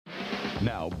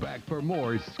Now back for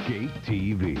more Skate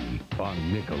TV on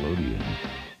Nickelodeon.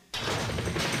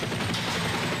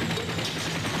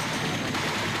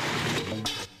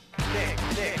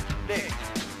 Nick.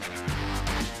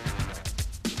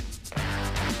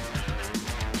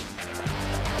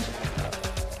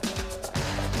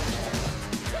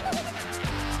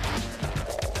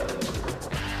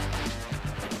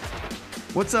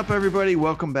 What's up, everybody?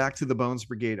 Welcome back to the Bones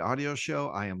Brigade audio show.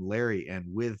 I am Larry, and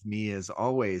with me, as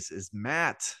always, is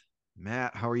Matt.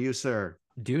 Matt, how are you, sir?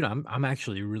 Dude, I'm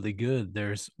actually really good.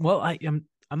 I'm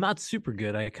not super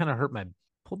good. I kind of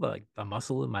pulled a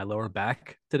muscle in my lower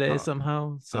back today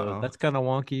somehow. So that's kind of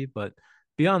wonky, but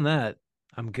beyond that,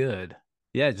 I'm good.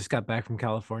 Yeah, I just got back from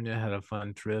California, had a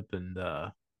fun trip, and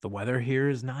the weather here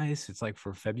is nice. It's like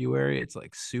for February, it's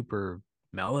like super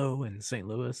mellow in St.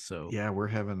 Louis. So Yeah, we're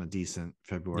having a decent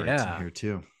February here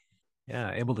too.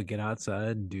 Yeah, able to get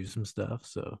outside and do some stuff.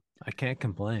 So I can't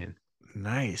complain.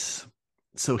 Nice.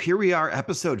 So here we are,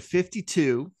 episode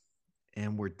 52,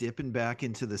 and we're dipping back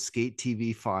into the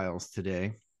SK8-TV Files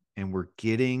today, and we're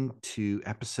getting to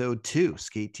episode 2,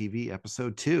 SK8-TV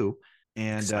episode 2,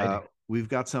 and we've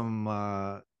got some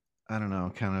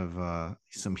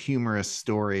some humorous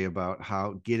story about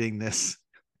how getting this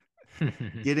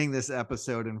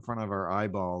episode in front of our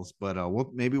eyeballs, but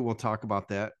we'll talk about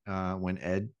that when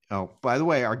Ed. Oh, by the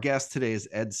way, our guest today is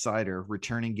Ed Syder,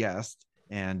 returning guest,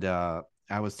 and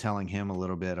I was telling him a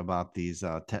little bit about these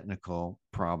technical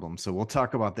problems, so we'll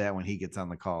talk about that when he gets on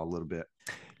the call a little bit.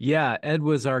 Yeah, Ed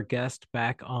was our guest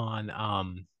back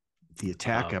on the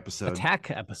attack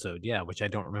episode, yeah, which I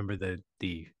don't remember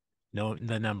the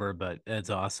number, but Ed's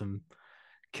awesome.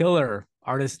 Killer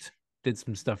artist, did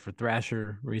some stuff for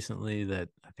Thrasher recently that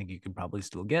I think you could probably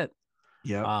still get.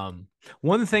 Yeah.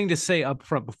 One thing to say up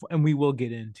front before, and we will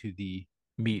get into the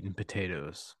meat and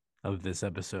potatoes of this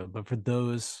episode, but for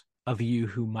those of you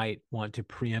who might want to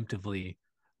preemptively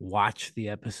watch the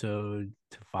episode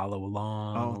to follow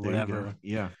along or whatever.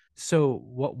 Yeah. So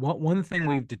one thing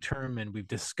we've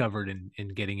discovered in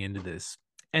getting into this,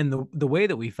 and the way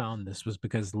that we found this was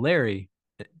because Larry,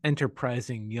 an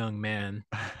enterprising young man,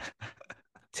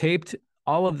 taped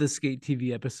all of the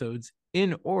SK8-TV episodes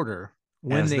in order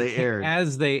as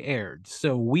they aired.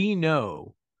 So we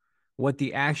know what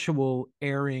the actual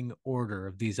airing order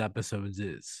of these episodes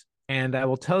is. And I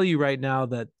will tell you right now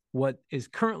that what is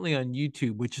currently on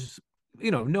YouTube, which is,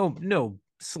 no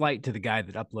slight to the guy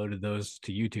that uploaded those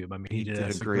to YouTube. I mean, he did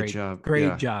a great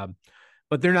job,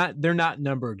 but they're not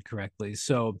numbered correctly.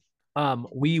 So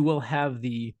we will have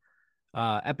the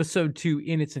episode 2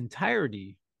 in its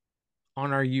entirety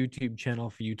on our YouTube channel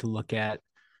for you to look at.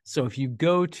 So if you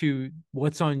go to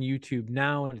what's on YouTube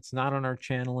now and it's not on our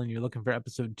channel and you're looking for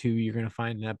episode 2, you're going to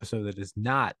find an episode that is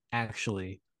not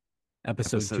actually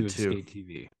episode 2 of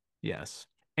SK8-TV. Yes.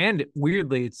 And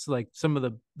weirdly, it's like some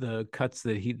of the cuts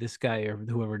that this guy or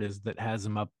whoever it is that has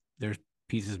them up, there's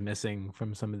pieces missing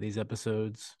from some of these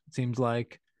episodes, it seems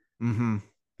like. Mm-hmm.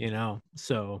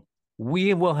 So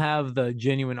we will have the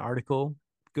genuine article.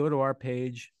 Go to our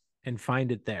page and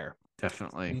find it there.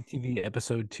 Definitely. SK8-TV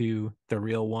episode 2, the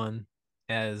real one,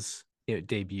 as it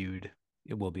debuted.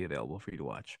 It will be available for you to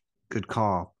watch. Good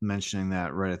call, mentioning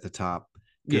that right at the top.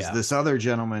 Because this other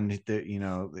gentleman,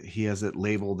 he has it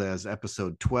labeled as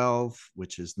episode 12,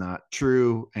 which is not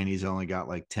true, and he's only got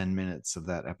like 10 minutes of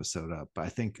that episode up. I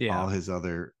think all his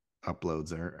other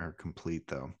uploads are complete,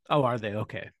 though. Oh, are they?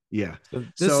 Okay. Yeah. So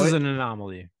this is an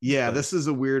anomaly. Yeah, this is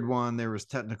a weird one. There was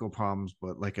technical problems,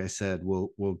 but like I said, we'll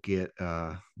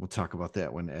talk about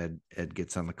that when Ed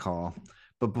gets on the call.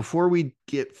 But before we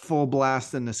get full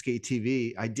blast in the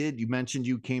SK8-TV, you mentioned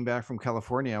you came back from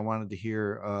California. I wanted to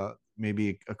hear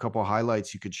maybe a couple of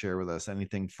highlights you could share with us.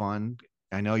 Anything fun?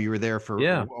 I know you were there for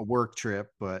a work trip,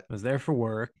 but I was there for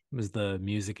work. It was the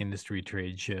music industry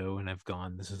trade show, and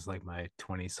this is like my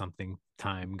 20-something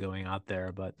time going out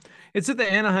there, but it's at the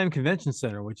Anaheim Convention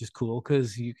Center, which is cool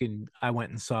because I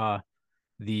went and saw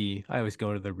I always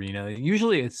go to the arena.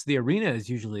 Usually the arena is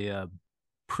usually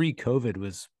pre-COVID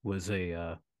was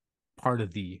a part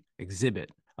of the exhibit.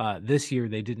 This year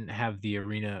they didn't have the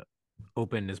arena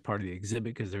open as part of the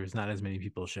exhibit because there was not as many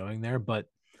people showing there, but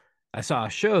I saw a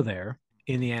show there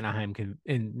in the Anaheim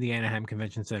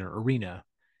Convention Center arena,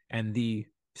 and the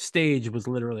stage was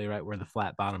literally right where the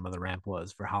flat bottom of the ramp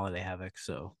was for Holiday Havoc.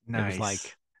 So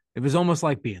nice. It was almost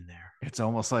like being there. It's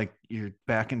almost like you're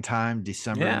back in time,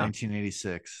 December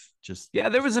 1986.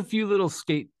 There was a few little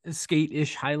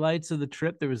skate-ish highlights of the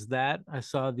trip. There was that. I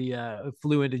saw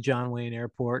flew into John Wayne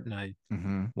Airport, and I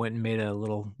went and made a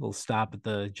little stop at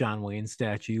the John Wayne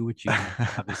statue, which you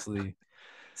obviously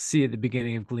see at the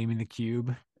beginning of Gleaming the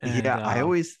Cube. And Yeah, I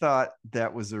always thought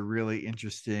that was a really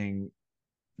interesting.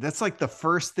 That's like the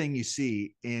first thing you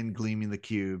see in Gleaming the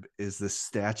Cube is the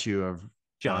statue of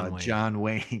John Wayne. John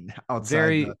Wayne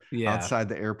Very, yeah, outside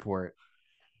the airport.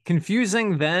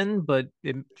 confusing then, but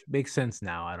it makes sense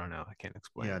now. I don't know. I can't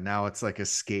explain. Yeah, now it's like a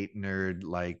skate nerd.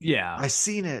 Like, Yeah, I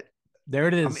seen it. there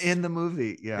it is. I'm in the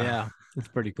movie. Yeah, Yeah, it's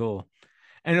pretty cool.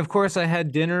 And of course, I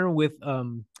had dinner with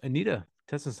Anita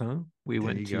Tessason. We There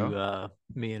went you to go.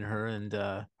 me and her and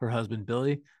her husband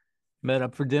Billy met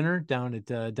up for dinner down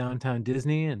at downtown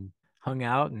Disney and hung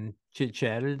out and chit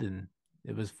chatted, and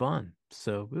it was fun.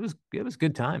 So it was a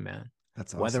good time, man.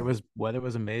 That's Weather awesome.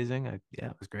 was amazing.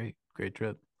 Yeah, it was great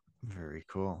trip. Very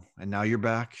cool. And now you're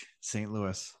back, St.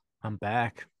 Louis. I'm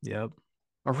back. Yep.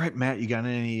 All right, Matt, you got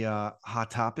any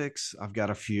hot topics? I've got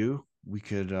a few. We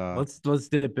could Let's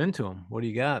dip into them. What do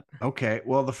you got? Okay.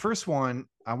 Well, the first one,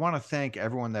 I want to thank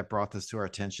everyone that brought this to our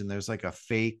attention. There's like a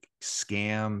fake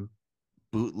scam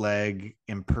bootleg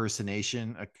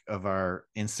impersonation of our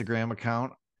Instagram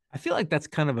account. I feel like that's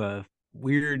kind of a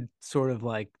weird sort of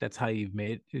like that's how you've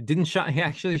made it. Didn't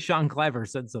Sean Cliver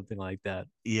said something like that.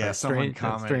 Yeah, someone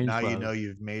commented. Strange Now you Love. know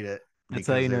you've made it. That's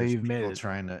how you know you've made people it.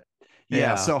 trying to. Yeah,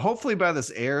 Yeah. so hopefully by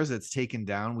this airs, it's taken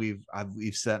down. We've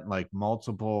sent like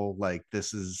multiple, like,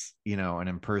 this is, an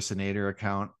impersonator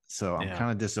account. So I'm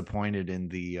kind of disappointed in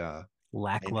the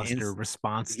lackluster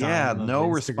response time. Yeah, no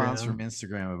Instagram. response from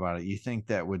Instagram about it. You think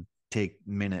that would take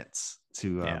minutes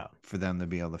to for them to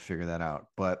be able to figure that out.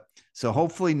 But so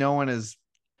hopefully no one is.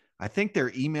 I think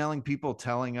they're emailing people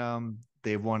telling them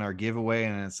they've won our giveaway,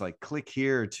 and it's like, click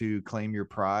here to claim your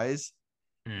prize.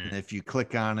 And if you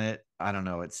click on it, I don't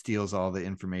know, it steals all the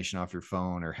information off your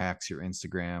phone or hacks your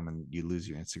Instagram and you lose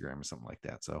your Instagram or something like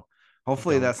that. So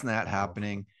hopefully that's not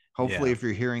happening. Hopefully if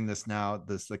you're hearing this now,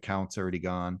 this account's already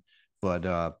gone.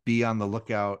 But be on the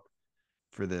lookout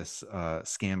for this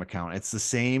scam account. It's the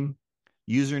same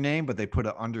username, but they put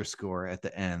an underscore at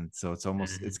the end. So it's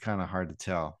almost, it's kind of hard to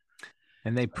tell.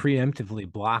 And they preemptively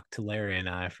blocked Larry and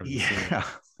I from the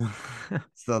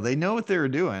So they know what they were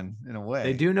doing in a way.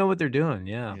 They do know what they're doing.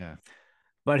 Yeah.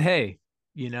 But hey,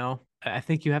 I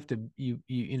think you have to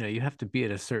you have to be at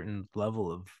a certain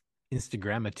level of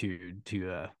Instagramitude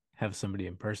to have somebody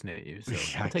impersonate you. So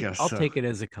I'll take it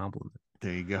as a compliment.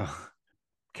 There you go.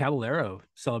 Caballero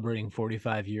celebrating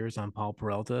 45 years on Paul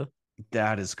Peralta.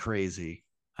 That is crazy.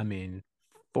 I mean,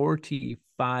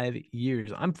 45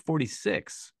 years. I'm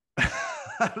 46.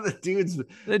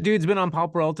 the dude's been on Paul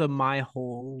Peralta my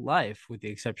whole life, with the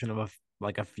exception of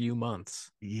a few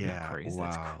months. Yeah, crazy. Wow.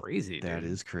 That's crazy. That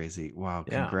dude. is crazy. Wow,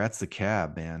 congrats to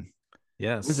Cab, man.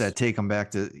 Yes. What does that take him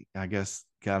back to? I guess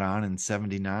got on in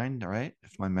 79, right?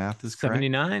 If my math is correct.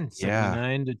 79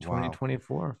 to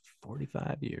 2024. Wow.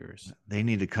 45 years. They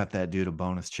need to cut that dude a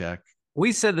bonus check.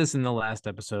 We said this in the last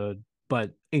episode,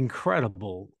 but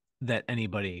incredible that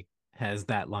anybody has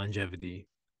that longevity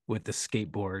with the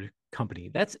skateboard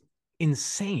company. That's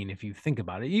insane if you think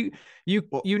about it.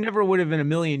 You never would have in a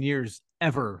million years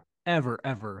ever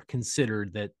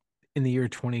considered that in the year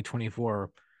 2024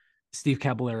 Steve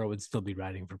Caballero would still be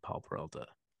riding for Paul Peralta.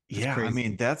 That's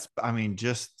crazy. I mean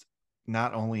just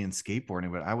not only in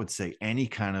skateboarding, but I would say any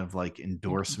kind of like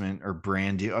endorsement or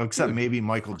brand deal, except maybe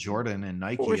Michael Jordan and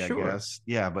Nike, I guess.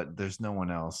 Yeah, but there's no one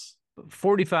else.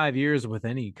 45 years with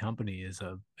any company is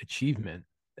a achievement,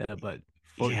 but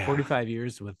 45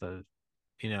 years with a,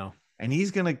 and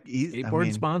he's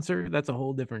skateboard sponsor, that's a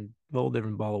whole different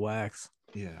ball of wax.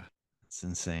 Yeah, it's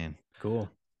insane. Cool.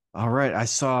 All right, I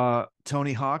saw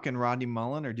Tony Hawk and Rodney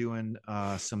Mullen are doing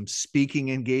some speaking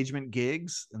engagement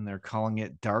gigs, and they're calling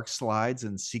it Dark Slides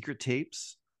and Secret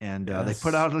Tapes. And they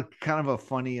put out a kind of a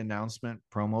funny announcement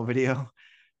promo video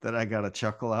that I got a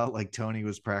chuckle out. Like Tony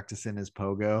was practicing his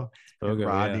pogo, and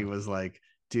Rodney was like,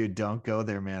 "Dude, don't go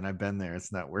there, man. I've been there.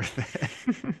 It's not worth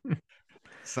it."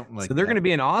 Something like that. So they're going to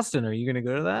be in Austin. Are you going to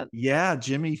go to that? Yeah,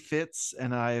 Jimmy Fitz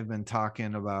and I have been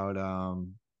talking about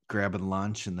grabbing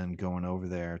lunch and then going over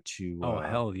there to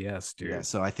hell yes, dude. Yeah,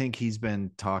 so I think he's been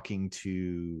talking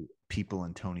to people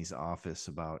in Tony's office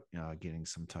about getting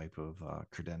some type of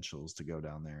credentials to go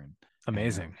down there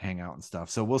and hang out and stuff.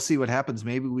 So we'll see what happens.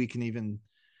 Maybe we can even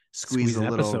squeeze a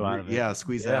little out of it.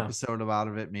 Squeeze an episode out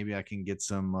of it. Maybe I can get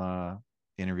some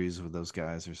interviews with those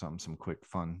guys or something, some quick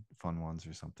fun ones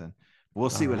or something. We'll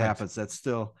see what happens. That's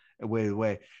still a way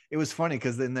away. It was funny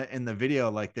because in the video,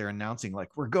 like they're announcing like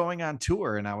we're going on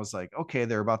tour, and I was like, okay,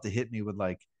 they're about to hit me with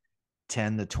like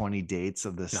 10 to 20 dates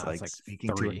of this like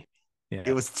speaking 3. tour. Yeah.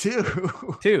 It was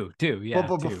 2. two. Yeah.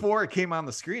 But before it came on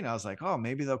the screen, I was like, oh,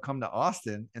 maybe they'll come to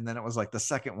Austin. And then it was like the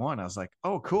second one. I was like,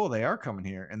 oh, cool, they are coming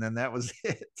here. And then that was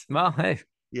it. Well, hey,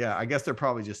 Yeah, I guess they're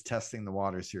probably just testing the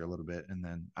waters here a little bit, and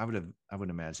then I would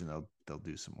imagine they'll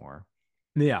do some more.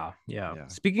 Yeah, yeah. Yeah.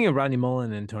 Speaking of Rodney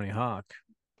Mullen and Tony Hawk,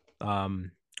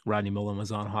 Rodney Mullen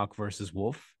was on Hawk versus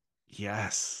Wolf.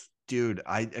 Yes, dude.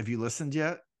 I have you listened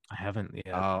yet? I haven't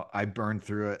yet. I burned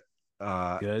through it.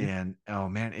 Good. And oh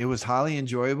man, it was highly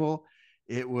enjoyable.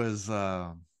 It was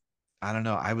I don't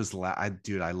know. I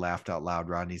laughed out loud.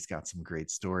 Rodney's got some great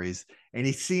stories. And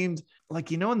he seemed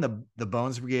like, in the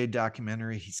Bones Brigade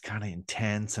documentary, he's kind of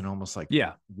intense and almost like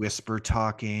Yeah. whisper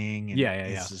talking. And Yeah.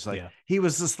 it's just like, Yeah. he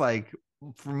was just like,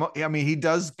 he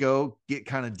does get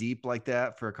kind of deep like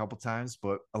that for a couple times,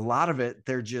 but a lot of it,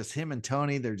 they're just him and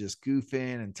Tony, they're just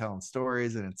goofing and telling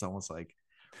stories. And it's almost like,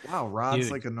 wow, Rod's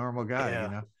Dude, like a normal guy,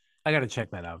 yeah. I got to check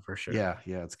that out for sure. Yeah,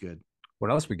 it's good. What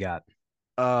else we got?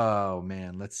 Oh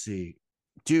man, let's see.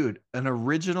 Dude, an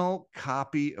original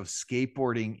copy of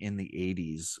Skateboarding in the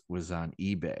 80s was on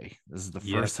eBay. This is the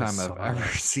first time I've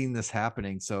ever seen this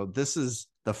happening. So this is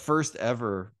the first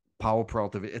ever Powell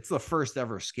Peralta. It's the first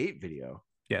ever skate video.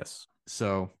 Yes.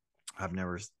 So I've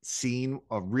never seen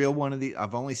a real one of these.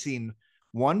 I've only seen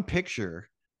one picture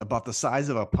about the size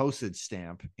of a postage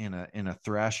stamp in a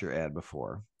Thrasher ad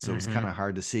before. So it was kind of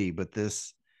hard to see, but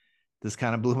this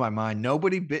kind of blew my mind.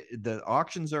 Nobody bid. The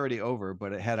auction's already over,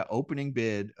 but it had an opening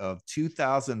bid of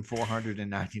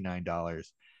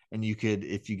 $2,499. And you could,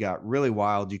 if you got really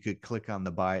wild, you could click on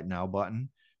the buy it now button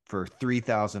for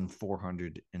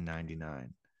 $3,499.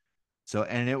 So,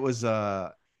 and it was,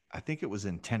 I think it was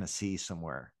in Tennessee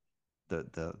somewhere.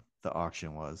 The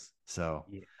auction was. So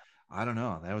yeah. I don't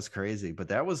know. That was crazy, but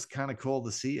that was kind of cool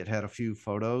to see. It had a few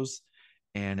photos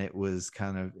and it was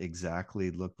kind of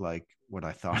exactly looked like what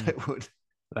I thought it would.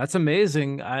 That's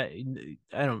amazing. I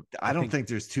don't think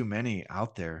there's too many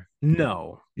out there.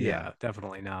 No. Yeah,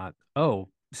 definitely not. Oh,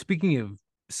 speaking of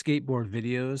skateboard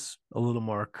videos, a little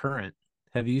more current.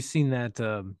 Have you seen that?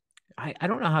 I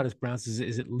don't know how to pronounce it.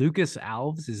 Is it Lucas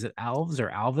Alves? Is it Alves or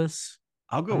Alvis?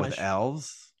 I'll go with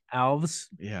Alves. Alves.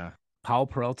 Yeah. Powell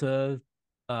Peralta.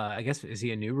 I guess, is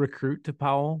he a new recruit to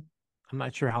Powell? I'm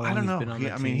not sure how long he's been on the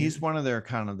team. He's one of their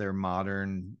kind of their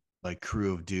modern like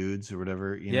crew of dudes or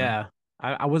whatever. You know?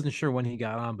 I wasn't sure when he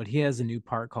got on, but he has a new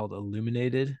part called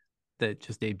Illuminated that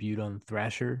just debuted on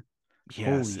Thrasher.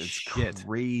 Yes, holy shit.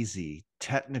 Crazy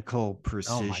technical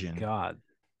precision. Oh my God.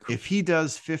 If he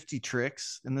does 50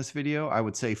 tricks in this video, I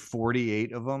would say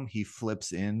 48 of them he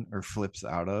flips in or flips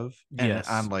out of, and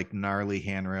on like gnarly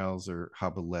handrails or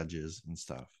hubba ledges and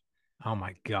stuff. Oh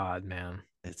my God, man.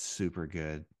 It's super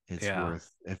good. It's worth,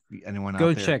 if anyone go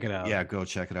out there, check it out. Yeah, go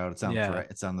check it out. It's on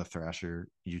it's on the Thrasher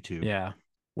YouTube. Yeah.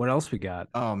 What else we got?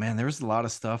 Oh man, there was a lot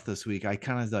of stuff this week. I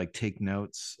kind of like take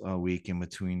notes a week in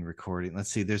between recording.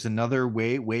 Let's see. There's another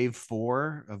wave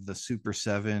 4 of the Super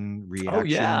 7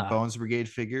 reaction Bones Brigade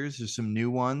figures. There's some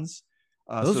new ones.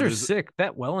 Those are sick.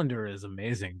 That Wellender is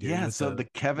amazing, dude. Yeah. So the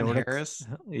Kevin Harris.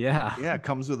 Yeah. Yeah. It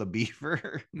comes with a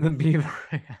beaver. The beaver.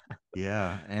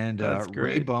 Yeah. And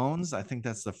Ray Bones. I think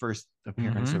that's the first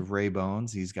appearance of Ray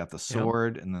Bones. He's got the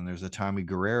sword. And then there's a Tommy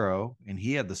Guerrero, and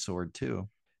he had the sword too.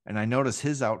 And I noticed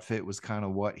his outfit was kind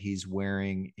of what he's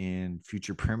wearing in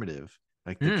Future Primitive,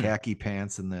 like the khaki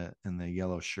pants and the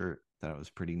yellow shirt. That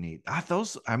was pretty neat. I've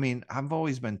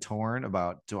always been torn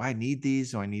about, do I need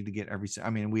these? Do I need to get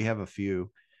we have a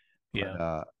few,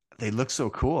 but they look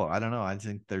so cool. I don't know. I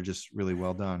think they're just really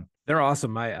well done. They're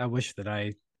awesome. I wish that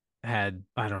I had,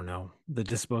 I don't know, the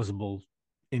disposable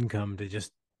income to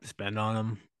just spend on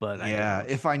them. But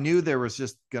if I knew there was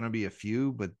just going to be a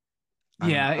few, but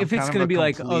if it's going to be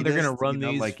like, oh, they're going to run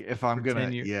these, like if I'm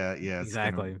going to,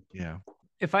 exactly. Yeah.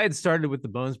 If I had started with the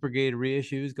Bones Brigade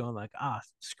reissues, going like,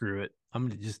 screw it, I'm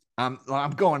gonna just, I'm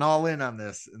going all in on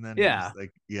this, and then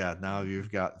now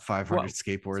you've got 500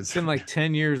 skateboards. It's been like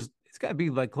 10 years. It's got to be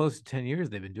like close to 10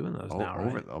 years they've been doing those now,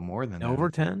 right? More than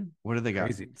over 10. What do they got?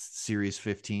 Crazy. Series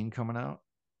 15 coming out,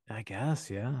 I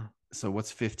guess. Yeah. So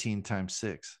what's 15 times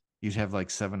 6? You'd have like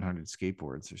 700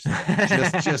 skateboards or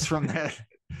something just from that,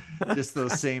 just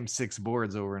those same 6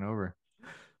 boards over and over.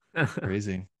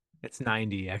 Crazy. It's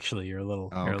 90, actually. You're a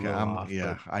little, you're a little off.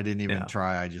 Yeah, but, I didn't even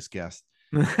try. I just guessed.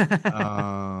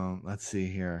 Let's see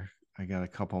here. I got a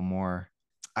couple more.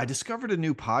 I discovered a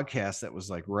new podcast that was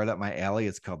like right up my alley.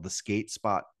 It's called the Skate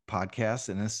Spot Podcast.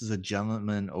 And this is a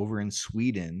gentleman over in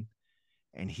Sweden.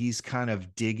 And he's kind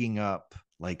of digging up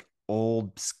like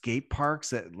old skate parks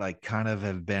that like kind of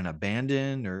have been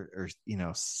abandoned or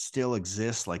still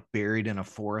exist, like buried in a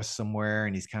forest somewhere.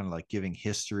 And he's kind of like giving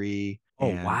history.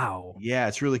 Wow. Yeah,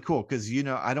 it's really cool because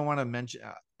I don't want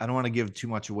to give too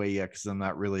much away yet because I'm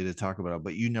not really to talk about it,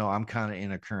 but I'm kind of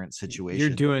in a current situation. You're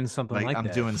doing something like I'm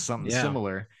that. doing something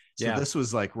similar, So Yeah. this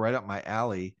was like right up my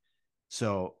alley.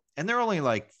 So, and they're only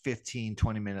like 15,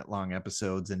 20-minute long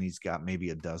episodes, and he's got maybe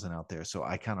a dozen out there. So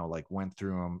I kind of like went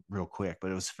through them real quick, but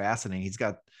it was fascinating. He's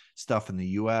got stuff in the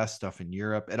US, stuff in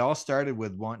Europe. It all started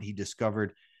with one he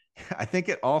discovered. I think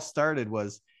it all started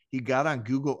was he got on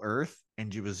Google Earth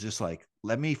and he was just like,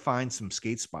 let me find some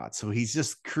skate spots. So he's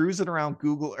just cruising around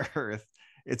Google Earth.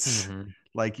 It's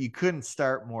like you couldn't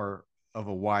start more of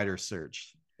a wider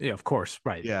search. Yeah, of course.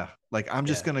 Right. Yeah. Like I'm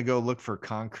just going to go look for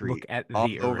concrete Look at all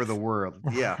the over earth. the world.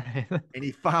 Yeah. And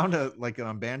he found an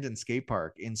abandoned skate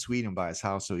park in Sweden by his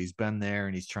house. So he's been there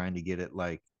and he's trying to get it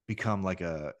like become like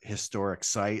a historic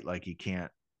site. Like you can't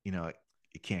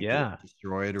get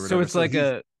destroyed or whatever. So it's like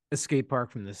a skate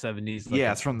park from the 70s. Like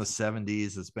it's from the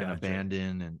 70s. It's been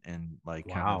abandoned and like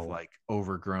kind of like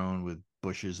overgrown with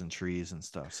bushes and trees and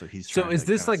stuff. So he's so is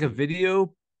this like a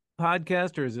video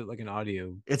podcast or is it like an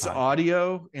audio? It's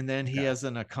audio, and then he has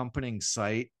an accompanying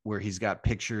site where he's got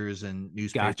pictures and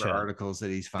newspaper articles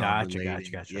that he's found.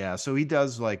 Gotcha. Yeah, so he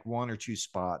does like one or two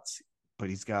spots, but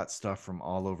he's got stuff from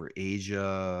all over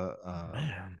Asia,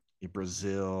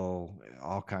 Brazil,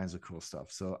 all kinds of cool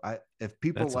stuff. So if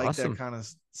people like that kind of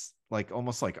like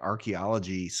almost like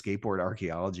archaeology, skateboard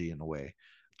archaeology in a way,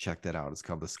 check that out. It's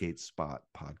called the Skate Spot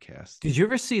Podcast. Did you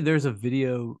ever see there's a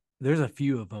video? There's a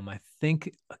few of them. I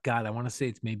think, God, I want to say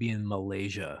it's maybe in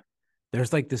Malaysia.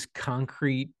 There's like this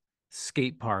concrete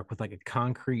skate park with like a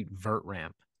concrete vert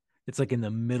ramp. It's like in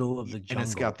the middle of the jungle. And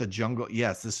it's got the jungle.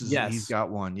 Yes, he's got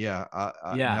one. Yeah.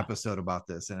 An episode about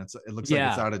this. And it looks like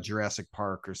it's out of Jurassic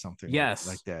Park or something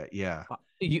like that. Yeah.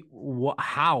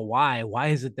 Why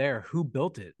is it there? Who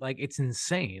built it? Like, it's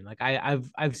insane. Like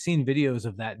I've seen videos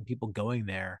of that and people going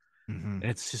there. And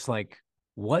it's just like,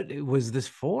 what was this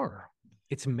for?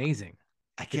 It's amazing.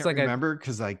 I can't remember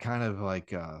because I kind of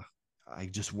like I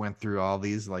just went through all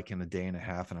these like in a day and a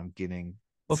half, and I'm getting.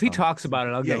 Well, if he talks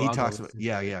about it, he talks about.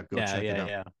 Yeah. Go check it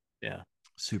out. Yeah.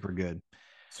 Super good.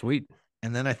 Sweet.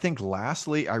 And then I think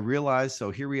lastly, I realized.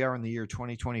 So here we are in the year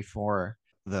 2024.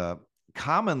 The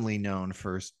commonly known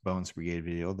first Bones Brigade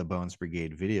video, the Bones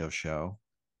Brigade video show,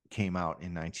 came out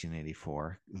in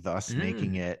 1984, thus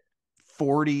making it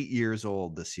 40 years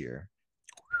old this year.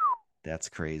 That's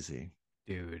crazy.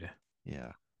 Dude.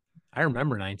 Yeah. I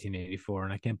remember 1984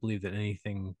 and I can't believe that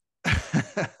anything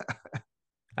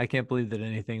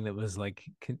that was like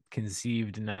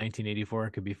conceived in 1984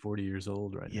 could be 40 years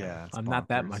old right now. I'm not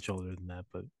that much older than that,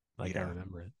 but like I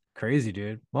remember it. Crazy,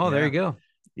 dude. Well, there you go.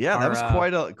 Yeah, that was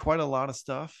quite a lot of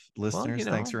stuff. Listeners,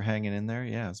 thanks for hanging in there.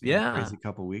 Yeah, it's been a crazy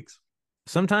couple weeks.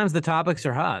 Sometimes the topics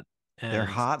are hot. They're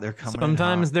hot. They're coming.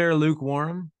 Sometimes they're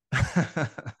lukewarm.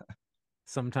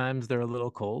 Sometimes they're a little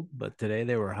cold, but today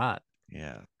they were hot.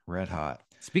 Yeah, red hot.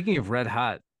 Speaking of red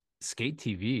hot,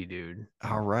 SK8-TV, dude.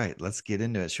 All right, let's get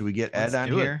into it. Should we get Ed on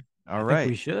here? All right,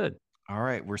 we should. All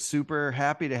right, we're super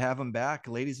happy to have him back.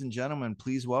 Ladies and gentlemen,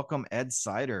 please welcome Ed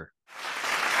Syder.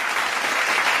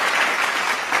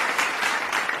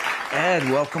 Ed,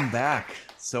 welcome back.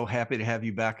 So happy to have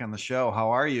you back on the show.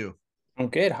 How are you? I'm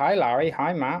good. Hi, Larry.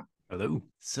 Hi, Matt. Hello.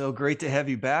 So great to have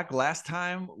you back. Last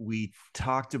time we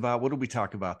talked about, what did we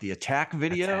talk about? The attack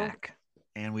video.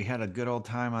 And we had a good old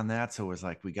time on that. So it was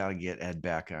like, we got to get Ed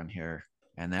back on here.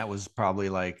 And that was probably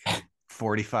like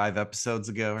 45 episodes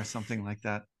ago or something like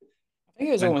that. I think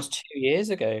it was almost 2 years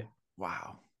ago.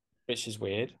 Wow. Which is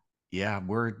weird. Yeah.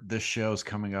 This show's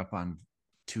coming up on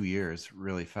 2 years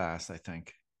really fast, I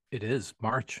think. It is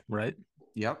March, right?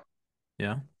 Yep.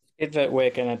 Yeah. If that we're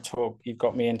going to talk, you've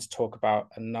got me in to talk about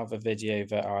another video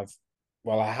that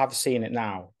I have seen it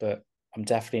now, but I'm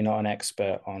definitely not an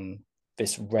expert on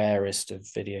this rarest of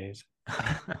videos.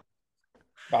 But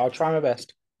I'll try my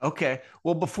best. Okay.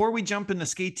 Well, before we jump into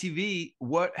Skate TV,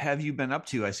 what have you been up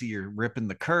to? I see you're ripping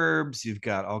the curbs. You've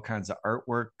got all kinds of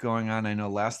artwork going on. I know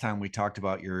last time we talked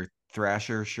about your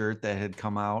Thrasher shirt that had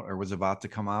come out or was about to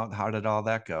come out. How did all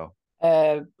that go?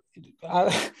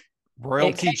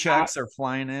 Royalty checks are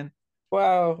flying in.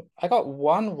 Well, I got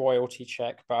one royalty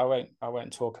check, but I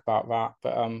won't talk about that.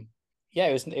 But yeah,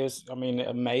 it was. I mean,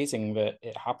 amazing that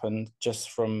it happened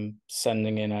just from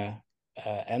sending in a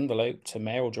envelope to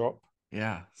mail drop.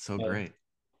 Yeah, so great.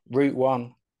 Route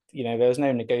one. There was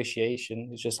no negotiation.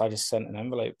 It's just I just sent an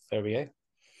envelope. There we go.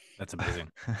 That's amazing.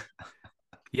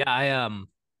 Yeah,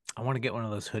 I want to get one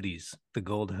of those hoodies, the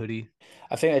gold hoodie.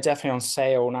 I think they're definitely on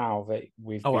sale now. That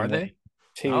we've. Oh, are they?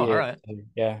 2 years. All right.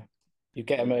 Yeah, you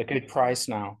get them at a good price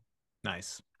now.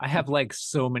 Nice. I have like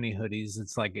so many hoodies.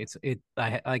 It's like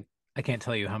I can't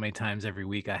tell you how many times every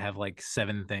week I have like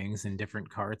 7 things in different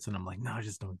carts, and I'm like, no,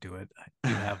 just don't do it.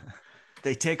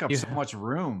 They take up so much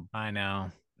room. I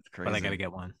know. It's crazy. But I got to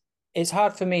get one. It's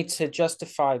hard for me to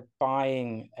justify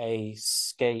buying a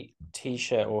skate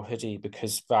t-shirt or hoodie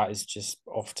because that is just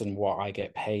often what I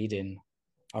get paid in,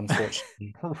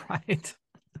 unfortunately. Right.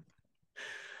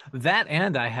 That,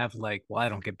 and I have like, well, I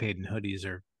don't get paid in hoodies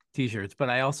or t-shirts, but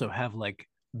I also have like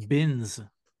bins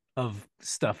of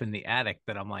stuff in the attic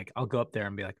that I'm like, I'll go up there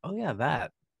and be like, oh yeah,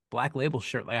 that Black Label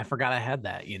shirt. Like I forgot I had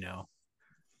that, you know.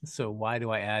 So why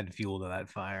do I add fuel to that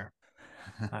fire?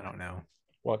 I don't know.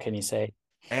 What can you say?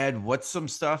 Ed, what's some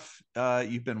stuff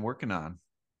you've been working on?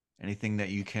 Anything that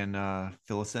you can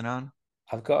fill us in on?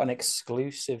 I've got an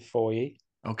exclusive for you.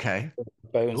 Okay.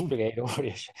 Bones Ooh. Brigade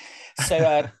audio.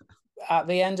 So at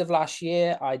the end of last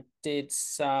year, I did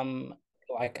some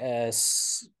like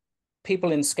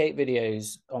people in skate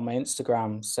videos on my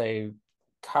Instagram. So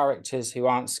characters who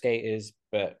aren't skaters,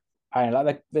 but I don't know,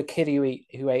 like the kid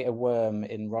who ate a worm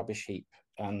in Rubbish Heap,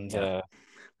 and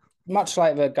much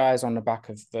like the guys on the back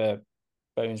of the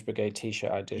Bones Brigade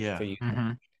t-shirt I did for you.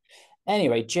 Mm-hmm.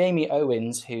 Anyway, Jamie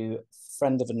Owens, who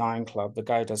friend of the Nine Club, the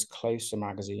guy does Closer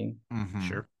magazine. Mm-hmm.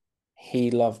 Sure.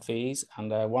 He loved these,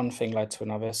 and one thing led to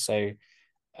another. So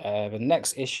the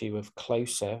next issue of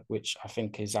Closer, which I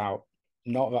think is out,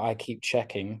 not that I keep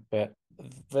checking, but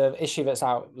the issue that's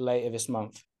out later this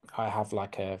month, I have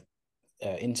like a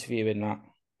interview in that.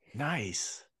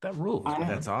 Nice. That rules.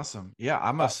 That's awesome. Yeah,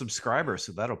 I'm a subscriber,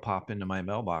 so that'll pop into my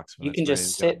mailbox. You can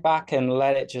just sit back and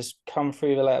let it just come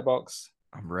through the letterbox.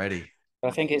 I'm ready.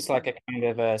 I think it's like a kind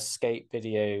of a skate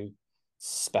video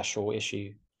special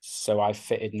issue, so I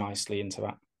fitted nicely into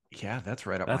that. Yeah, that's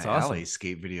right up That's my awesome. alley.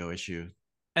 Skate video issue.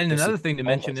 And This another is thing to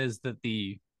mention perfect. is that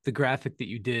the graphic that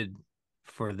you did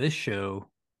for this show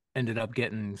ended up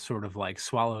getting sort of like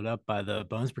swallowed up by the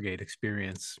Bones Brigade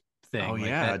experience thing. Oh like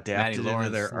yeah, that, adapted Matty into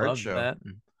Lawrence their art loved show. that.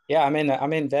 Yeah,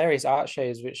 I'm in various art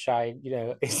shows which I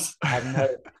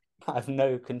I've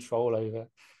no control over.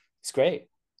 It's great.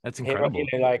 That's Here, incredible.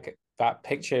 like that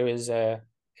picture is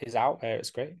out there.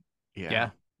 It's great. Yeah,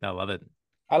 I love it.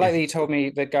 I like that you told me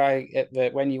the guy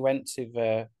when you went to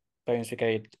the Bones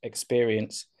Brigade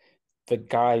experience, the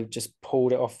guy just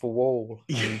pulled it off the wall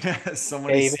and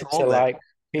somebody gave it to stole it. like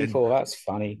people. And That's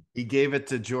funny. he gave it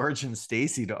to George and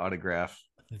Stacy to autograph.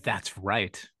 That's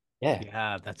right.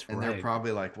 Yeah, that's and right. they're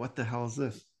probably like, "What the hell is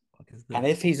this?" What is this? And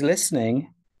if he's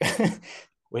listening,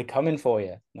 we're coming for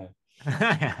you. No.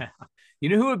 You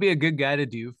know who would be a good guy to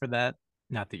do for that?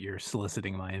 Not that you're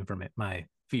soliciting my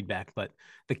feedback, but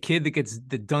the kid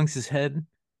that dunks his head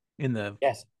in the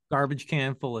Yes. garbage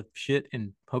can full of shit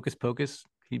in Hocus Pocus,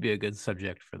 he'd be a good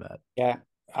subject for that. Yeah,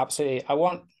 absolutely.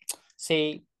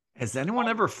 Has anyone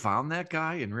ever found that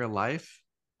guy in real life?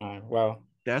 Well,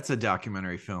 that's a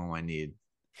documentary film I need.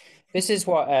 This is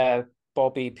what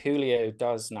Bobby Pulio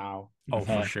does now. Oh,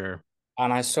 for sure.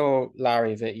 And I saw,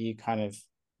 Larry, that you kind of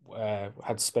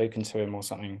had spoken to him or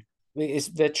something.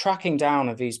 The tracking down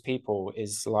of these people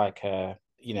is like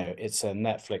it's a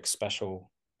Netflix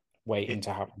special waiting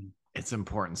to happen. It's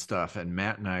important stuff, and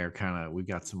Matt and I are we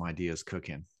got some ideas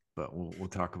cooking, but we'll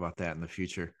talk about that in the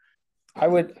future. I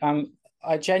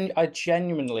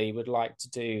genuinely would like to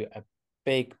do a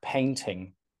big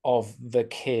painting of the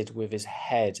kid with his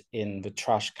head in the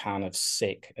trash can of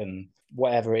sick and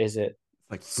whatever it is. It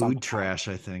like food trash,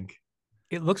 I think.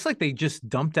 It looks like they just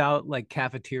dumped out like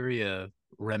cafeteria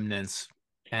remnants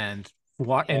and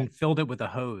filled it with a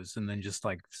hose and then just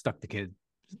like stuck the kid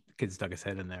stuck his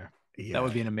head in there. Yeah. That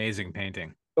would be an amazing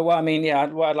painting. But what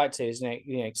I'd like to is,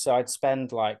 so I'd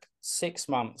spend like 6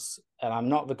 months, and I'm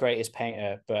not the greatest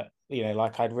painter, but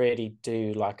like I'd really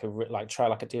do like try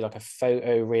like a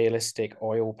photorealistic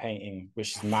oil painting,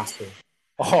 which is massive,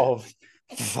 of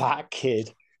that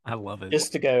kid. I love it.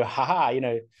 Just to go, haha,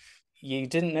 you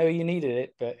didn't know you needed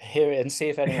it, but hear it and see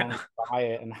if anyone would buy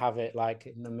it and have it like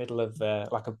in the middle of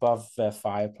like above their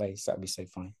fireplace. That'd be so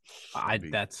funny.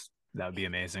 That would be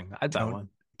amazing. I'd buy one.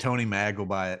 Tony Mag will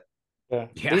buy it. Yeah.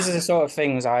 These are the sort of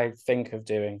things I think of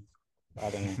doing. I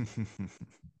don't know.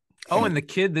 Oh, and the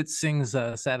kid that sings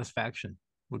Satisfaction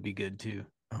would be good too.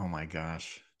 Oh my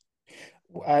gosh.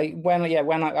 When I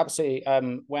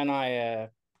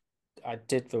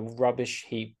did the Rubbish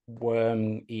Heap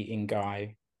worm eating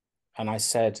guy, and I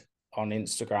said on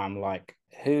Instagram, like,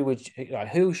 who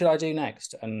should I do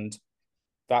next? And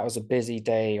that was a busy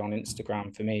day on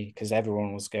Instagram for me because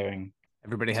everyone was going.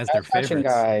 Everybody has their favorites.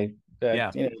 Guy, I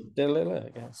guess,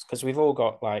 because we've all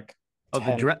got like.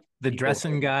 Oh, the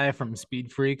dressing guy from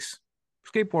Speed Freaks.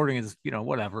 Skateboarding is,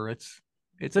 whatever. It's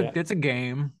a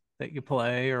game that you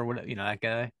play or whatever. That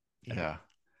guy. Yeah.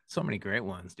 So many great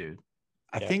ones, dude.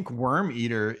 I think Worm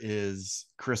Eater is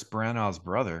Chris Brannow's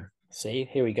brother. See,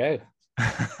 here we go.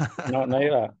 Not know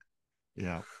that.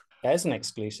 Yeah. There's an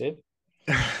exclusive.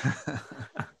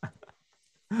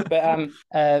 But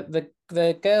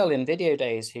the girl in Video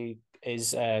Days who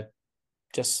is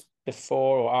just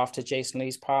before or after Jason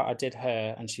Lee's part, I did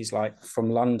her, and she's like from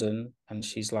London, and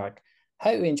she's like,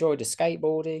 hope you enjoyed the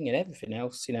skateboarding and everything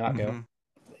else. You know, that girl.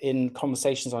 In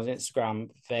conversations on Instagram,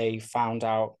 they found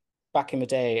out back in the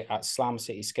day at Slam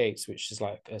City Skates, which is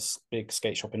like a big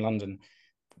skate shop in London,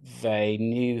 they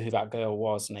knew who that girl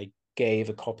was, and they gave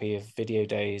a copy of Video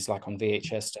Days like on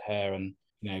VHS to her. And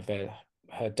you know,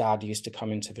 her dad used to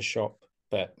come into the shop,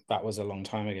 but that was a long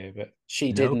time ago. But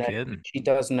she did know. Kidding. She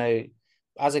does know.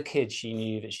 As a kid, she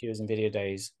knew that she was in Video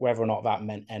Days, whether or not that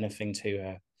meant anything to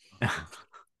her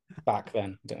back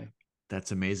then. I don't know.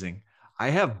 That's amazing. I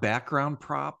have background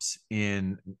props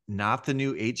in not the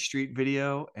new 8th Street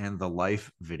video and the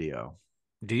Life video.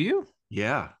 Do you?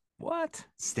 Yeah. What?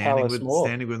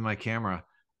 Standing with my camera.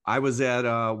 I was at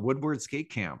Woodward Skate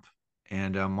Camp,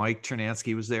 and Mike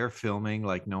Ternansky was there filming,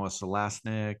 like Noah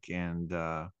Selesnik and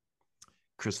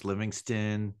Chris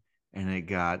Livingston, and it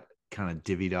got kind of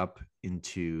divvied up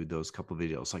into those couple of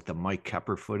videos, like the Mike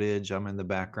Kepper footage. I'm in the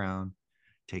background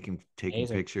taking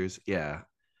pictures. Yeah.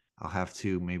 I'll have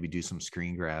to maybe do some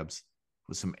screen grabs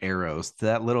with some arrows.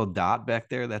 That little dot back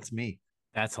there, that's me.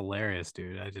 That's hilarious,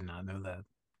 dude. I did not know that.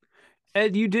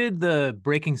 Ed, you did the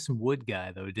breaking some wood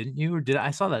guy though, didn't you? Or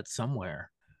I saw that somewhere?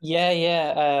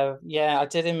 Yeah. I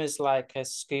did him as like a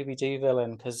Scooby-Doo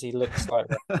villain because he looks like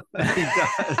that. He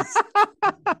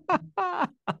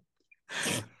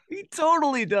does. He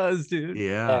totally does, dude.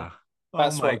 Yeah.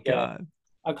 That's oh my God.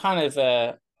 I'm kind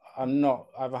of I'm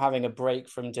having a break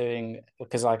from doing,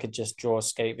 because I could just draw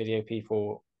skate video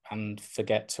people and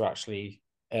forget to actually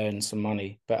earn some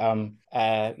money. But when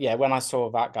I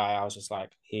saw that guy, I was just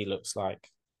like, he looks like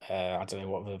I don't know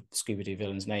what the Scooby-Doo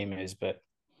villain's name is, but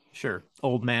sure,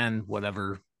 old man,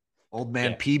 whatever. Old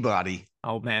man Peabody.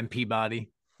 Old man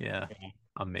Peabody. Yeah.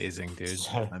 Amazing, dude.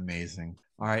 Amazing.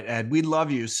 All right, Ed, we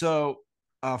love you. So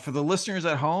for the listeners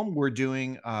at home, we're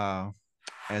doing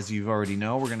as you've already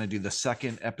know, we're going to do the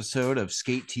second episode of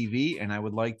Skate TV. And I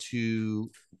would like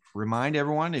to remind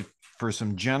everyone, for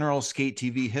some general Skate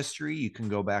TV history, you can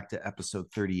go back to episode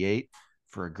 38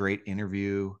 for a great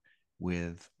interview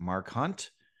with Mark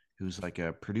Hunt, who's like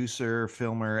a producer,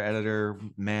 filmer, editor,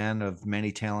 man of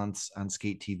many talents on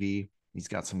Skate TV. He's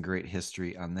got some great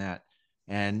history on that.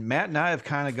 And Matt and I have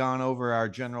kind of gone over our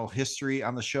general history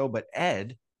on the show, but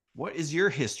Ed, what is your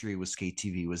history with Skate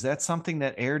TV? Was that something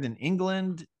that aired in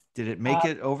England? Did it make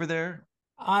it over there?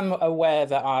 I'm aware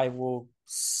that I will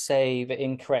say the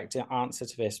incorrect answer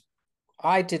to this.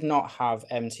 I did not have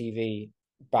MTV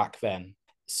back then.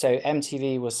 So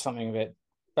MTV was something that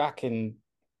back in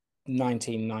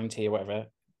 1990 or whatever,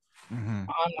 I'm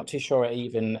not too sure it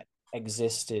even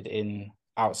existed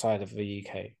outside of the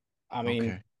UK. I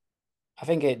mean, I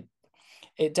think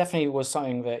it definitely was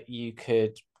something that you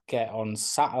could get on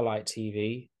satellite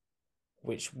TV,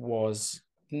 which was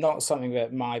not something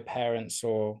that my parents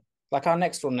or like our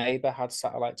next door neighbor had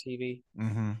satellite TV.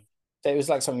 So it was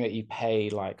like something that you pay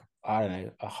like, I don't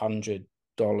know, $100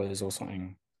 or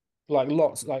something, like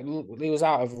lots, like it was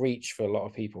out of reach for a lot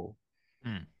of people.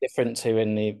 Different to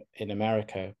in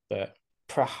America, but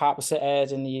perhaps it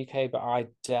aired in the UK, but I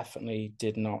definitely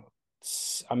did not.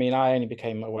 I mean, I only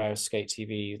became aware of Skate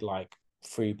TV like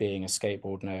through being a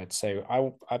skateboard nerd. So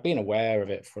I've been aware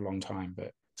of it for a long time,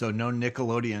 but so no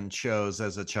Nickelodeon shows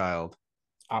as a child.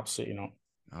 Absolutely not.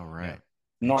 All right.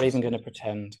 Yeah. Not even going to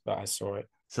pretend that I saw it.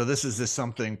 So this is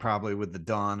something probably with the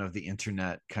dawn of the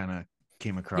internet kind of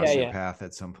came across your path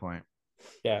at some point.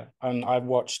 Yeah. And I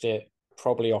watched it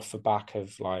probably off the back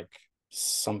of like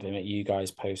something that you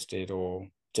guys posted or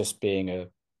just being a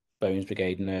Bones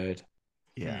Brigade nerd.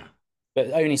 Yeah.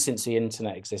 But only since the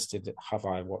internet existed have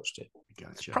I watched it.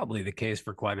 Gotcha. It's probably the case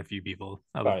for quite a few people,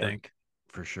 I would think.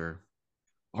 For sure.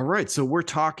 All right. So we're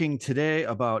talking today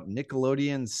about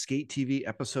Nickelodeon's Skate TV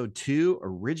Episode 2,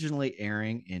 originally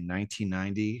airing in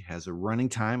 1990, has a running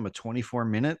time of 24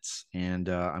 minutes. And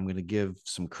I'm going to give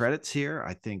some credits here.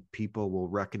 I think people will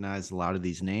recognize a lot of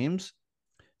these names.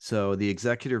 So the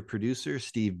executive producer,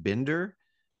 Steve Binder,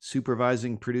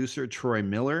 supervising producer, Troy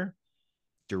Miller,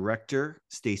 director,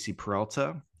 Stacy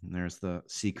Peralta, and there's the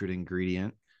secret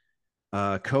ingredient,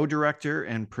 co-director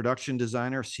and production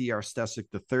designer, C.R. Stesick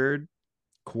III,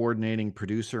 coordinating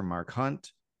producer, Mark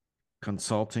Hunt,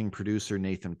 consulting producer,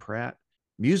 Nathan Pratt,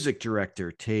 music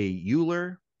director, Tay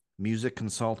Euler, music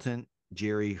consultant,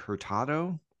 Jerry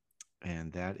Hurtado,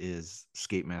 and that is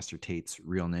Skate Master Tate's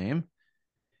real name.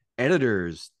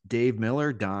 Editors, Dave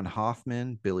Miller, Don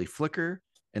Hoffman, Billy Flicker.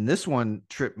 And this one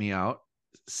tripped me out.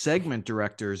 segment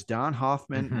directors Don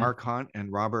Hoffman, Mhm. Mark Hunt,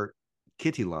 and Robert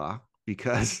Kittilaw,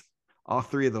 because all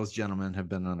three of those gentlemen have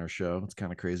been on our show. It's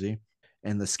kind of crazy.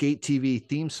 And the Skate TV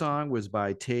theme song was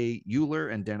by Tay Euler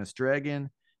and Dennis Dragon,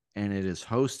 and it is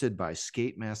hosted by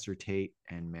Skate Master Tate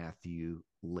and Matthew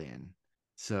Lynn.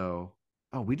 So,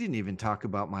 oh, we didn't even talk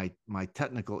about my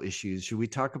technical issues. Should we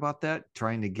talk about that?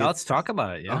 Trying to get. Let's talk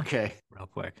about it. Yeah. Okay. Real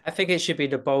quick. I think it should be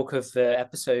the bulk of the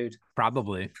episode.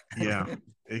 Probably. Yeah.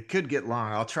 It could get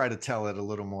long. I'll try to tell it a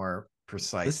little more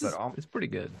precise, It's pretty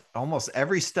good. Almost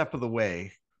every step of the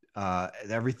way,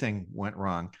 everything went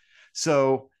wrong.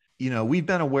 So, we've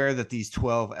been aware that these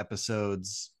 12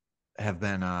 episodes have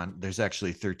been on. There's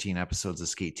actually 13 episodes of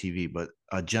Skate TV, but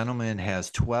a gentleman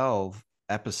has 12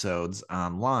 episodes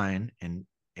online,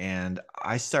 and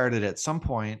I started at some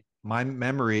point. My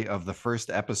memory of the first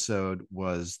episode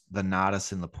was the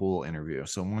Nodus in the pool interview.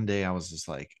 So one day I was just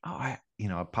like,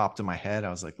 it popped in my head. I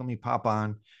was like, let me pop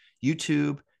on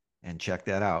YouTube and check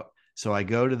that out. So I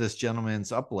go to this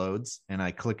gentleman's uploads and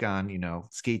I click on,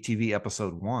 Skate TV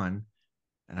episode 1.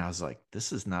 And I was like,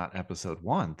 this is not episode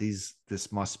 1.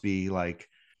 This must be like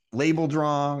labeled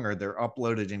wrong, or they're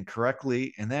uploaded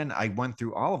incorrectly. And then I went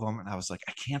through all of them and I was like,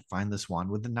 I can't find this one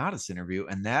with the Nodus interview.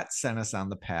 And that sent us on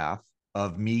the path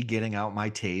of me getting out my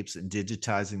tapes and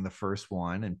digitizing the first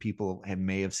one. And people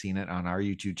may have seen it on our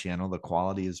YouTube channel. The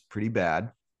quality is pretty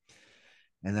bad.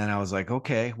 And then I was like,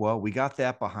 okay, well, we got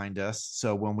that behind us.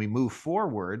 So when we move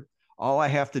forward, all I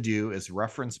have to do is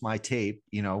reference my tape,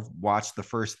 watch the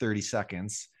first 30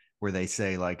 seconds where they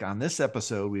say, like, on this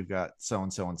episode, we've got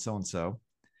so-and-so and so-and-so.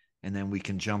 And then we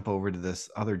can jump over to this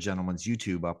other gentleman's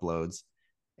YouTube uploads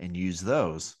and use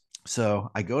those.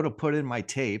 So I go to put in my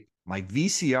tape, my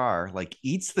VCR like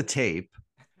eats the tape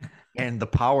and the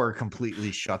power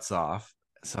completely shuts off.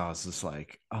 So I was just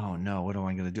like, oh no, what am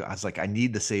I going to do? I was like, I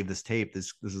need to save this tape.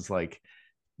 This is like,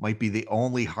 might be the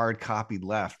only hard copy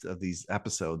left of these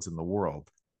episodes in the world.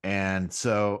 And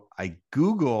so I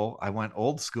went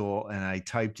old school and I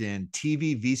typed in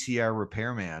TV VCR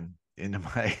repairman into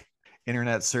my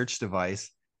internet search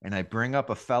device. And I bring up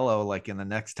a fellow like in the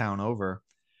next town over.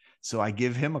 So I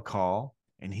give him a call.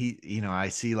 And he, I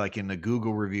see like in the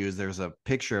Google reviews, there's a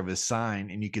picture of his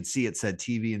sign and you could see it said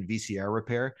TV and VCR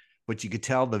repair, but you could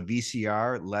tell the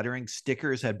VCR lettering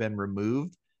stickers had been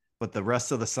removed, but the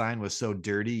rest of the sign was so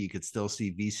dirty, you could still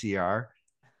see VCR.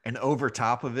 And over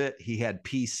top of it, he had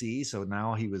PC. So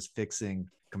now he was fixing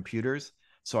computers.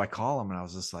 So I call him and I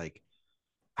was just like,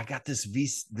 I got this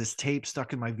tape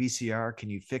stuck in my VCR.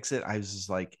 Can you fix it? I was just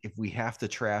like, if we have to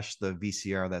trash the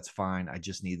VCR, that's fine. I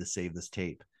just need to save this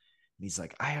tape. And he's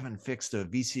like, I haven't fixed a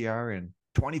VCR in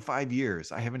 25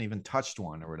 years. I haven't even touched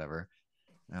one or whatever.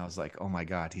 And I was like, oh my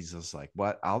God. He's just like,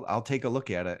 what? I'll take a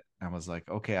look at it. And I was like,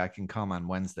 okay, I can come on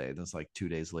Wednesday. That's like 2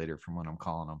 days later from when I'm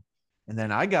calling him. And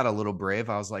then I got a little brave.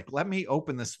 I was like, let me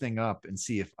open this thing up and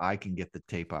see if I can get the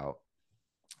tape out.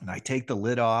 And I take the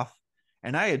lid off.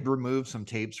 And I had removed some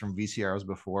tapes from VCRs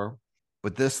before,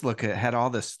 but this had all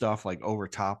this stuff like over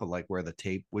top of like where the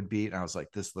tape would be. And I was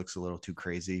like, this looks a little too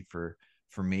crazy for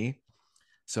me.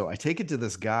 So I take it to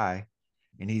this guy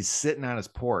and he's sitting on his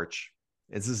porch.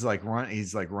 He's like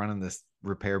running this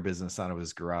repair business out of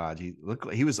his garage. He looked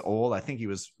like he was old. I think he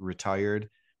was retired,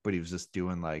 but he was just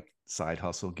doing like side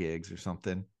hustle gigs or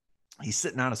something. He's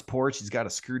sitting on his porch. He's got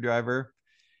a screwdriver.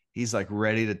 He's like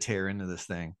ready to tear into this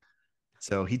thing.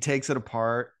 So he takes it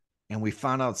apart and we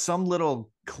found out some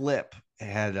little clip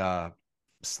had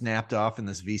snapped off in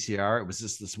this VCR. It was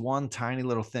just this one tiny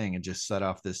little thing and just set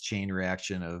off this chain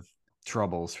reaction of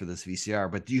troubles for this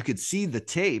VCR. But you could see the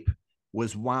tape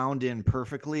was wound in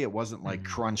perfectly. It wasn't like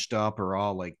crunched up or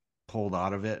all like pulled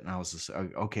out of it. And I was just,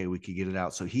 okay, we could get it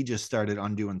out. So he just started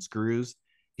undoing screws.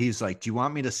 He's like, do you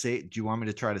want me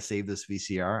to try to save this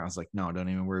VCR? I was like, no, don't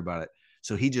even worry about it.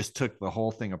 So he just took the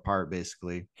whole thing apart,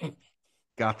 basically,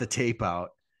 got the tape out.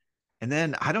 And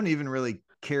then I don't even really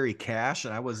carry cash.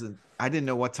 And I didn't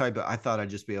know what type, but I thought I'd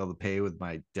just be able to pay with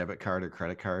my debit card or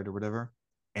credit card or whatever.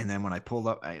 And then when I pulled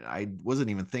up, I wasn't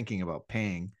even thinking about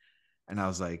paying. And I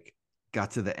was like,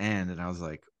 got to the end and I was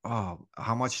like, oh,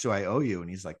 how much do I owe you? And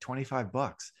he's like,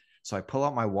 $25. So I pull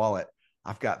out my wallet.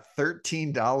 I've got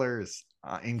 $13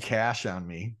 in cash on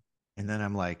me. And then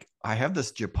I'm like, I have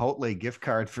this Chipotle gift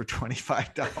card for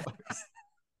 $25.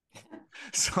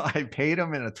 So I paid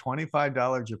him in a $25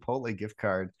 Chipotle gift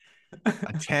card,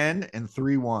 a 10 and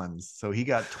 3 ones. So he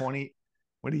got 20.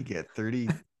 What do you get?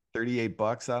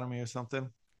 $38 out of me or something?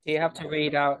 Do you have to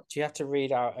read out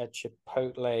a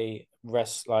Chipotle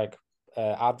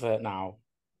advert now?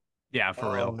 Yeah,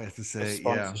 for real. I have to say,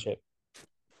 sponsorship.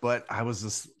 But I was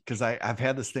just because I've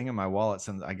had this thing in my wallet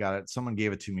since I got it. Someone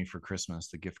gave it to me for Christmas,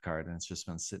 the gift card, and it's just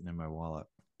been sitting in my wallet.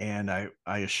 And I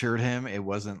assured him it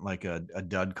wasn't like a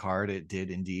dud card. It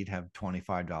did indeed have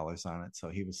 $25 on it. So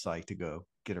he was psyched to go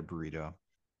get a burrito.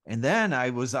 And then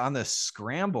I was on this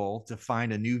scramble to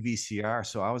find a new VCR.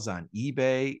 So I was on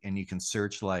eBay, and you can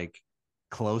search like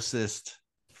closest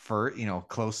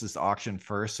closest auction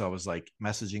first. So I was like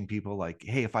messaging people like,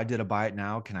 hey, if I did a buy it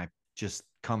now, can I just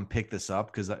come pick this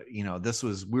up? Because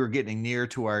we were getting near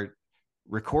to our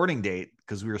recording date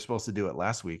because we were supposed to do it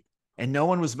last week, and no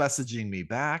one was messaging me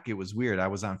back. It was weird. I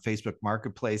was on Facebook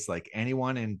Marketplace, like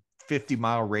anyone in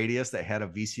 50-mile radius that had a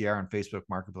VCR on Facebook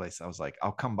Marketplace. I was like,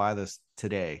 I'll come buy this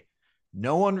today.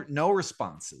 No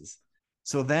responses.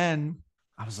 So then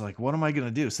I was like, what am I going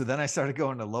to do? So then I started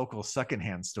going to local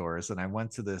secondhand stores, and I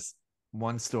went to this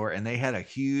one store, and they had a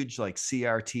huge like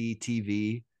CRT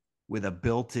TV with a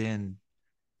built-in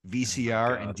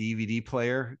VCR and DVD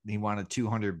player. He wanted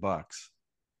 $200.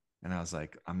 And I was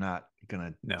like, I'm not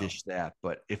going to dish that,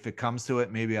 but if it comes to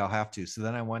it, maybe I'll have to. So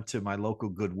then I went to my local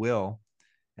Goodwill,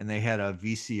 and they had a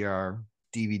VCR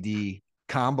DVD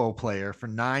combo player for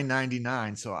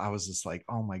 $9.99. So I was just like,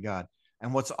 oh my God.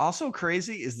 And what's also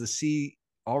crazy is to see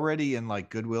already in like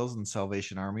Goodwills and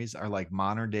Salvation Armies are like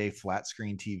modern day flat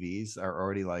screen TVs are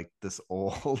already like this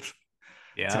old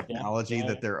technology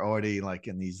that they're already like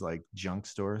in these like junk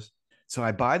stores. So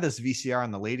I buy this VCR,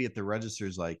 and the lady at the register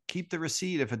is like, keep the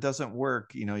receipt. If it doesn't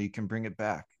work, you can bring it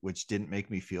back, which didn't make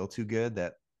me feel too good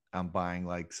that I'm buying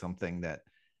like something that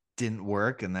didn't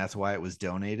work, and that's why it was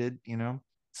donated.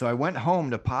 So I went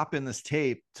home to pop in this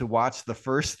tape to watch the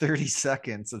first 30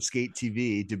 seconds of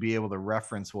SK8-TV to be able to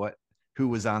reference who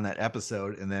was on that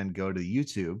episode, and then go to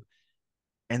YouTube.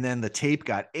 And then the tape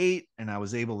got 8, and I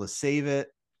was able to save it.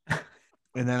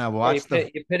 And then I watched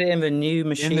you put it in the new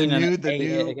machine,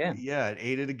 it again. Yeah, it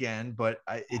ate it again, but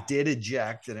it did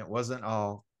eject, and it wasn't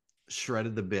all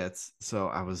shredded to bits. So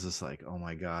I was just like, oh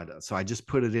my God. So I just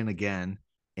put it in again.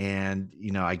 And,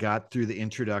 I got through the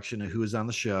introduction of who was on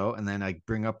the show, and then I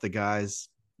bring up the guy's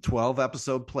 12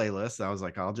 episode playlist. I was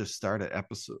like, I'll just start at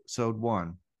episode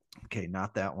 1. Okay.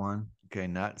 Not that one. Okay.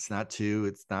 It's not 2.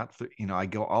 It's not, I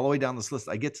go all the way down this list.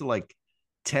 I get to like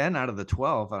 10 out of the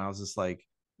 12. And I was just like,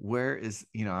 where is,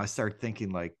 I start thinking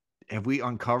like, have we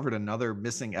uncovered another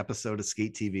missing episode of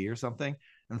SK8-TV or something?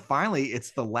 And finally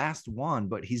it's the last one,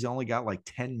 but he's only got like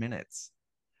 10 minutes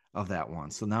of that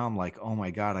one. So now I'm like, oh my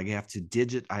God, I have to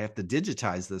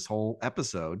digitize this whole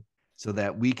episode so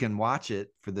that we can watch it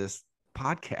for this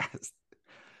podcast.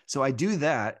 So I do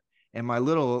that, and my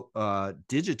little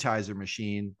digitizer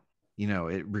machine,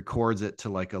 it records it to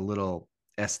like a little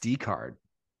SD card.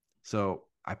 So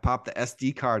I pop the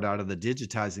SD card out of the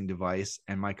digitizing device,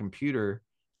 and my computer,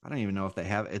 I don't even know if they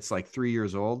have, it's like 3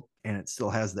 years old, and it still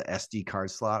has the SD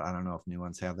card slot. I don't know if new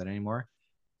ones have that anymore.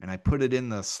 And I put it in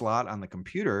the slot on the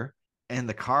computer, and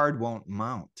the card won't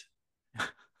mount.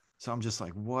 So I'm just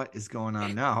like, what is going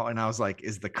on now? And I was like,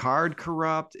 is the card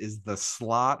corrupt? Is the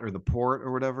slot or the port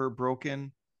or whatever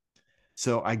broken?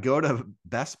 So I go to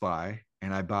Best Buy,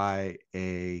 and I buy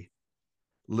a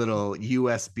little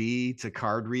USB to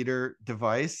card reader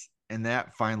device, and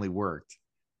that finally worked.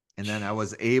 And then I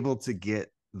was able to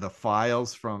get the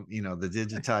files from, the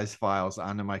digitized files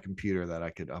onto my computer that I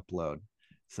could upload.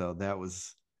 So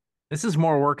this is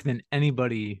more work than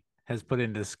anybody has put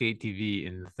into SK8-TV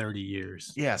in 30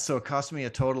 years. Yeah. So it cost me a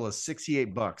total of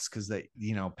 $68 because they,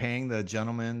 paying the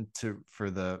gentleman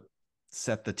for the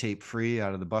set the tape free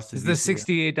out of the busted. Does the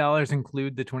 $68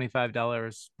 include the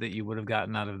 $25 that you would have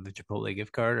gotten out of the Chipotle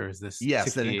gift card, or is this?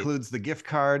 Yes, that includes the gift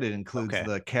card. It includes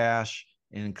the cash.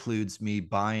 It includes me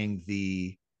buying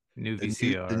the new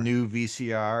VCR, new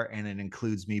VCR, and it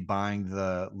includes me buying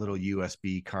the little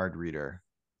USB card reader.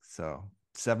 So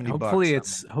 $70.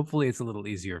 Hopefully it's a little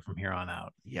easier from here on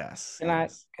out. Yes. Can I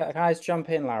guys jump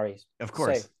in, Larry? Of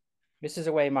course. So, this is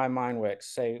the way my mind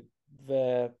works. So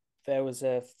there was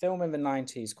a film in the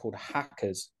 90s called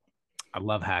Hackers. I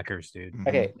love Hackers, dude.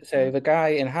 Okay, so the guy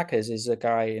in Hackers is a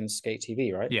guy in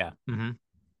SK8-TV, right? Yeah. Mm-hmm.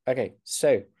 Okay,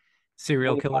 so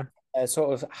serial killer, a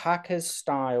sort of Hackers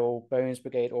style Bones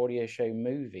Brigade audio show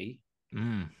movie.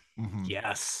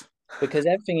 Yes, because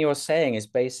everything you're saying is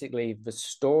basically the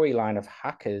storyline of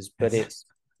Hackers, but it's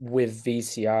with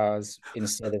VCRs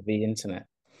instead of the internet.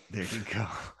 There you go.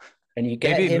 And you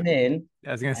get him in.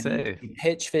 I was gonna say, you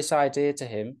pitch this idea to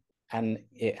him, and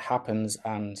it happens,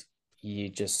 and you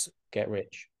just get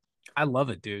rich. I love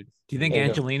it, dude. Do you think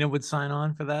Angelina would sign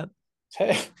on for that?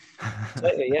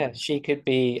 Totally, yeah. She could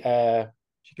be.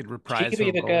 She could reprise. She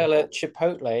could be the girl at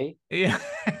Chipotle. Yeah.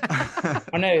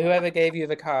 I know whoever gave you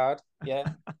the card,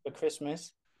 for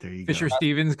Christmas. There you Fisher go.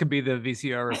 Stevens could be the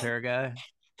VCR repair guy.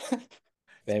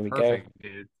 There we Perfect, go.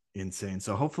 dude. Insane.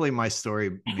 So hopefully my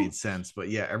story made sense. But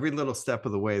yeah, every little step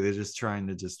of the way, they're just trying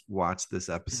to just watch this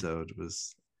episode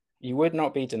was. You would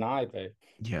not be denied, though.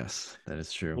 Yes, that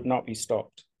is true. Would not be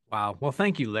stopped. Wow. Well,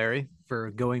 thank you, Larry,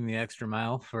 for going the extra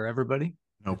mile for everybody.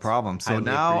 No It's problem. So highly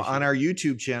now on appreciated. our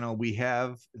YouTube channel, we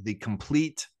have the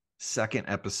complete second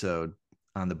episode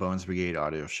on the Bones Brigade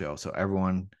audio show. So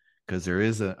everyone, because there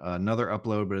is another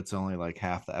upload, but it's only like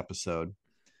half the episode.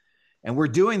 And we're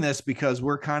doing this because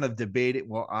we're kind of debating.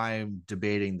 Well, I'm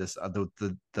debating this.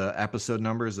 The episode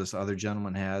numbers this other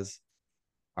gentleman has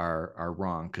are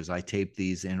wrong because I taped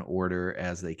these in order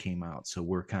as they came out. So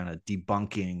we're kind of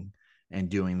debunking and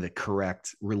doing the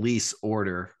correct release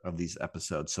order of these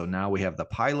episodes. So now we have the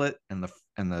pilot and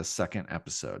the second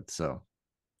episode. So,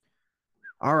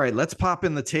 all right, let's pop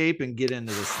in the tape and get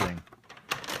into this thing.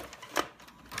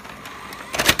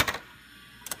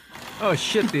 Oh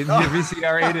shit! The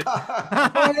VCR ate it.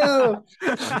 Oh, no.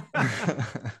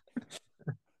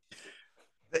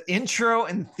 The intro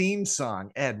and theme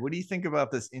song. Ed, what do you think about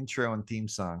this intro and theme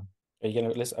song? Are you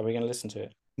gonna listen? Are we gonna listen to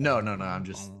it? No. I'm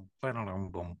just.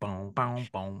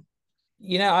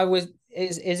 You know, I was.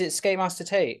 Is it Skatemaster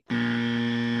Tate?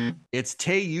 It's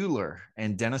Tay Euler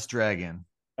and Dennis Dragon.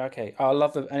 Okay, I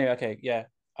love it. Anyway, okay, yeah.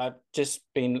 I've just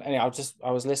been. Anyway,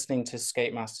 I was listening to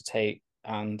Skatemaster Tate,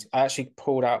 and I actually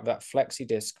pulled out that flexi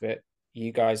disc that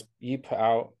you put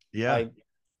out. Yeah. I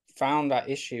found that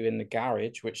issue in the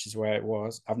garage, which is where it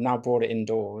was. I've now brought it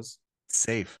indoors.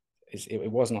 Safe.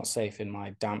 It was not safe in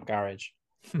my damp garage.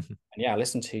 And yeah, I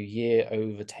listened to Year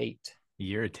Over Tate.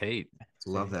 Year Tate.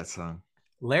 Love that song.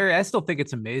 Larry, I still think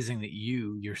it's amazing that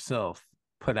you yourself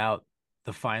put out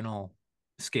the final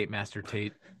Skatemaster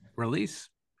Tate release.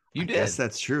 You did. Yes,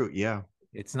 that's true. Yeah.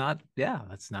 It's not. Yeah,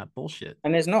 that's not bullshit.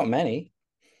 And there's not many.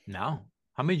 No.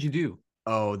 How many did you do?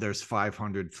 Oh, there's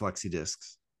 500 flexi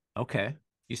discs. Okay.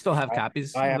 You still have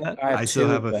copies of that? I still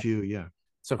have a few. Yeah.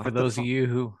 So for those of you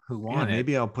who want it,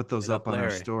 maybe I'll put those hit up on our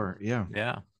Larry. store. Yeah.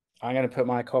 Yeah. I'm going to put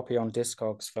my copy on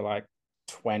Discogs for like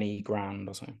 20 grand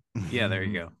or something. Yeah, there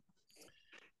you go.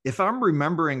 If I'm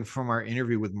remembering from our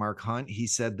interview with Mark Hunt, he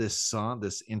said this song,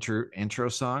 this intro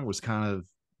song was kind of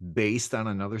based on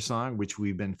another song, which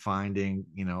we've been finding,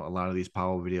 a lot of these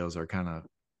Powell videos are kind of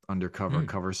undercover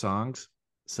cover songs.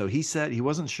 So he said he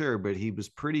wasn't sure, but he was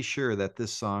pretty sure that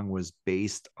this song was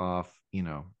based off,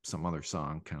 some other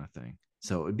song kind of thing.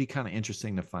 So it'd be kind of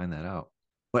interesting to find that out.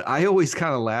 But I always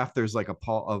kind of laugh. There's like a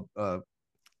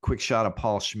quick shot of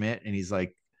Paul Schmidt, and he's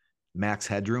like max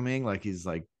headrooming, like he's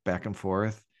like back and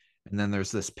forth. And then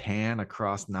there's this pan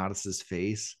across Nodis's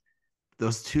face.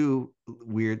 Those two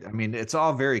weird, I mean, it's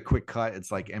all very quick cut.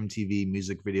 It's like MTV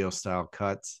music video style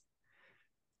cuts.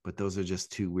 But those are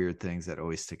just two weird things that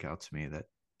always stick out to me that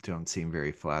don't seem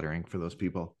very flattering for those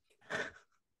people.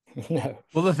 No.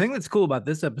 Well, the thing that's cool about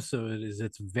this episode is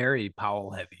it's very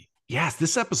Powell heavy. Yes,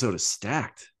 this episode is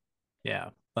stacked. Yeah.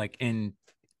 Like in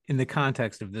the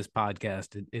context of this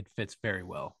podcast, it fits very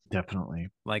well. Definitely.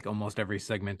 Like almost every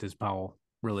segment is Powell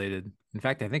related. In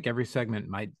fact, I think every segment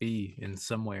might be in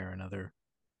some way or another.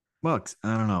 Well,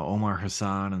 I don't know. Omar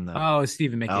Hassan and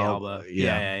Stephen Mickey Alba.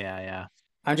 Yeah.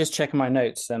 I'm just checking my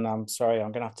notes, and I'm sorry,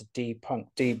 I'm gonna have to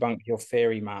debunk your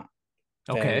theory, Matt.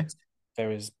 Okay.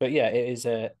 There is, but yeah, it is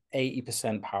a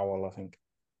 80% Powell, I think.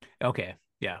 Okay.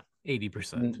 Yeah.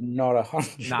 80%. Not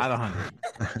 100. Not 100.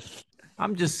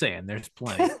 I'm just saying there's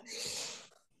plenty.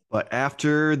 But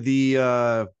after the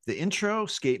intro,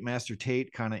 Skatemaster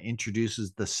Tate kind of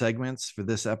introduces the segments for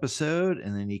this episode,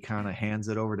 and then he kind of hands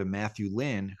it over to Matthew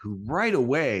Lynn, who right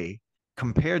away,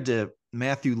 compared to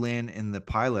Matthew Lynn in the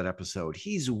pilot episode,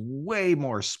 he's way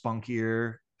more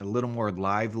spunkier, a little more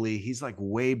lively. He's like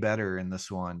way better in this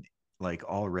one, like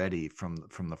already from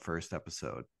the first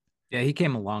episode. Yeah, he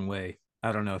came a long way.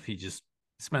 I don't know if he just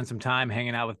spent some time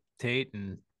hanging out with Tate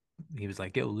and he was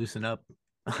like, yo, loosen up.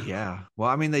 Yeah. Well,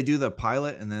 I mean, they do the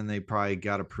pilot and then they probably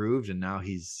got approved, and now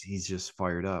he's just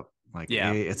fired up. Like,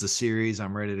 yeah, hey, it's a series.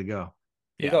 I'm ready to go.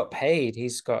 He got paid.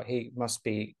 He must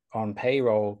be on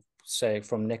payroll, say,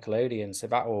 from Nickelodeon. So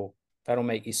that'll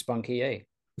make you spunky, eh?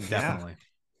 Definitely.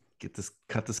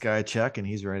 Cut this guy a check and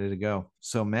he's ready to go.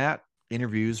 So Matt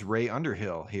interviews Ray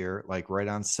Underhill here, like right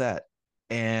on set.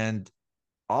 And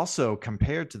also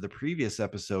compared to the previous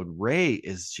episode, Ray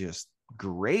is just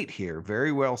great here.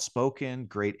 Very well spoken,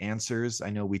 great answers. I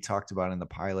know we talked about in the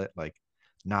pilot, like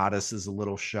Nodis is a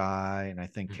little shy, and I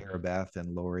think Carabeth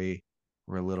and Lori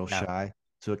were a little shy.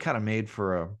 So it kind of made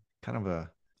for a kind of a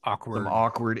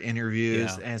awkward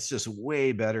interviews. And it's just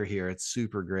way better here. It's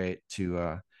super great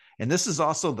to and this is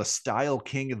also the Style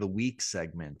King of the Week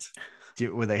segment.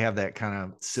 where they have that kind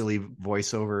of silly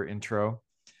voiceover intro.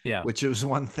 Yeah. Which was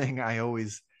one thing I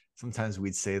always, sometimes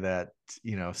we'd say that,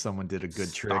 if someone did a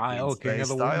good trick, Style we'd say, King of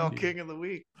the Style Week. King of the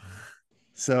Week.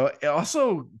 So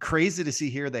also crazy to see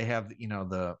here, they have,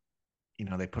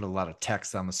 they put a lot of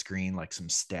text on the screen, like some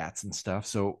stats and stuff.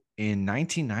 So in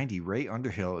 1990, Ray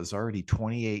Underhill is already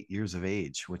 28 years of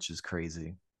age, which is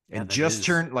crazy. Yeah, And that just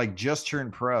is.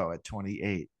 turned pro at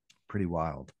 28. Pretty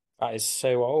wild. That is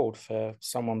so old for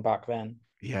someone back then.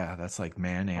 Yeah, that's like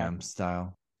Man-Am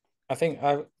style. I think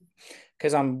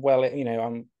because I'm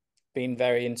been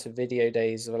very into video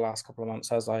days of the last couple of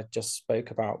months, as I just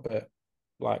spoke about, but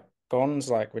like Gon's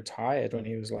like retired when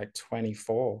he was like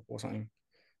 24 or something,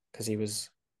 because he was,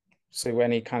 so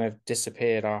when he kind of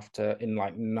disappeared after in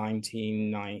like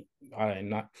 1990, I don't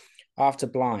know, after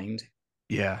Blind,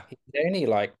 Yeah. he was only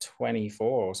like 24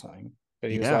 or something,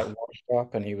 but he was Yeah. like washed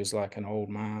up and he was like an old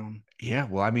man. Yeah.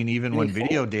 Well, I mean, even when 24.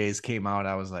 Video Days came out,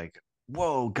 I was like,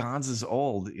 whoa, Gons is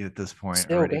old at this point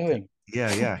Still already. going.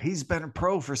 Yeah. Yeah. He's been a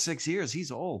pro for 6 years.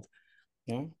 He's old.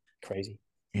 Yeah, crazy.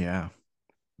 Yeah.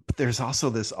 But there's also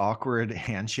this awkward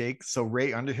handshake. So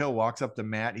Ray Underhill walks up to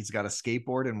Matt. He's got a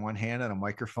skateboard in one hand and a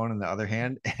microphone in the other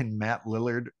hand. And Matt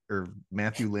Lillard or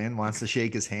Matthew Lynn wants to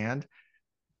shake his hand.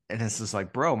 And it's just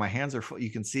like, bro, my hands are full.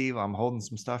 You can see I'm holding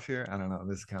some stuff here. I don't know.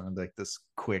 This is kind of like this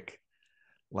quick,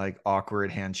 like awkward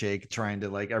handshake, trying to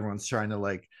like, everyone's trying to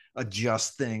like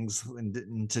adjust things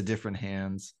into different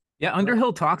hands. Yeah,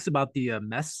 Underhill talks about the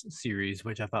Mess series,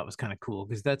 which I thought was kind of cool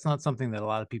because that's not something that a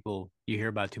lot of people you hear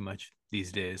about too much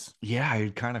these days. Yeah, I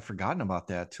had kind of forgotten about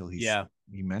that till he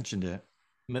mentioned it.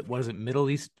 What is it,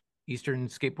 Eastern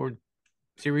skateboard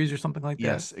series or something like that?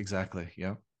 Yes, exactly.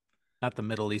 Yep. Not the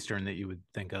Middle Eastern that you would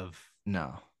think of.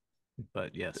 No,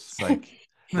 but yes, it's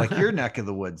like your neck of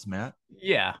the woods, Matt.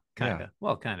 Yeah, kind of. Yeah.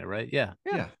 Well, kind of, right? Yeah.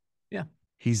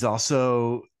 He's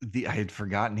also I had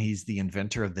forgotten he's the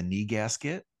inventor of the knee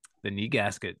gasket. The knee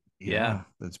gasket. Yeah.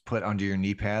 That's put under your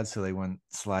knee pads so they wouldn't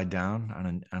slide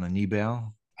down on a knee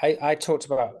bail. I talked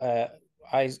about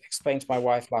I explained to my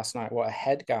wife last night what a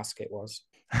head gasket was,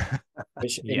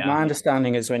 which in my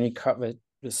understanding is when you cut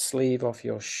the sleeve off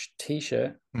your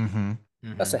t-shirt.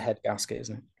 That's a head gasket,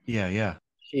 isn't it? Yeah.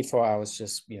 She thought I was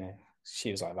just, she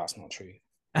was like, that's not true.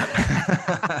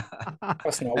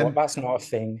 That's not a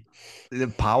thing.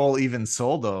 Powell even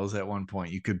sold those at one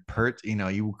point. You could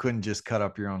you couldn't just cut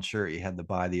up your own shirt. You had to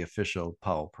buy the official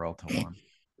Powell Peralta one.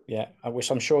 Yeah,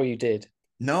 I'm sure you did.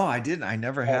 No, I didn't. I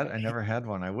never had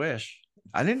one. I wish.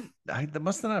 I didn't. That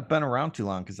must have not been around too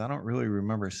long because I don't really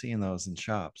remember seeing those in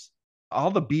shops.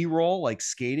 All the B-roll, like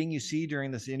skating you see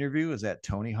during this interview, is at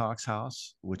Tony Hawk's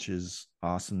house, which is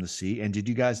awesome to see. And did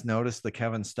you guys notice the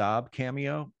Kevin Staub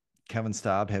cameo? Kevin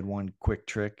Staub had one quick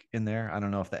trick in there. I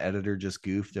don't know if the editor just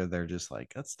goofed or they're just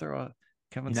like, let's throw a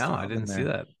Kevin Staub. No, I didn't see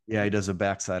that. Yeah, he does a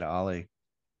backside ollie.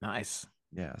 Nice.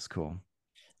 Yeah, it's cool.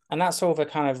 And that's all the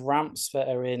kind of ramps that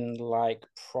are in like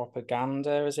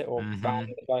Propaganda, is it? Or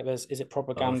like is it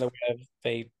Propaganda where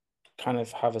they kind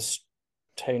of have a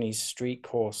Tony's street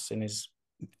course in his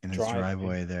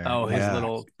driveway there. Oh, his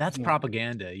little, that's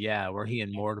Propaganda. Yeah, where he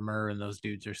and Mortimer and those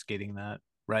dudes are skating that.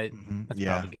 Right. That's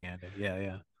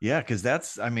Propaganda. Yeah, because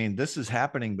this is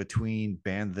happening between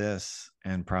Band This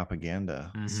and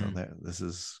Propaganda. So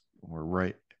we're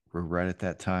right at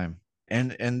that time.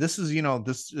 And this is,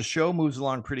 the show moves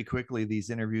along pretty quickly. These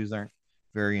interviews aren't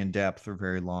very in depth or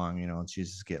very long. You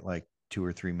just get like 2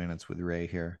 or 3 minutes with Ray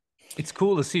here. It's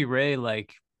cool to see Ray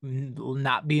like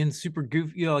not being super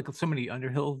goofy, like so many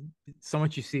Underhill, so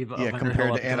much you see of Underhill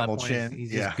compared to Animal Chin.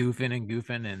 He's just goofing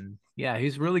and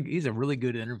he's a really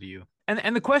good interview.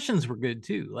 And the questions were good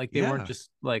too. Like they weren't just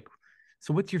like,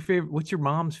 so what's your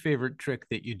mom's favorite trick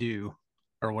that you do?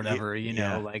 Or whatever,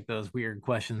 like those weird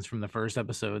questions from the first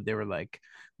episode. They were like,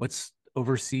 what's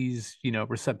overseas,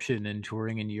 reception and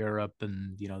touring in Europe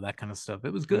and, that kind of stuff.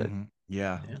 It was good.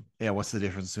 Yeah. What's the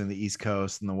difference between the East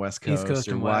Coast and the West Coast?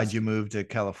 Or why'd you move to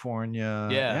California?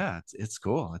 Yeah. It's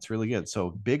cool. It's really good. So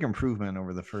big improvement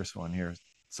over the first one here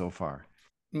so far.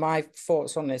 My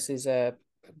thoughts on this is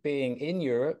being in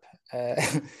Europe,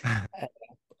 as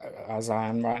I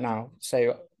am right now.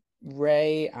 So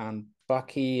Ray and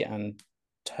Bucky and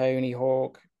Tony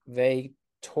Hawk, they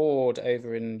toured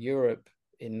over in Europe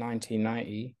in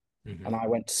 1990, and I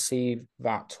went to see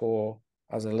that tour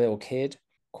as a little kid.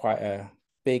 Quite a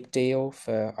big deal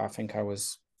for, I think I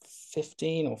was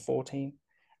 15 or 14.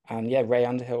 And Ray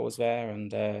Underhill was there,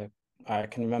 and I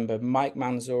can remember Mike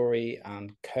Manzuri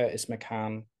and Curtis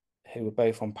McCann, who were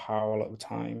both on Powell at the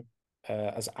time,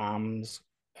 as AMs.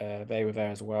 They were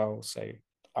there as well. So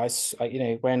I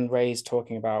when Ray's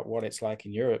talking about what it's like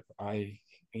in Europe,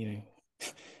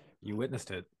 You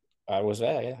witnessed it. I was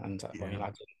there, yeah, and I mean,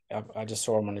 I just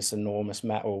saw him on this enormous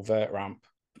metal vert ramp,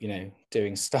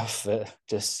 doing stuff that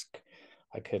just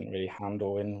I couldn't really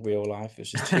handle in real life. It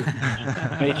was just too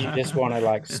made you just want to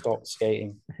like stop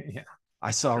skating. Yeah.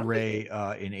 I saw Ray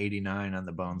in '89 on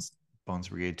the Bones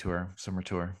Brigade tour, summer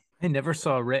tour. I never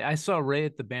saw Ray. I saw Ray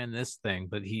at the band This Thing,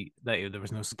 but there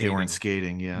was no skating. They weren't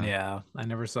skating, yeah. Yeah, I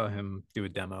never saw him do a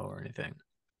demo or anything.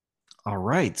 All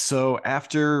right. So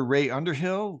after Ray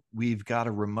Underhill, we've got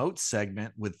a remote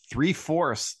segment with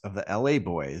 3/4 of the LA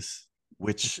boys,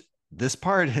 which this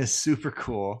part is super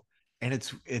cool. And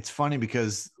it's funny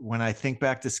because when I think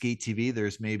back to Skate TV,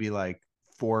 there's maybe like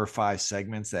 4 or 5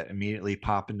 segments that immediately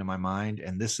pop into my mind.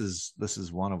 And this is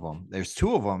one of them. There's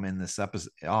 2 of them in this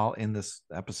episode, all in this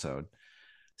episode.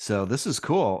 So this is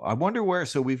cool. I wonder where,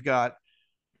 so we've got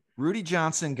Rudy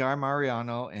Johnson, Guy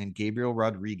Mariano, and Gabriel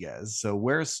Rodriguez. So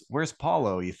where's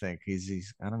Paulo? You think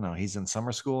he's I don't know. He's in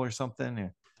summer school or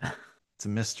something. It's a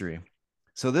mystery.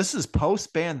 So this is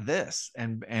post band this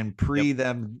and pre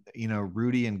them,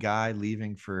 Rudy and Guy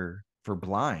leaving for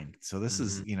Blind. So this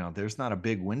is, there's not a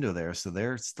big window there. So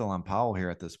they're still on Powell here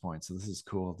at this point. So this is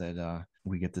cool that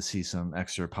we get to see some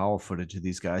extra Powell footage of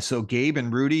these guys. So Gabe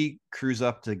and Rudy cruise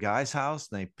up to Guy's house.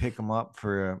 And they pick them up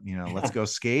for, let's go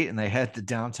skate. And they head to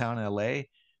downtown LA.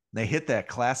 They hit that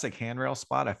classic handrail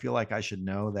spot. I feel like I should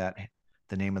know that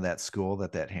the name of that school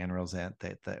that handrail's at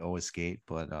that they always skate,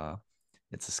 but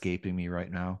it's escaping me right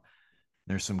now.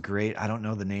 There's some great, I don't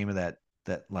know the name of that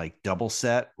like double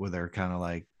set where they're kind of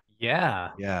like,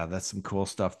 yeah, that's some cool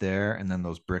stuff there. And then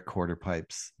those brick quarter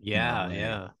pipes.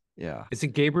 Yeah. Is it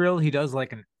Gabriel? He does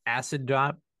like an acid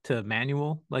drop to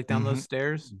manual, like down those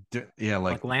stairs. Yeah,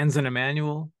 like lands in a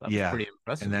manual. That was pretty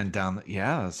impressive. And then down,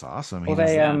 that's awesome. Well,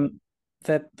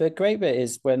 the great bit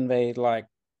is when they like,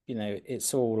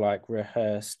 it's all like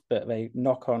rehearsed, but they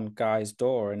knock on Guy's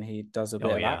door and he does a bit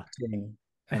of acting.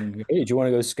 And hey, do you want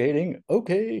to go skating?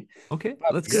 Okay,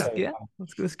 let's go. Yeah,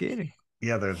 let's go skating.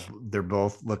 Yeah, they're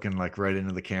both looking like right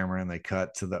into the camera, and they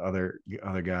cut to the other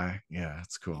guy. Yeah,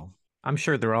 it's cool. I'm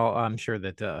sure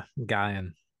that Guy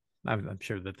and I'm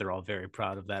sure that they're all very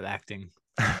proud of that acting.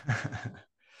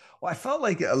 Well, I felt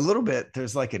like a little bit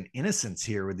there's like an innocence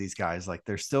here with these guys. Like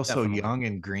they're still so young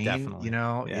and green,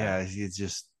 it's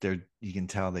just you can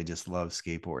tell they just love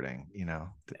skateboarding,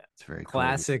 It's very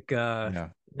classic cool.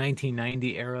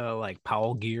 1990 era like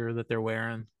Powell gear that they're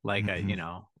wearing. Like I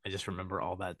just remember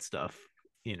all that stuff,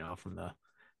 from the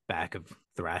back of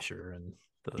Thrasher and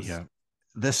those. Yeah.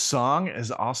 This song is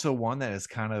also one that is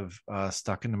kind of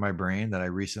stuck into my brain that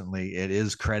it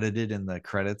is credited in the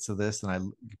credits of this, and I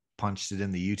punched it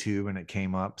in the YouTube and it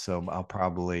came up. So I'll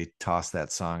probably toss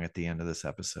that song at the end of this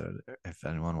episode. If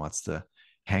anyone wants to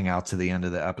hang out to the end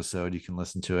of the episode, you can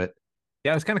listen to it.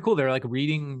 Yeah, it was kind of cool. They're like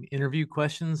reading interview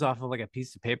questions off of like a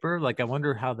piece of paper. Like I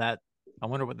wonder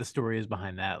what the story is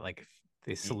behind that. Like if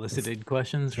they solicited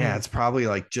questions. It's probably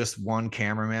like just one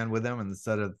cameraman with them. And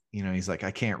instead of, he's like,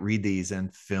 I can't read these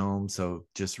and film. So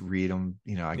just read them.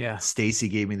 Stacy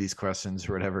gave me these questions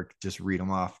or whatever, just read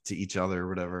them off to each other or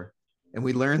whatever. And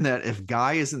we learned that if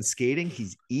Guy isn't skating,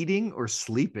 he's eating or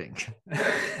sleeping.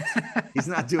 He's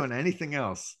not doing anything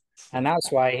else. And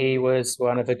that's why he was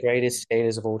one of the greatest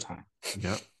skaters of all time.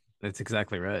 Yep. That's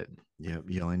exactly right. Yep.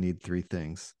 You only need 3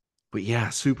 things. But yeah,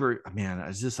 super, man,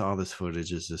 it's just all this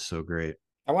footage is just so great.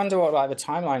 I wonder what like the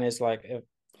timeline is like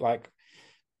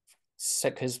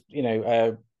because,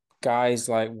 guys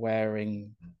like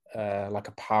wearing like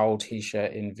a Powell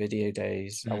t-shirt in video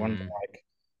days. I wonder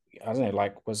I don't know,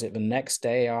 like, was it the next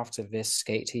day after this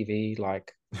Skate TV?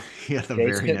 Like,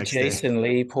 very next day. Jason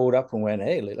Lee pulled up and went,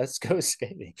 "Hey, let's go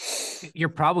skating." You're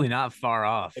probably not far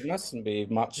off. It mustn't be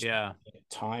much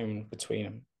time between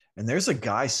them. And there's a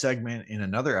Guy segment in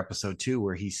another episode too,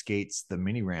 where he skates the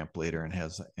mini ramp later and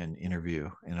has an interview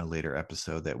in a later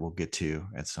episode that we'll get to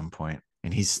at some point.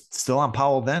 And he's still on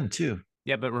Powell then too.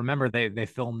 Yeah, but remember they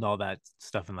filmed all that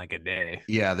stuff in like a day.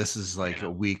 Yeah, this is like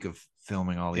a week of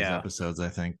filming all these episodes, I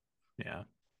think. Yeah.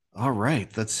 All right,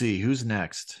 let's see who's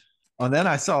next. And then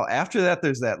I saw after that,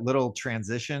 there's that little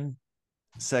transition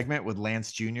segment with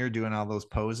Lance Jr. doing all those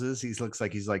poses. He looks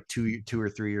like he's like two or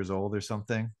 3 years old or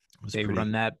something. They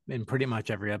run that in pretty much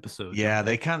every episode. Yeah,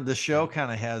 the show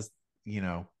kind of has,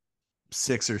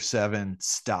 6 or 7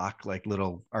 stock, like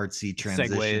little artsy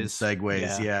transitions,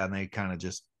 segues. Yeah. And they kind of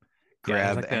just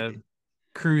grab like a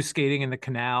crew skating in the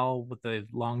canal with the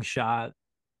long shot.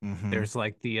 Mm-hmm. There's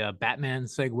like the Batman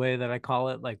segue that I call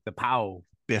it, like the pow.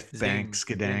 Biff Bank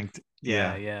Skadanked.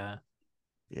 Yeah.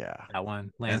 That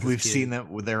one. And we've seen that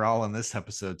they're all in this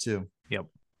episode too. Yep.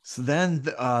 So then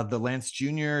the Lance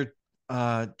Jr.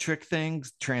 Trick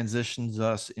Things transitions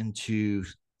us into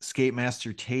Skate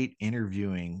Master Tate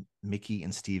interviewing Mickey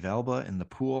and Steve Alba in the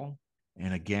pool.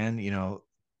 And again,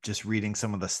 just reading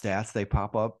some of the stats they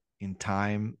pop up in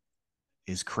time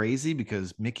is crazy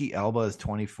because Mickey Alba is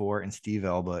 24 and Steve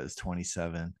Alba is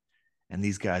 27. And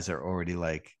these guys are already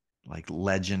like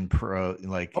legend pro,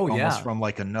 like almost from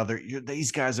like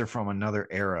these guys are from another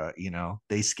era,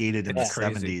 they skated in the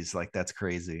 70s. Like that's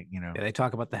crazy, Yeah, they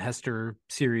talk about the Hester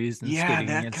series and yeah, skating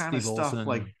that against kind of Steve stuff. Olsen.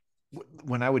 Like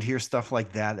when I would hear stuff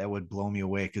like that, that would blow me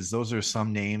away because those are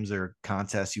some names or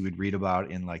contests you would read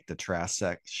about in like the trash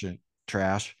section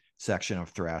of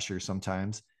Thrasher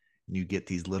sometimes. And you get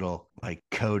these little like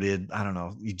coded, I don't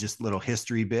know, you just little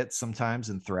history bits sometimes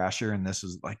in Thrasher. And this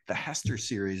was like the Hester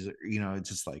series, it's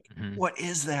just like, what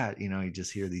is that? You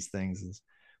just hear these things. It's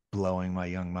blowing my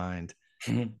young mind.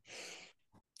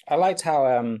 I liked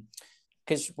how,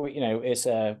 because it's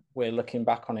we're looking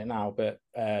back on it now, but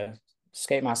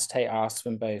Skate Master Tate asked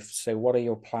them both, so what are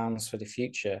your plans for the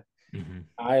future?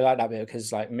 I like that bit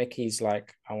because like Mickey's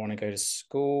like, I want to go to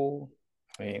school.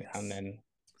 And then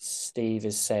Steve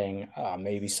is saying,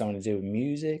 maybe something to do with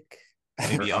music,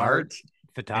 maybe art,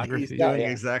 photography. He's doing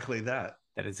exactly that.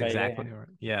 That is exactly right.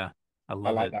 Yeah, I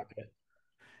love like it. that bit.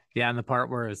 Yeah, and the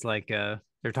part where it's like they're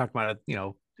talking about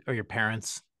are your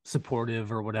parents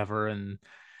supportive or whatever, and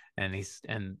he's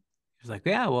like,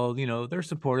 yeah, well, they're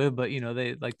supportive, but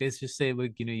they just say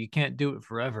like you can't do it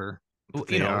forever. But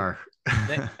they are.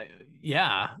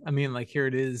 Yeah, I mean, like here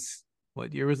it is.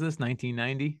 What year was this?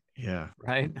 1990. Yeah.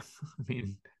 Right. I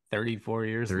mean, 34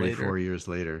 years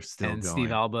later, still and going.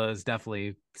 Steve Alba is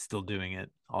definitely still doing it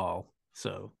all.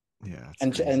 So yeah,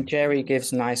 and Jerry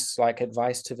gives nice like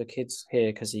advice to the kids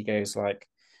here because he goes like,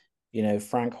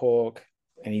 Frank Hawk,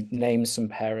 and he names some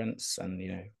parents, and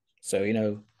so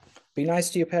be nice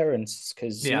to your parents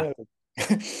because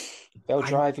they'll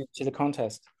drive you to the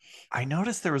contest. I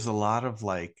noticed there was a lot of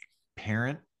like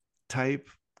parent type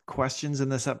questions in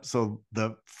this episode.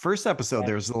 The first episode,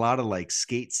 there was a lot of like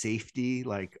skate safety,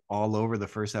 like all over the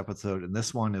first episode. And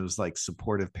this one, it was like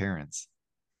supportive parents.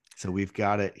 So we've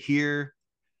got it here.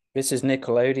 This is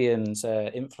Nickelodeon's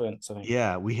influence, I think.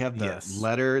 Yeah, we have the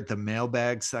letter, the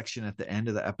mailbag section at the end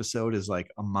of the episode is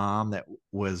like a mom that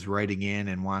was writing in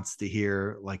and wants to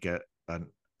hear like a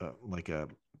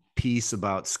piece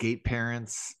about skate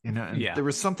parents, and there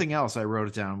was something else. I wrote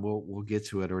it down. We'll get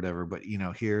to it or whatever. But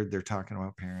here they're talking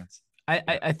about parents.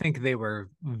 I think they were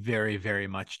very, very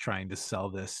much trying to sell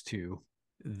this to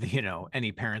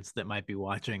any parents that might be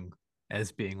watching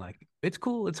as being like, it's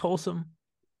cool, it's wholesome.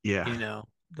 Yeah.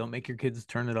 Don't make your kids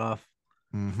turn it off.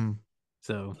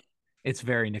 So it's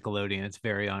very Nickelodeon. It's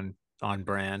very on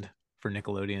brand for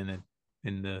Nickelodeon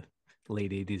in the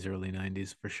late 80s, early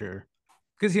 90s for sure.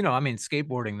 Because,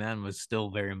 skateboarding then was still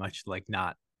very much like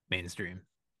not mainstream.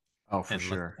 Oh, for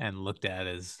sure. And looked at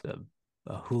as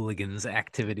a hooligan's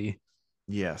activity.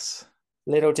 Yes.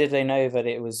 Little did they know that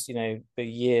it was, a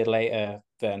year later,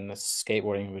 then the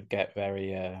skateboarding would get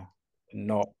very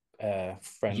not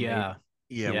friendly.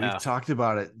 Yeah, we've talked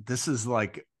about it. This is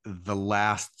like the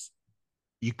last.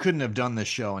 You couldn't have done this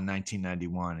show in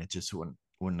 1991. It just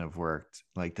wouldn't have worked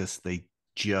like this. They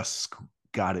just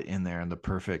got it in there in the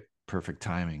perfect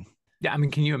timing. Yeah, I mean,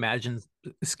 can you imagine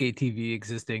Skate TV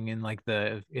existing in like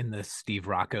the Steve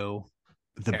Rocco,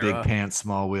 the era? Big pants,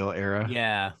 small wheel era?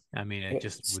 Yeah, I mean, it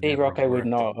just Steve Rocco would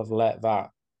not have let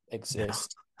that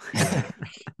exist.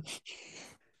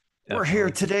 No. We're here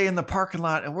today in the parking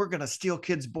lot, and we're gonna steal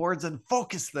kids' boards and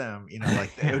focus them.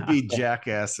 Like it would be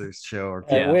Jackass's show. Or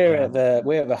we're at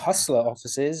the Hustler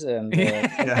offices, and do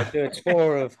a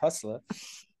tour of Hustler.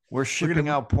 We're shipping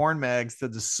out porn mags to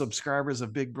the subscribers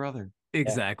of Big Brother.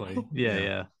 Exactly.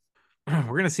 Yeah.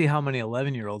 We're gonna see how many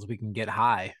 11-year-olds we can get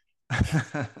high.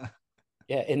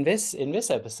 Yeah, in this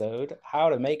episode, how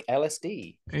to make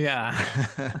LSD. Yeah.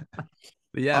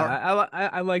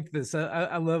 I like this.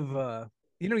 I love.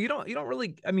 You don't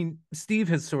really. I mean, Steve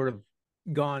has sort of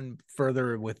gone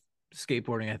further with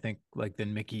skateboarding, I think, like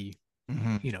than Mickey,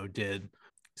 did.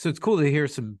 So it's cool to hear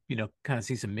some, kind of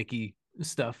see some Mickey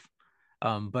stuff.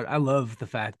 But I love the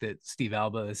fact that Steve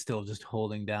Alba is still just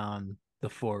holding down the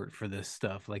fort for this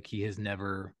stuff. Like he has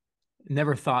never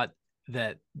thought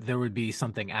that there would be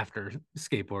something after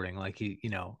skateboarding. Like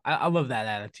I love that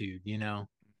attitude, where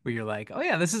you're like, oh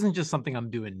yeah, this isn't just something I'm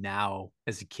doing now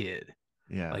as a kid.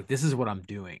 Yeah. Like this is what I'm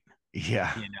doing.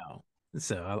 Yeah.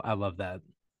 So I love that.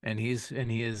 And he's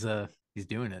doing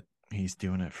it. He's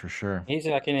doing it for sure. He's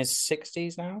like in his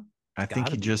 60s now. I think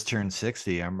he just turned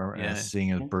 60. I remember seeing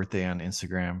his birthday on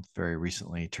Instagram very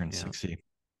recently. He turned 60.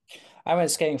 I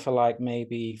went skating for like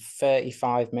maybe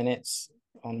 35 minutes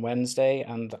on Wednesday,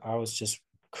 and I was just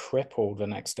crippled the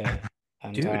next day.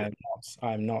 And Dude.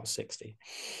 I'm not 60.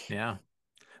 Yeah.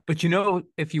 But you know,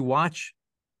 if you watch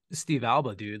Steve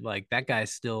Alba, dude, like that guy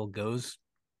still goes.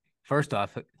 First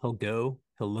off, he'll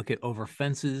look at over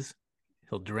fences,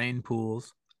 he'll drain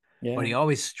pools, Yeah. but he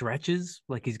always stretches.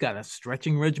 Like he's got a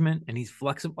stretching regimen and he's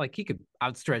flexible. Like he could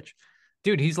outstretch.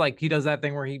 Dude, he's like, he does that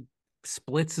thing where he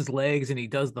splits his legs and he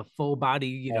does the full body,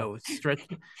 you know, stretch.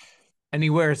 And he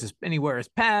wears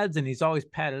pads and he's always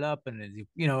padded up. And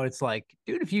you know, it's like,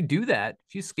 dude, if you do that,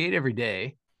 if you skate every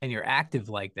day and you're active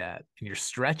like that and you're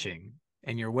stretching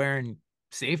and you're wearing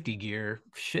safety gear,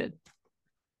 shit,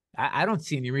 I don't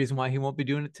see any reason why he won't be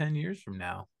doing it 10 years from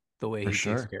now. The way he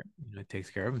takes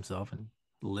care of himself and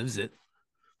lives it.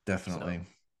 Definitely. So,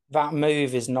 that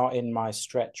move is not in my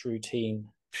stretch routine.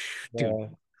 Dude,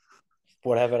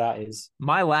 whatever that is.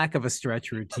 My lack of a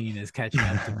stretch routine is catching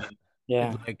up to me.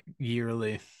 Yeah. Like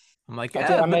yearly. I'm like,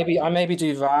 I maybe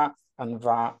do that and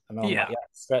that. And I'm yeah. Like,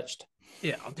 stretched.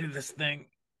 Yeah, I'll do this thing.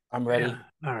 I'm ready.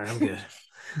 Yeah. All right, I'm good.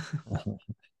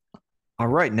 All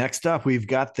right, next up, we've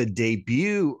got the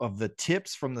debut of the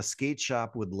Tips from the Skate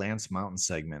Shop with Lance Mountain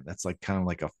segment. That's like kind of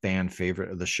like a fan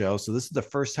favorite of the show. So this is the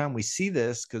first time we see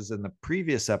this, because in the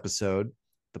previous episode,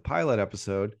 the pilot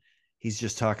episode, he's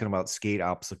just talking about skate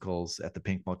obstacles at the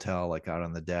Pink Motel, like out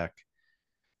on the deck.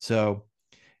 So,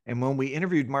 and when we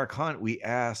interviewed Mark Hunt, we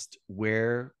asked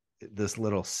where this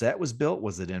little set was built.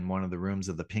 Was it in one of the rooms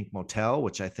of the Pink Motel,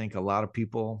 which I think a lot of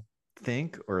people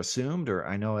think or assumed, or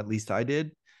I know at least I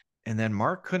did. And then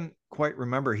Mark couldn't quite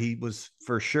remember. He was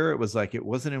for sure it was like it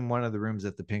wasn't in one of the rooms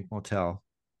at the Pink Motel.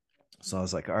 So I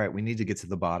was like, all right, we need to get to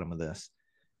the bottom of this.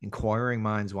 Inquiring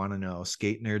minds want to know,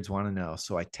 skate nerds want to know.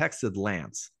 So I texted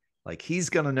Lance, like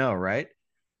he's gonna know, right?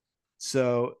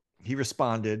 So he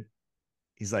responded.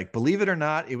 He's like, believe it or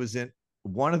not, it was in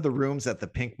one of the rooms at the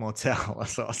Pink Motel.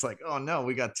 So I was like, oh no,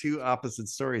 we got two opposite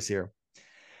stories here.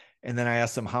 And then I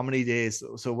asked him how many days.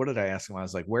 So what did I ask him? I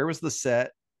was like, where was the set?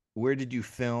 Where did you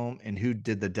film? And who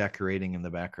did the decorating in the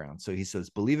background? So he says,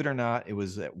 believe it or not, it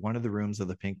was at one of the rooms of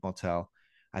the Pink Motel.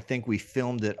 I think we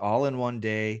filmed it all in one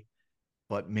day,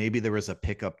 but maybe there was a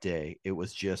pickup day. It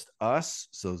was just us.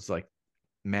 So it's like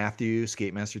Matthew,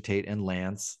 Skate Master Tate, and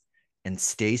Lance, and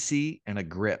Stacy, and a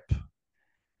grip.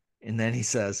 And then he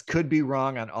says, could be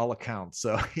wrong on all accounts.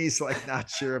 So he's like not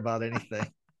sure about anything.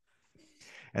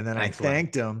 And then I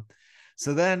thanked him.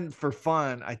 So then for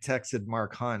fun, I texted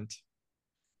Mark Hunt,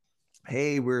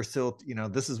 hey, we're still, you know,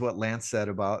 this is what Lance said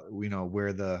about, you know,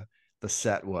 where the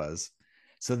set was.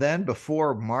 So then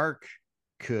before Mark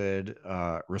could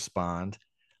respond,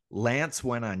 Lance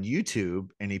went on YouTube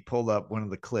and he pulled up one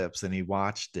of the clips and he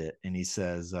watched it. And he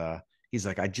says, he's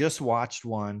like, I just watched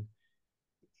one.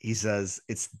 He says,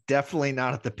 it's definitely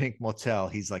not at the Pink Motel.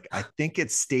 He's like, I think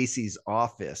it's Stacy's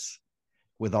office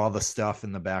with all the stuff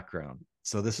in the background.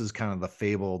 So this is kind of the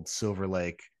fabled Silver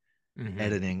Lake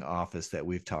editing office that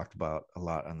we've talked about a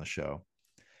lot on the show.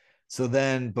 So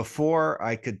then before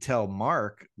I could tell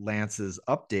Mark Lance's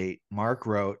update, Mark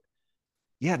wrote,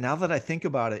 yeah, now that I think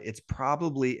about it, it's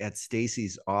probably at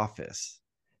Stacy's office.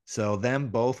 So them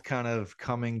both kind of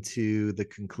coming to the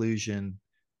conclusion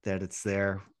that it's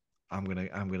there. I'm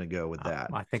gonna go with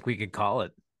that. I think we could call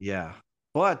it. Yeah.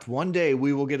 But one day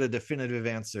we will get a definitive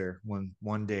answer when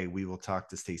one day we will talk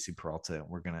to Stacy Peralta and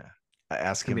we're gonna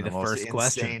ask him the first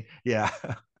question. Yeah.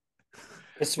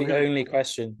 It's the only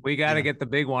question. We got to get the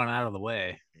big one out of the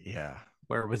way. Yeah.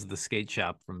 Where was the skate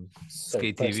shop from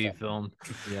SK8-TV filmed?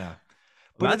 Yeah.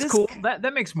 But that's cool.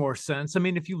 That makes more sense. I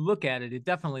mean, if you look at it, it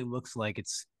definitely looks like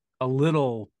it's a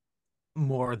little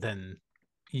more than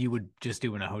you would just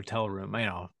do in a hotel room. You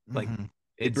know, like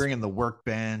they bring in the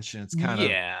workbench and it's kind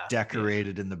of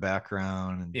decorated in the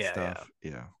background and stuff.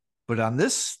 Yeah. But on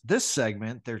this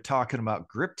segment, they're talking about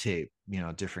grip tape, you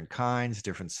know, different kinds,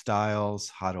 different styles,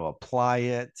 how to apply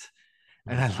it.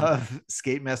 And I love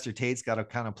Skate Master Tate's got to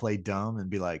kind of play dumb and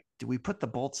be like, do we put the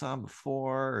bolts on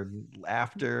before or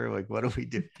after? Like, what do we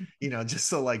do? You know, just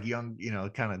so like young, you know,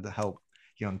 kind of to help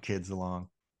young kids along.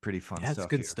 Pretty fun stuff. That's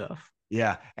good stuff.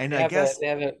 Yeah. And I guess they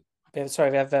have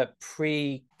that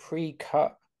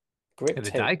pre-cut grip tape.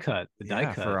 The die cut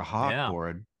for a hot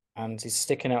board. And he's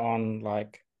sticking it on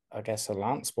like, I guess a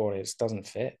Lance board. It doesn't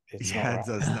fit. It's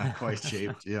not quite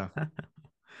shaped. Yeah.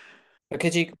 But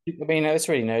could you, I mean, it's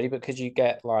really nerdy, but could you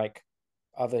get like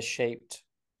other shaped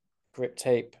grip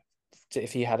tape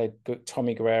if you had a good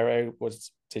Tommy Guerrero? I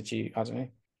don't know.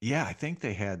 Yeah, I think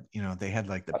they had, you know, they had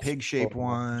like the pig shaped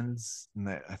ones. And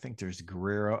I think there's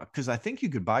Guerrero, because I think you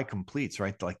could buy completes,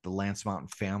 right? Like the Lance Mountain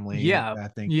family. Yeah. I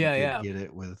think you could get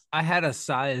it with. I had a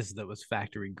size that was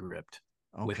factory gripped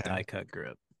with die cut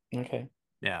grip. Okay.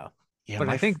 Yeah. Yeah, But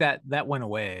I think that went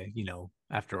away,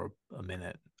 after a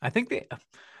minute. I think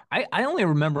I only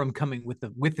remember them coming with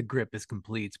the grip as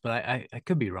completes, but I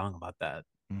could be wrong about that.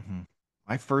 Mm-hmm.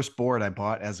 My first board I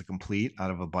bought as a complete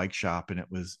out of a bike shop, and it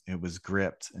was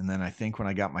gripped. And then I think when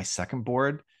I got my second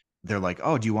board, they're like,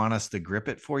 "Oh, do you want us to grip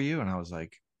it for you?" And I was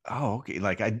like, "Oh, okay."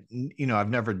 Like I've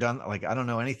never done, like, I don't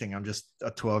know anything. I'm just a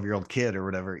 12-year-old kid or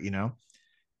whatever.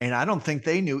 And I don't think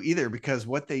they knew either, because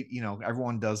what they,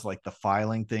 everyone does like the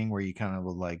filing thing where you kind of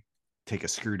will like take a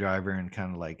screwdriver and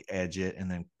kind of like edge it and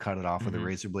then cut it off with a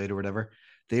razor blade or whatever.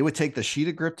 They would take the sheet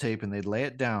of grip tape and they'd lay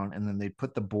it down, and then they'd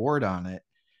put the board on it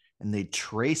and they'd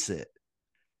trace it.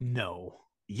 No.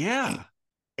 Yeah.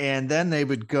 And then they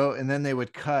would go, and then they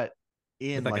would cut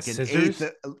in With like an scissors?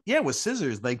 eighth. Yeah, with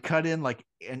scissors. They'd cut in like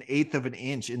an eighth of an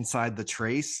inch inside the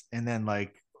trace, and then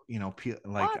like,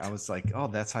 What? I was like, oh,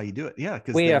 that's how you do it. Yeah,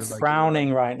 because We they are were like,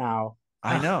 frowning right now.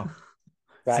 I know.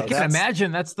 Right. I can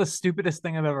imagine that's the stupidest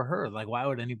thing I've ever heard. Like, why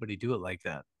would anybody do it like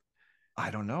that? I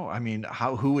don't know. I mean,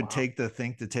 who would take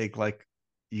like,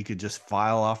 you could just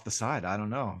file off the side? I don't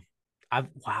know.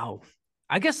 Wow.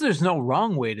 I guess there's no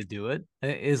wrong way to do it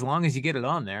as long as you get it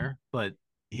on there. But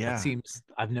Yeah, it seems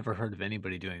I've never heard of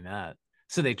anybody doing that.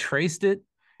 So they traced it.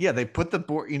 yeah. They put the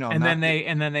board, and then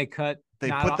they cut. They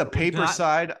put the paper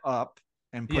side up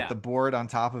and put Yeah. the board on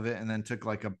top of it, and then took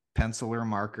like a pencil or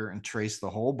marker and traced the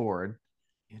whole board.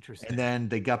 Interesting. And then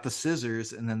they got the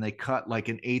scissors, and then they cut like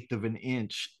an eighth of an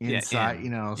inch inside,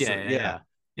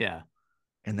 Yeah.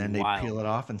 And then they Wild. peel it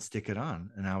off and stick it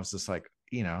on. And I was just like,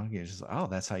 you're just, oh,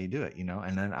 that's how you do it,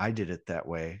 And then I did it that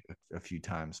way a few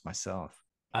times myself.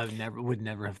 I would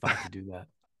never have thought to do that.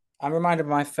 I'm reminded of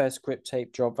my first grip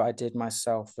tape job that I did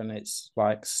myself, and it's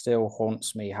like still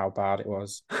haunts me how bad it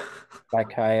was.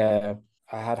 Like I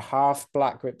had half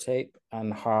black grip tape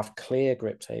and half clear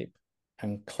grip tape,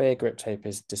 and clear grip tape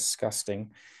is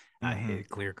disgusting. I hate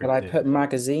clear grip but I tape. put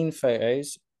magazine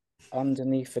photos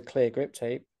underneath the clear grip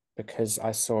tape because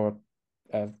I saw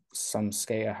some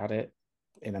skater had it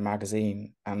in a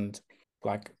magazine, and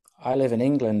like I live in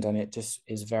England and it just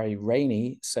is very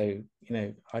rainy, so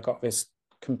I got this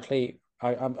complete.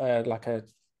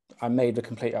 I made the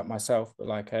complete up myself, but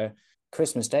like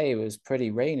Christmas Day was pretty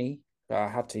rainy, but I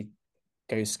had to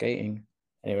go skating.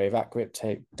 Anyway, that grip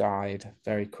tape died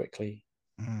very quickly.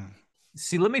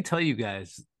 See, let me tell you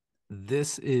guys,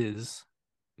 this is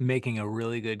making a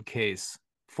really good case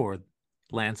for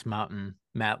Lance Mountain,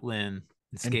 Matt Lynn,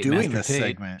 and doing this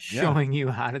segment, showing you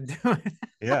how to do it.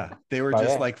 Yeah, they were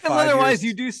just like 5 otherwise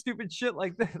years. you do stupid shit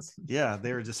like this. Yeah,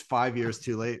 they were just 5 years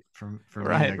too late for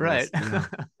right, me, right. Yeah.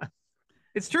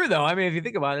 It's true though. I mean, if you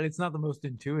think about it, it's not the most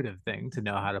intuitive thing to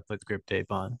know how to put grip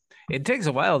tape on. It takes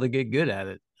a while to get good at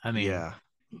it. I mean, yeah,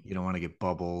 you don't want to get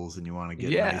bubbles, and you want to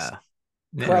get nice.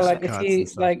 Well, like if you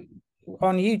like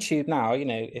on YouTube now,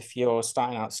 if you're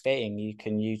starting out skating, you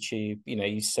can YouTube,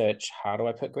 you search how do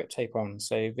I put grip tape on.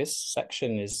 So this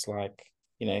section is like,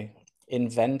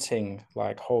 inventing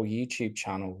like whole YouTube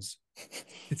channels.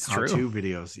 It's true. How-to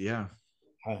videos, yeah.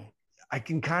 I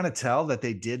can kind of tell that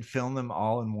they did film them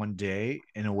all in one day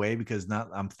in a way, because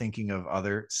I'm thinking of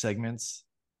other segments,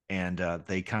 and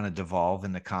they kind of devolve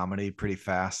into comedy pretty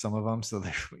fast, some of them. So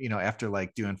they, after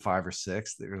like doing 5 or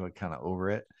 6, they were like kind of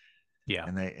over it. Yeah.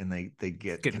 And they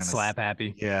get getting slap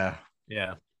happy. Yeah.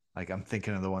 Yeah. Like I'm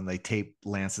thinking of the one they tape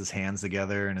Lance's hands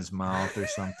together in his mouth or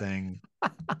something.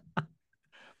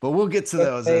 But we'll get to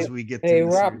those as we get they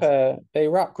through they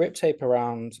wrap grip tape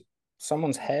around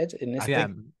someone's head in this.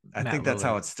 I think that's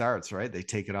how it starts, right? They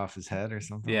take it off his head or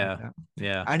something. Yeah. Like that.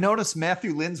 Yeah. I noticed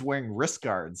Matthew Lynn's wearing wrist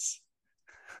guards.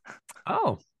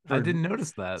 Oh, I didn't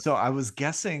notice that. So I was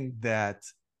guessing that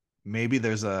maybe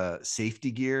there's a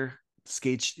safety gear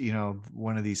skate,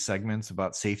 one of these segments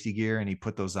about safety gear, and he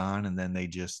put those on, and then they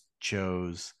just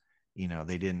chose,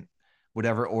 they didn't,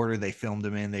 whatever order they filmed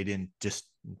them in, they didn't just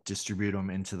distribute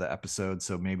them into the episode.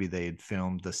 So maybe they had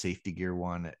filmed the safety gear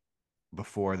one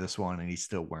before this one, and he's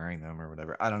still wearing them or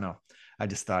whatever. I don't know. I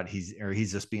just thought he's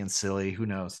just being silly. Who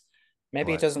knows?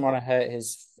 Maybe he doesn't want to hurt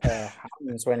his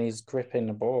hands when he's gripping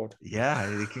the board. Yeah,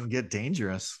 it can get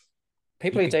dangerous.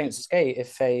 People who don't skate,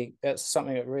 that's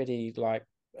something that really like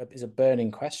is a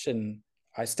burning question.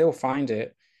 I still find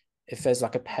it, if there's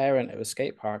like a parent at a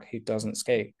skate park who doesn't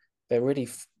skate, they're really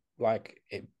like,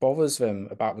 it bothers them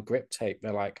about the grip tape.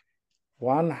 They're like,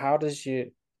 one, how does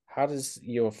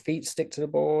your feet stick to the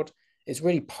board? It's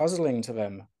really puzzling to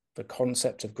them, the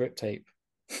concept of grip tape.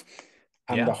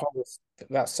 And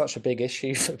that's such a big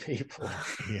issue for people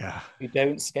who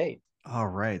don't skate. All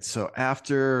right. So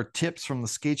after tips from the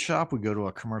skate shop, we go to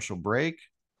a commercial break.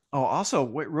 Oh, also,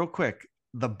 wait, real quick.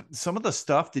 some of the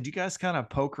stuff, did you guys kind of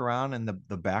poke around in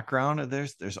the background of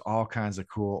there's all kinds of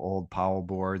cool old Powell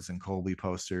boards and Colby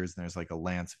posters, and there's like a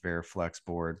Lance Veriflex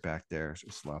board back there.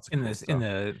 There's lots of cool stuff. In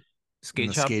the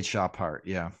skate shop? Skate shop part,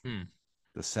 yeah.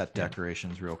 The set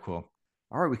decorations real cool.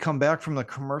 All right, we come back from the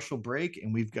commercial break,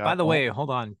 and we've got, by the way, hold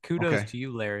on, kudos to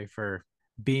you, Larry, for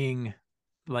being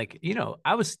like,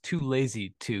 I was too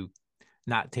lazy to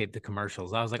not tape the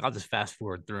commercials. I was like, I'll just fast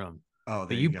forward through them. Oh,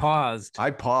 but you paused. I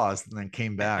paused and then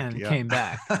came back. Came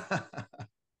back.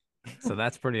 So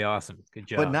that's pretty awesome. Good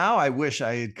job. But now I wish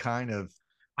I had kind of.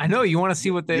 I know you want to see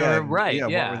what they are. Right.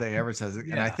 Yeah. What were they advertising?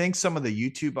 Yeah. And I think some of the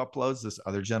YouTube uploads this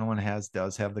other gentleman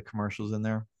does have the commercials in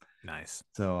there. Nice.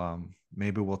 So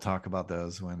maybe we'll talk about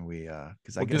those when we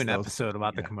because we'll do an episode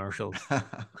about the commercials. All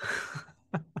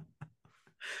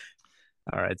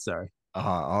right. Sorry.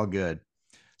 All good.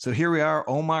 So here we are,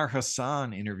 Omar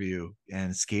Hassan interview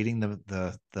and skating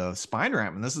the spine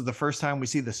ramp. And this is the first time we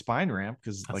see the spine ramp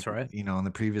because, like, right. In the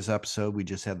previous episode, we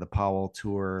just had the Powell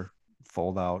Tour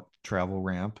fold out travel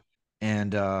ramp.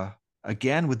 And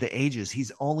again, with the ages,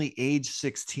 he's only age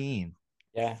 16.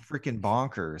 Yeah. Freaking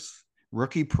bonkers.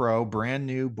 Rookie pro, brand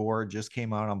new board, just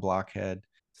came out on Blockhead.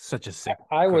 Such a sick.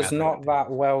 I was not that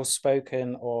well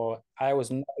spoken, or I was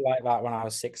not like that when I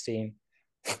was 16.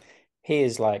 He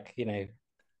is like,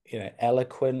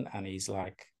 eloquent, and he's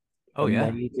like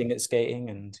amazing at skating,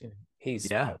 and he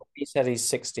said he's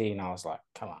 16. I was like,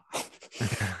 come on.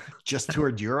 Just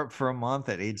toured Europe for a month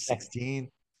at age 16.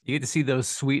 You get to see those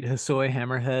sweet Hosoi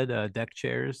Hammerhead deck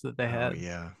chairs that they had. Oh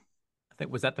yeah, I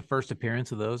think, was that the first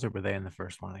appearance of those, or were they in the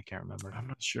first one? I can't remember. I'm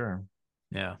not sure.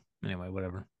 Yeah, anyway,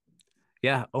 whatever.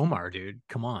 Yeah, Omar, dude,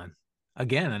 come on.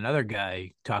 Again, another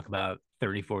guy, talk about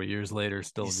 34 years later,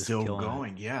 still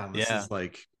going. Yeah, this is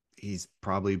like, he's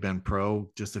probably been pro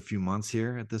just a few months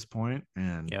here at this point,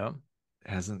 and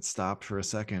hasn't stopped for a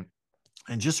second.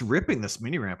 And just ripping this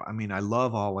mini ramp. I mean, I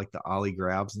love all like the ollie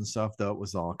grabs and stuff, though. It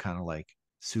was all kind of like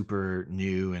super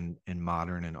new and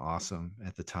modern and awesome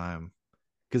at the time.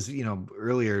 Because,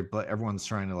 earlier, but everyone's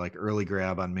trying to like early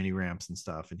grab on mini ramps and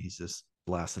stuff, and he's just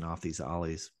blasting off these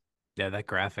ollies. Yeah, that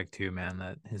graphic too, man.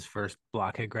 That his first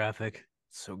Blockhead graphic,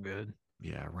 so good.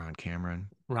 Yeah, Ron Cameron,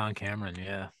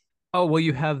 yeah. Oh, well,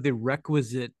 you have the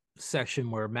requisite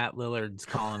section where Matt Lillard's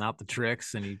calling out the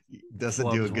tricks, and he doesn't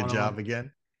do a good job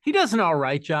again. He does an all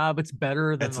right job. It's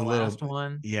better than the last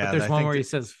one. Yeah, but there's one where he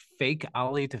says fake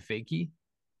ollie to fakie.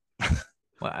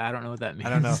 Well, I don't know what that means. I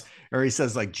don't know. Or he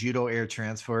says like judo air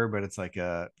transfer, but it's like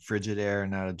a frigid air,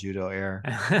 not a judo air.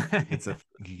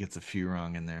 He gets a few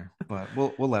wrong in there, but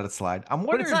we'll let it slide. I'm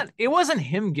wondering. But it wasn't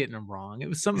him getting them wrong. It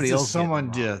was somebody else. Someone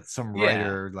did, some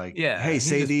writer hey,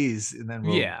 say these, and then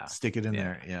we'll stick it in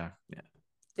there. Yeah.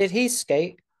 Did he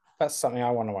skate? That's something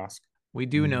I want to ask. We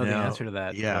do know the answer to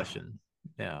that question.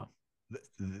 Yeah.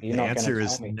 The answer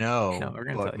is no.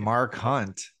 But Mark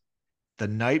Hunt, the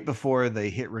night before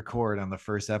they hit record on the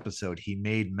first episode, he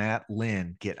made Matt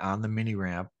Lynn get on the mini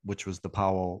ramp, which was the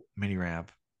Powell mini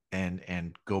ramp,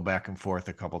 and go back and forth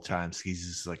a couple times. He's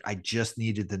just like, I just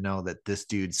needed to know that this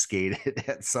dude skated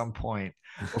at some point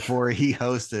before he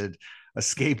hosted a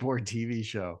skateboard TV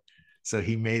show. So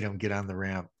he made him get on the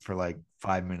ramp for like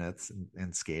 5 minutes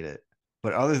and skate it.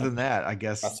 But other than that, I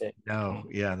guess no.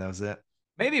 Yeah, that was it.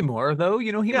 Maybe more though.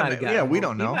 He might have gotten. Yeah, we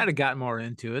don't know. He might have gotten more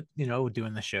into it.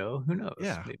 Doing the show. Who knows?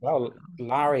 Yeah. Maybe. Well,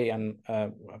 Larry and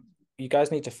you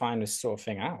guys need to find this sort of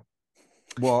thing out.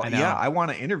 Well, I want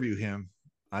to interview him.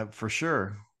 For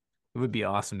sure. It would be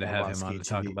awesome to have him on to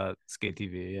talk about Skate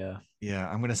TV. Yeah. Yeah,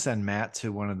 I'm gonna send Matt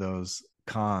to one of those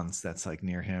cons that's like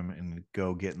near him and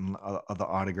go get in the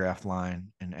autograph line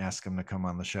and ask him to come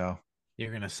on the show.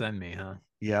 You're gonna send me, huh?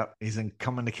 Yeah, he's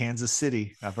coming to Kansas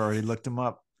City. I've already looked him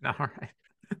up. All right.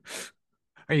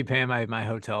 Are you paying my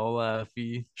hotel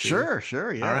fee? Sure.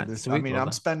 Yeah. Right,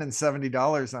 I'm spending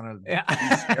 $70 on a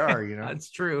VCR,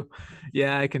 That's true.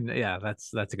 Yeah, I can. Yeah,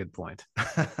 that's a good point.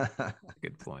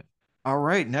 Good point. All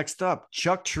right. Next up,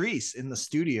 Chuck Treese in the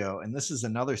studio. And this is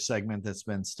another segment that's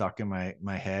been stuck in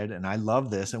my head. And I love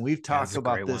this. And we've talked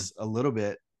about this a little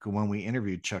bit when we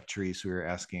interviewed Chuck Treese. We were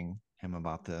asking him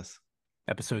about this.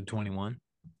 Episode 21.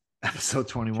 Episode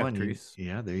 21.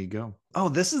 Yeah, there you go. Oh,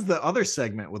 this is the other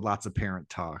segment with lots of parent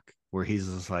talk where he's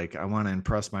just like, I want to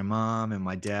impress my mom and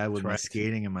my dad with my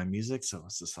skating and my music. So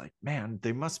it's just like, man,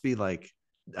 they must be like,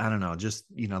 I don't know, just,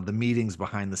 the meetings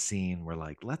behind the scene where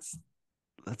like, let's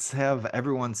have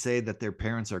everyone say that their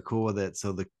parents are cool with it.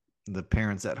 So the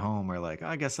parents at home are like,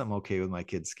 I guess I'm okay with my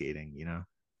kids skating,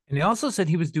 And he also said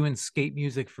he was doing skate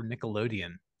music for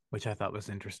Nickelodeon, which I thought was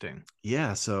interesting.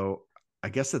 Yeah. So I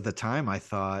guess at the time I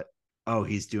thought, oh,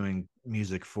 he's doing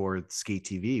music for Skate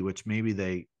TV, which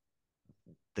maybe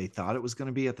they thought it was going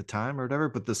to be at the time or whatever.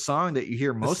 But the song that you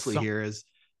hear mostly here is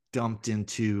dumped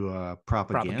into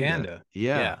propaganda.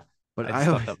 Yeah. But I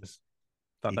just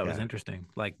thought that was Yeah. interesting.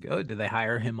 Like, oh, did they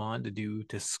hire him on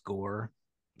to score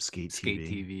Skate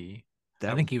TV?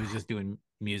 That, I think he was just doing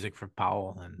music for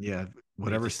Powell, and yeah,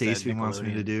 whatever Stacey wants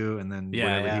me to do, and then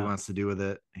whatever he wants to do with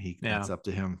it, that's up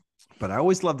to him. But I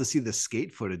always love to see the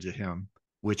skate footage of him,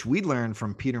 which we learned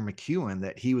from Peter McEwen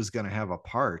that he was going to have a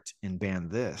part in Band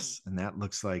This, and that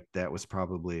looks like that was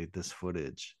probably this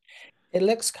footage. It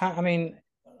looks kind. I mean,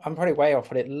 I'm probably way off,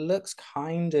 but it looks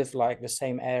kind of like the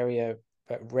same area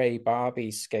that Ray Barbie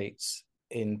skates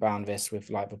in Band This with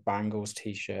like the Bangles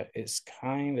t-shirt. It's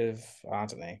kind of, I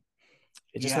don't know.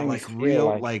 It just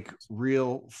like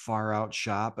real far out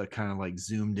shot, but kind of like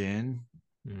zoomed in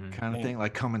kind of thing,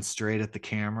 like coming straight at the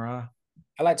camera.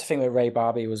 I like to think that Ray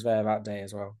Barbie was there that day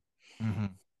as well.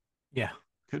 Yeah,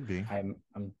 could be.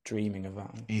 I'm dreaming of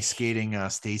that. He's skating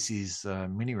Stacey's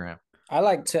mini ramp.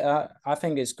 I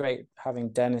think it's great having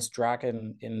Dennis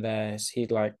Dragon in there. He's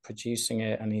like producing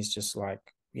it, and he's just like,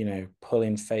 you know,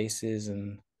 pulling faces,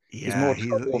 and he's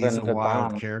a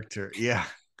wild character. Yeah.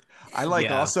 I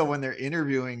like also when they're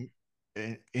interviewing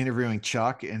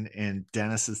Chuck and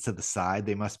Dennis is to the side,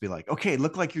 they must be like, okay,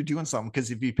 look like you're doing something. Because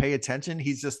if you pay attention,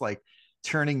 he's just like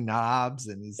turning knobs,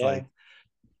 and he's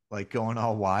like going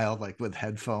all wild, like with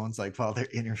headphones, like while they're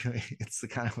interviewing. It's the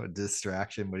kind of a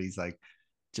distraction, but he's like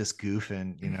just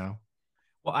goofing, you know.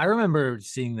 Well, I remember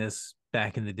seeing this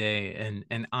back in the day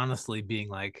and honestly being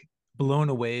like blown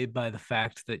away by the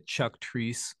fact that Chuck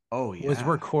Treese was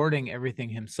recording everything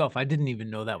himself. I didn't even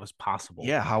know that was possible.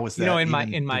 Yeah, how was that? You know, in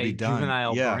my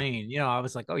juvenile brain, you know, I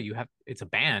was like, oh, it's a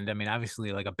band. I mean,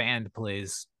 obviously, like a band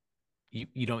plays.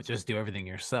 You don't just do everything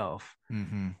yourself.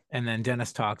 And then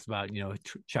Dennis talks about, you know,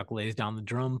 Chuck lays down the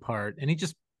drum part, and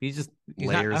he's not,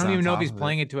 I don't even know if he's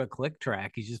playing it to a click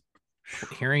track. He's just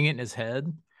hearing it in his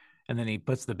head, and then he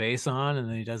puts the bass on, and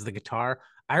then he does the guitar.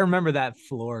 I remember that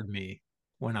floored me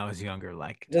when I was younger.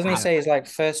 Like, doesn't he say it's like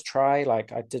first try?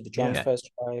 Like, I did the drums first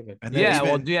try. But...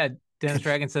 Dennis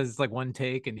Dragon says it's like one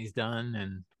take and he's done,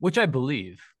 and which I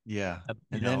believe. Yeah,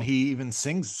 and then he even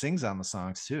sings on the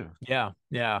songs too. Yeah.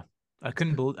 I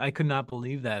could not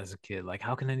believe that as a kid. Like,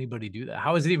 how can anybody do that?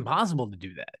 How is it even possible to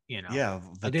do that? You know? Yeah,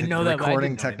 I didn't know that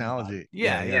recording technology.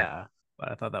 Yeah.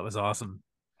 But I thought that was awesome.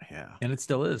 Yeah, and it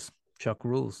still is. Chuck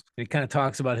rules. It kind of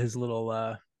talks about his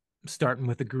little starting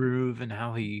with the groove and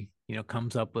how he, you know,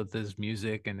 comes up with his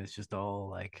music, and it's just all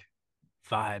like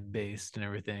vibe based and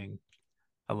everything.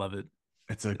 I love it.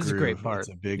 It's a great part. It's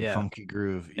a big funky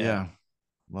groove. Yeah.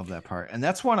 Love that part. And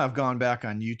that's one I've gone back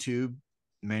on YouTube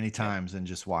many times and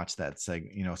just watched that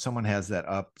segment. You know, someone has that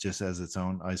up just as its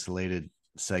own isolated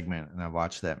segment, and I've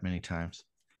watched that many times.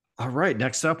 All right,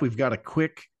 next up we've got a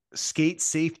quick skate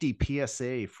safety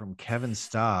PSA from Kevin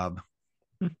Staub.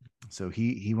 So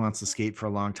he wants to skate for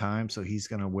a long time, so he's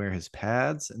going to wear his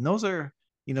pads. And those are,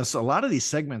 you know, so a lot of these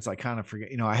segments I kind of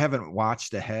forget. You know, I haven't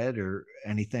watched ahead or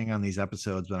anything on these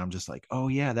episodes, but I'm just like, oh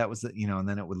yeah, that was the, you know, and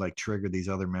then it would like trigger these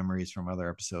other memories from other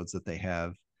episodes that they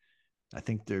have. I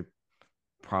think they're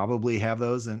probably have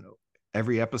those in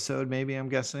every episode, maybe, I'm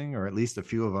guessing, or at least a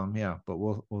few of them. Yeah, but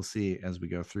we'll see as we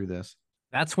go through this.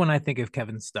 That's when I think of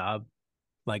Kevin Staub.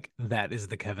 Like, that is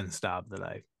the Kevin Staub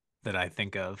that I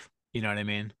think of. You know what I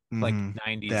mean? Like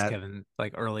 90s Kevin,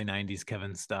 like early 90s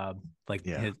Kevin Staub, like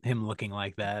him looking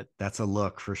like that. That's a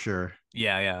look for sure.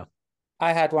 Yeah.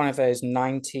 I had one of those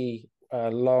 90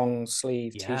 long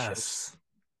sleeve t-shirts,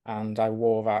 and I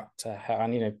wore that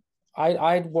and, you know,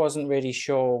 I wasn't really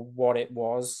sure what it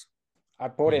was. I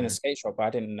bought it in a skate shop, but I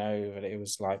didn't know that it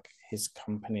was like his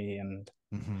company, and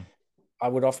I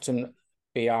would often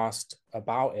be asked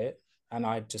about it, and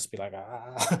I'd just be like,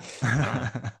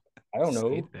 I don't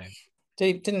know.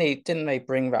 Didn't they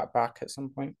bring that back at some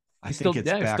point? I think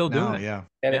it's back still now. Doing it.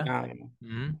 It now, you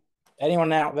know?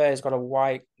 Anyone out there who's got a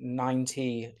white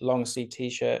 90 long sleeve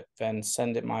t-shirt, then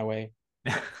send it my way.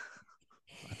 I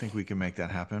think we can make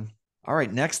that happen. All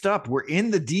right, next up, we're in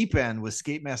the deep end with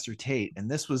Skate Master Tate, and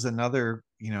this was another,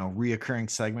 you know, reoccurring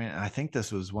segment. And I think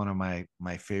this was one of my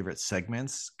favorite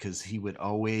segments, because he would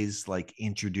always like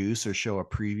introduce or show a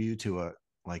preview to a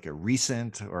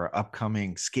recent or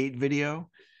upcoming skate video.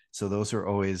 So those are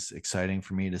always exciting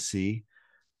for me to see.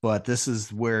 But this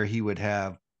is where he would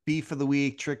have beef of the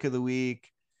week, trick of the week,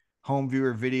 home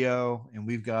viewer video, and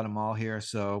we've got them all here.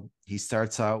 So he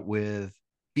starts out with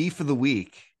beef of the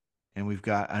week, and we've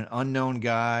got an unknown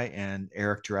guy and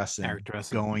Eric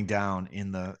Dressen going down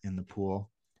in the pool.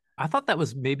 I thought that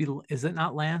was maybe, is it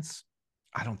not Lance?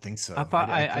 I don't think so. I thought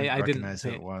I didn't recognize who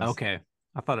it was. Okay.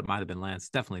 I thought it might have been Lance.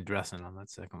 Definitely Dressen on that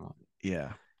second one.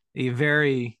 Yeah. A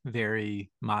very,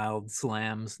 very mild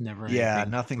slams, never Yeah,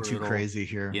 anything nothing too brutal, crazy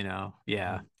here.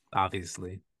 Yeah,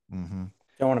 obviously. Mm-hmm.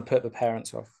 Don't want to put the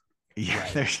parents off. Yeah,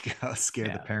 Right. there you go. Scare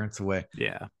the parents away.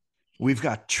 Yeah. We've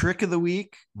got Trick of the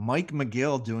Week, Mike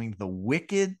McGill doing the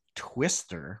Wicked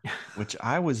Twister, which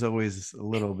I was always a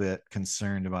little bit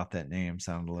concerned about that name.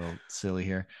 Sound a little silly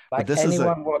here. But Like this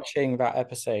anyone watching that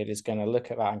episode is going to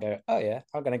look at that and go, oh yeah,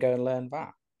 I'm going to go and learn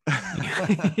that.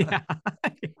 Yeah.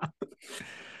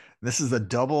 This is a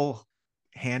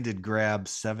double-handed grab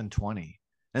 720.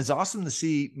 And it's awesome to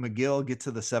see McGill get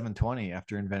to the 720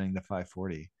 after inventing the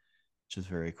 540, which is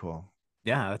very cool.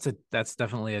 Yeah, that's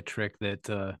definitely a trick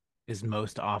that is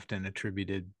most often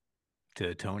attributed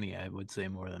to Tony, I would say,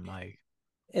 more than Mike.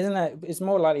 Isn't it? It's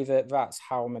more likely that that's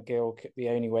how McGill the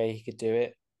only way he could do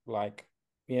it. Like,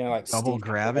 like Double Steve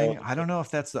grabbing. Caballero. I don't know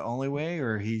if that's the only way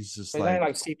or he's just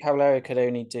Like Steve Caballero could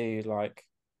only do like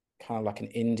kind of like an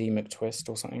indie McTwist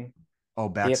or something.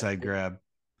 backside grab.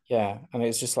 Yeah, and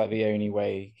it's just like the only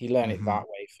way he learned it that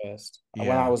way first. Yeah.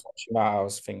 When I was watching that, I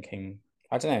was thinking,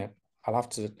 I don't know, I'll have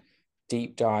to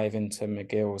deep dive into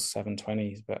McGill's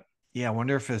 720s, but yeah, I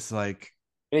wonder if it's like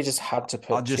really just had to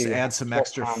put. I'll just add some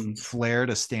extra flair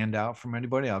to stand out from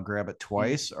anybody. I'll grab it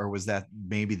twice, or was that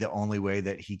maybe the only way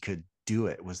that he could do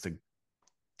it was to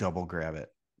double grab it?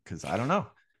 Because I don't know.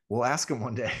 We'll ask him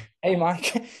one day. Hey,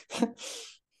 Mike.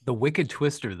 The Wicked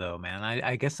Twister, though, man,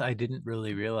 I guess I didn't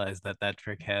really realize that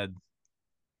trick had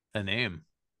a name.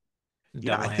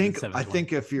 Yeah, I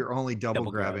think if you're only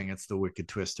double grabbing, it's the Wicked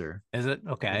Twister. Is it?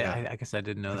 Okay, yeah. I guess I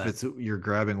didn't know if that. If you're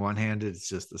grabbing one-handed, it's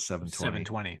just the 720.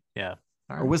 720, yeah.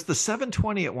 Or was the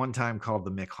 720 at one time called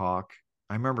the McHawk?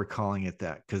 I remember calling it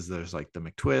that because there's like the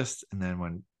McTwist, and then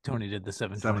when Tony did the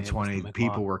 720,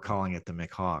 people were calling it the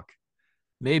McHawk.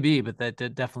 Maybe, but that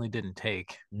definitely didn't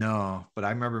take. No, but I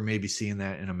remember maybe seeing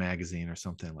that in a magazine or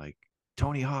something, like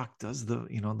Tony Hawk does the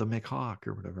the McHawk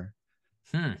or whatever.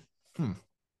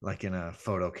 Like in a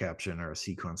photo caption or a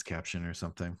sequence caption or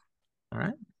something. All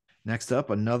right. Next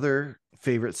up, another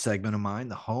favorite segment of mine,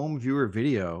 the home viewer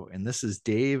video. And this is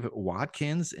Dave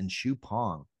Watkins and Shu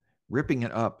Pong ripping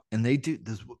it up. And they do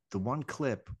this, the one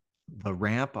clip, the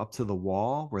ramp up to the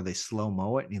wall where they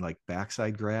slow-mo it and he like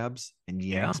backside grabs and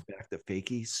yanks back the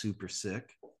fakie. Super sick.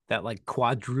 That like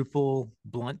quadruple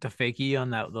blunt to fakie on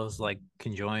those like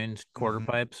conjoined quarter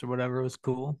pipes or whatever was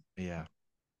cool. Yeah.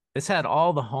 This had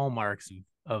all the hallmarks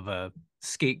of a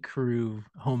skate crew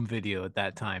home video at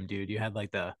that time, dude. You had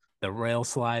like the rail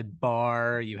slide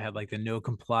bar, you had like the no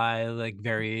comply like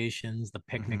variations, the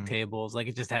picnic tables, like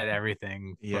it just had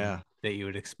everything that you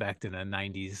would expect in a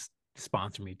 90s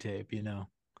sponsor me tape,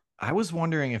 I was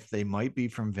wondering if they might be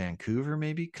from Vancouver,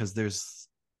 maybe, because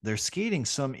they're skating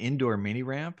some indoor mini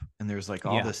ramp and there's like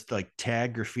all this like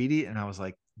tag graffiti, and I was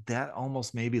like, that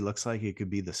almost maybe looks like it could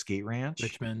be the Skate Ranch,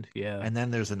 Richmond. Yeah. And then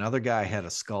there's another guy had a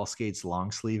Skull Skates long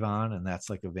sleeve on, and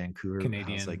that's like a Vancouver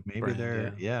Canadian. I was like, maybe brand,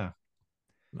 they're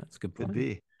that's a good point. Could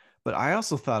be. But I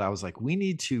also thought, I was like, we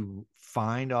need to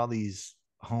find all these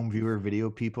home viewer video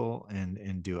people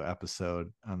and do an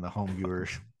episode on the home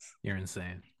viewers. You're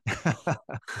insane.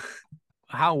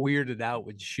 How weirded out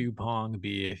would Shu Pong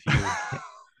be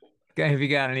if you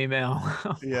got an email?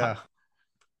 Yeah.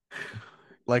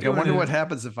 Like, I wonder what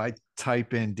happens if I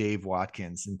type in Dave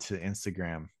Watkins into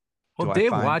Instagram. Well,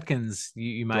 Dave Watkins,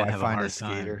 you might have a hard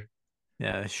skater? time.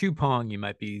 Yeah, Shu Pong, you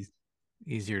might be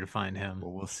easier to find him.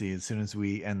 Well, we'll see. As soon as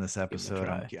we end this episode,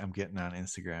 I'm getting on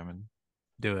Instagram and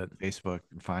do it, Facebook,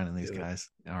 and finding these guys.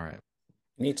 All right.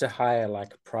 You need to hire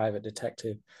like a private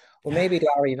detective, or maybe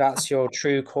Larry, that's your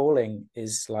true calling,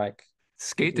 is like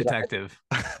skate detective.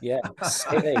 Yeah,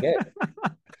 there you go.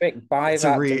 Quick, buy it's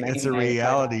that. It's a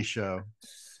reality show.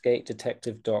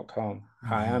 SK8-detective.com.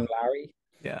 Hi, I'm Larry.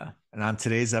 Yeah. And on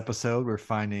today's episode, we're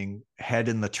finding Head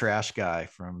in the Trash guy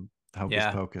from Hocus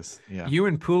Pocus. Yeah. You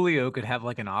and Pulio could have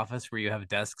like an office where you have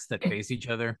desks that face each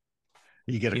other.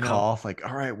 You get a call like,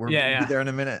 all right, we're gonna be there in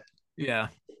a minute. Yeah.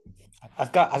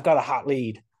 I've got a hot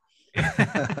lead.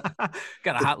 Got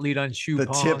a hot lead on Shu Pong.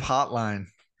 The tip hotline.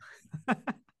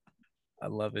 I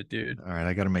love it, dude. All right,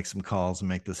 I got to make some calls and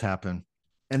make this happen.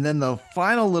 And then the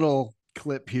final little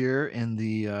clip here in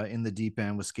the deep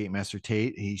end with Skate Master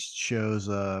Tate, he shows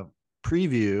a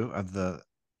preview of the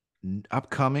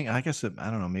upcoming, I guess I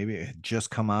don't know, maybe it had just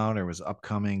come out or was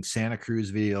upcoming Santa Cruz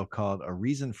video called A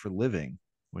Reason for Living,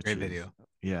 which great video.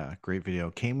 Yeah, great video.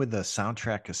 Came with the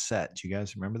soundtrack cassette. Do you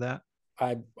guys remember that?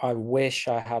 I wish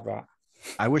I had that.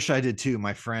 I wish I did too.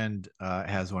 My friend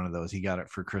has one of those. He got it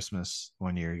for Christmas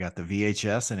one year. He got the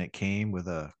VHS and it came with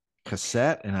a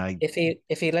cassette. And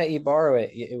if he let you borrow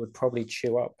it, it would probably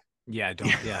chew up Yeah,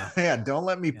 don't. Yeah, Yeah, don't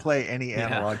let me Yeah. play any Yeah.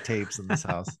 analog tapes in this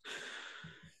house.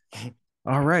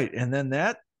 All right. And then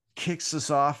that kicks us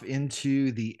off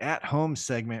into the at-home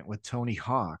segment with Tony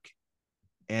Hawk.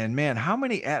 And man, how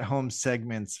many at-home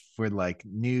segments for like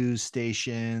news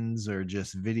stations or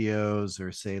just videos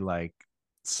or say like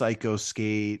Psycho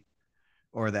Skate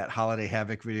or that Holiday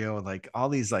Havoc video, like all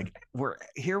these, like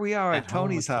we are at home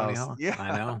Tony's with Tony house. Hawk. Yeah.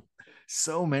 I know.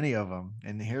 So many of them.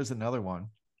 And here's another one.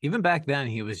 Even back then,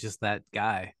 he was just that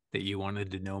guy that you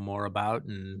wanted to know more about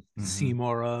and see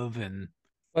more of. And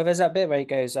Well, there's that bit where he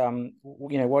goes,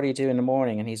 what do you do in the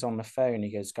morning? And he's on the phone.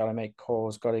 He goes, got to make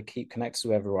calls, got to keep connected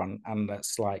to everyone. And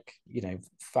that's like,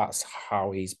 that's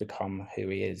how he's become who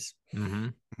he is.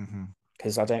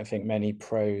 Because I don't think many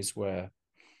pros were,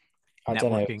 I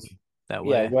don't know, networking that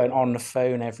way. weren't on the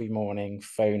phone every morning,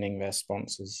 phoning their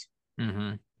sponsors.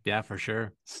 Yeah, for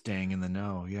sure. Staying in the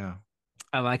know. Yeah.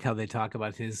 I like how they talk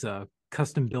about his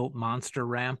custom built monster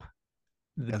ramp.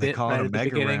 They call it a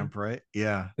mega ramp, right?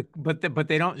 Yeah. But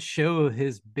they don't show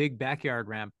his big backyard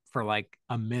ramp for like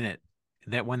a minute.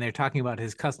 That when they're talking about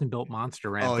his custom built monster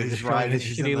ramp, they're just showing his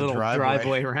shitty little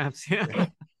driveway ramps. Yeah.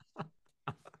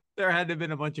 There had to have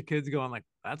been a bunch of kids going like,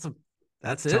 that's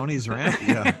Tony's ramp.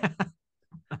 Yeah.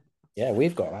 Yeah,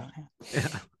 we've got that.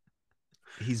 Yeah.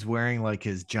 He's wearing like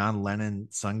his John Lennon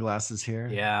sunglasses here.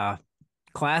 Yeah.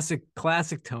 Classic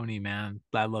Tony, man.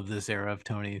 I love this era of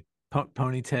Tony.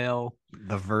 Ponytail,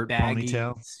 the vert baggy,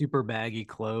 ponytail, super baggy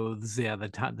clothes. Yeah, the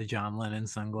John Lennon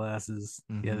sunglasses.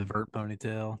 Yeah, the vert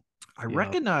ponytail. I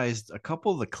recognized a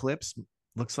couple of the clips.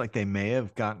 Looks like they may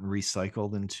have gotten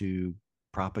recycled into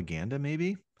propaganda.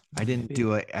 Maybe I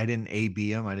didn't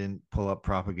A/B them. I didn't pull up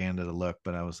propaganda to look,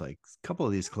 but I was like, a couple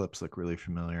of these clips look really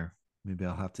familiar. Maybe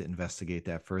I'll have to investigate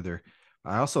that further.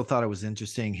 I also thought it was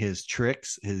interesting his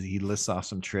tricks. He lists off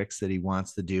some tricks that he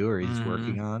wants to do or he's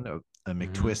working on. A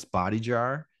McTwist body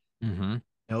jar,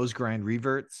 nose grind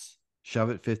reverts,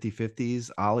 shove it 50-50s,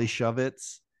 ollie shove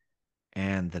it's,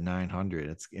 and the 900.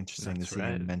 It's interesting to see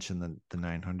him mention the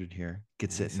 900 here.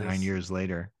 Gets it 9 years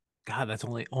later. God, that's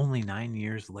only 9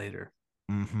 years later.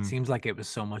 Seems like it was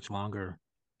so much longer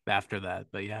after that,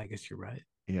 but yeah, I guess you're right.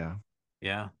 Yeah,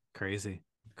 crazy.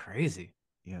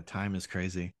 Yeah, time is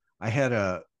crazy. I had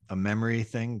a memory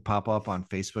thing pop up on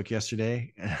Facebook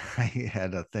yesterday. I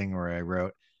had a thing where I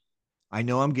wrote, I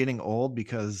know I'm getting old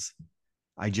because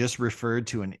I just referred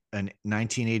to an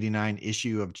 1989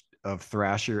 issue of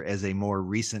Thrasher as a more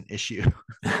recent issue.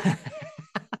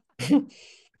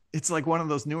 It's like one of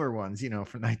those newer ones,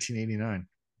 from 1989.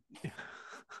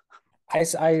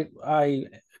 I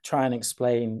try and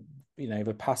explain,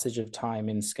 the passage of time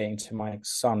in skating to my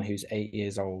son who's 8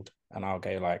 years old, and I'll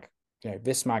go like,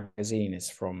 this magazine is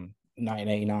from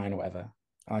 1989 or whatever.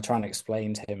 And I try and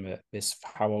explain to him that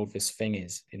how old this thing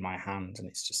is in my hand, and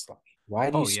it's just like, why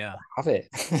do you have it?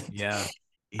 Yeah.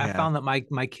 I found that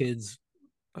my kids,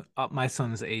 my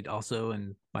son's 8 also,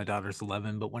 and my daughter's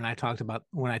 11. But when I talk about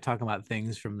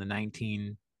things from the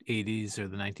 1980s or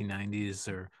the 1990s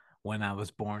or when I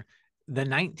was born, the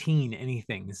 19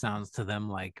 anything sounds to them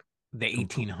like the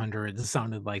 1800s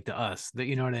sounded like to us. That,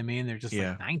 you know what I mean? They're just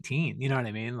like 19. You know what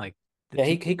I mean? Like. Yeah,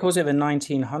 he calls it the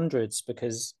 1900s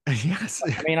because yes,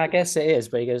 I mean, I guess it is,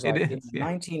 but he goes like in the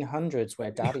 1900s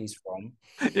where daddy's from.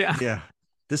 Yeah.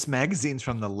 This magazine's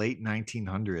from the late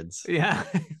 1900s. Yeah.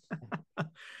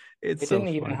 They didn't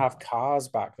even have cars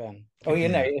back then. Oh,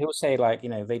 he'll say like,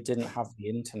 they didn't have the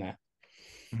internet.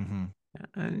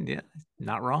 And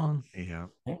not wrong. Yeah.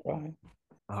 Right.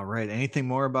 All right. Anything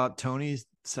more about Tony's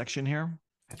section here?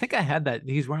 I think I had that.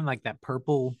 He's wearing like that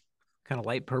purple, kind of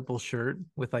light purple shirt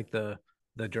with like the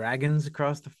dragons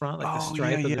across the front, like the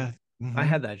stripe. I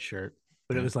had that shirt,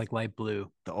 but it was like light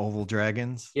blue. The oval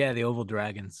dragons. Yeah, the oval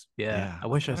dragons. Yeah. I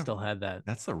wish I still had that.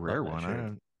 That's a rare one. I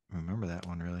don't remember that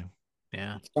one really.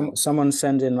 Yeah. Someone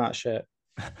send in that shirt.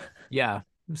 Yeah.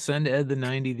 Send Ed the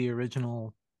 90, the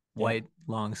original white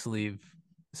long sleeve.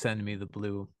 Send me the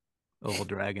blue oval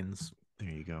dragons. There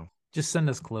you go. Just send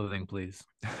us clothing, please.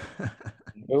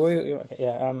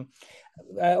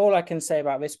 All I can say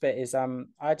about this bit is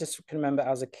I just can remember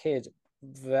as a kid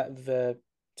that the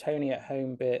Tony at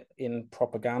home bit in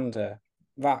propaganda,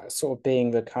 that sort of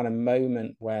being the kind of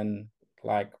moment when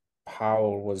like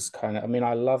Powell was kind of, I mean,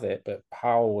 I love it, but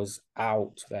Powell was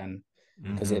out then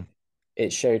because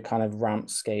it showed kind of ramp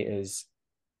skaters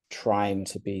trying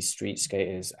to be street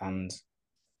skaters, and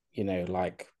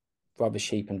like Rubber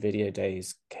Sheep and Video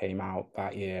Days came out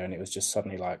that year, and it was just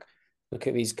suddenly like, look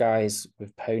at these guys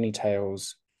with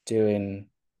ponytails doing,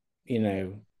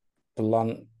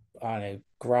 blunt,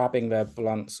 grabbing their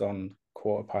blunts on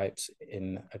quarter pipes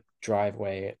in a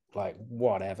driveway, like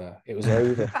whatever. It was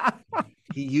over.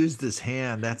 He used his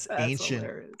hand. That's ancient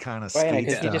hilarious. kind of Well, skate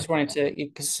because you stuff. just wanted to.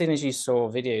 Because as soon as you saw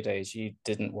video days, you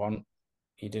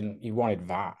wanted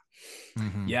that.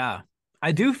 Mhm. Yeah.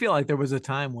 I do feel like there was a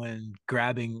time when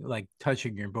grabbing, like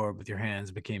touching your board with your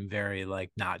hands became very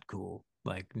like not cool.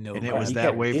 Like no, And it Well, was you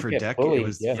that get- way you for get decades. It bullied,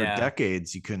 was yeah. for Yeah.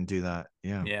 decades you couldn't do that.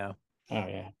 Yeah. yeah. Oh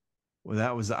yeah. Well,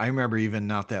 that was, I remember even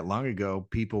not that long ago,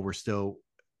 people were still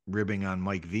ribbing on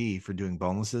Mike V for doing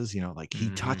bonuses, you know, like he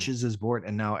Mhm. touches his board,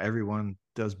 and now everyone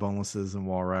does bonuses and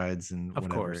wall rides and Of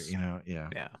whatever, course. you know. Yeah.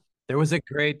 Yeah. There was a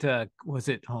great hold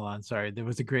on, sorry. There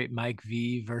was a great Mike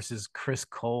V versus Chris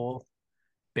Cole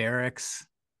barracks.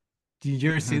 Did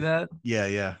you ever see Mhm. that? Yeah.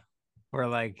 Yeah. Where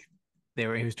like he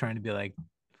was trying to be like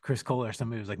Chris Cole or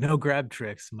somebody was like, no grab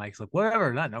tricks. Mike's like,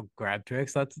 whatever, not no grab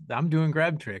tricks. I'm doing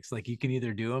grab tricks. Like you can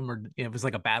either do them or it was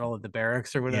like a battle at the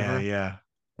barracks or whatever. Yeah. Yeah.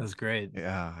 That was great.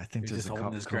 Yeah. I think He was there's just a holding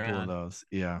couple, his couple of ground. those.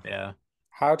 Yeah. Yeah.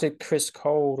 How did Chris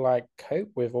Cole like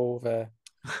cope with all the?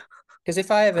 Because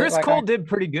if I ever Chris like, Cole did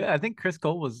pretty good. I think Chris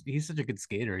Cole he's such a good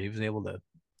skater. He was able to,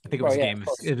 I think it was well, a yeah, game of of,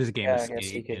 course. it was a game Yeah, of I guess he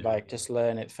skate. could you know. like just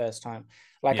learn it first time.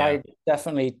 Like Yeah. I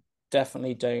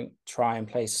definitely don't try and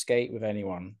play skate with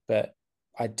anyone, but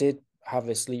I did have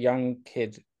this young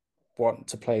kid want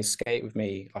to play skate with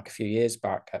me like a few years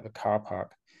back at the car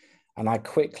park, and I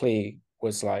quickly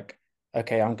was like,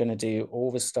 okay, I'm going to do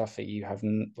all the stuff that you have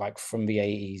like from the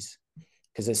 80s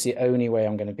because it's the only way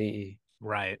I'm going to beat you.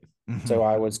 Right. Mhm. So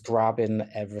I was grabbing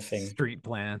everything. Street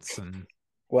plants and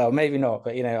Well, maybe not,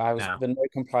 but No. the no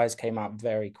complies came out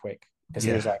very quick because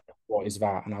he was Yeah. like, "What is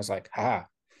that?" And I was like, "Ah,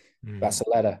 mm, that's a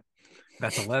letter."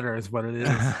 that's a letter is what it is.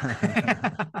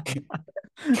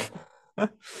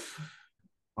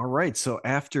 All right. So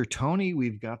after Tony,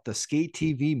 we've got the Skate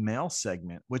TV mail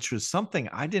segment, which was something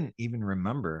I didn't even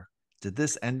remember. Did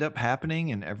this end up happening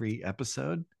in every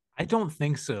episode? I don't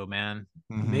think so, man.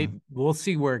 Mhm. Maybe we'll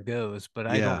see where it goes, but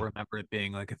I don't Yeah. remember it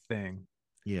being like a thing.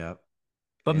 Yeah.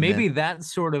 But And maybe then- that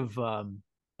sort of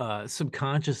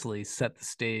subconsciously set the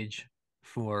stage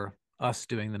for us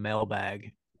doing the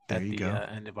mailbag There at you the go.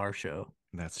 end of our show.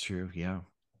 That's true. Yeah.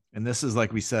 And this is,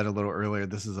 like we said a little earlier,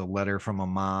 this is a letter from a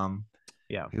mom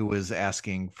Yeah. who was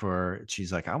asking for,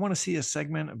 she's like, I want to see a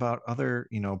segment about other,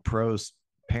 pros,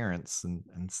 parents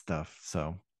and stuff.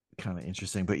 So kind of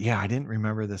interesting. But yeah, I didn't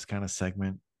remember this kind of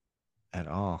segment at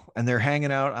all. And they're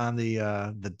hanging out on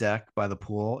the deck by the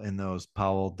pool in those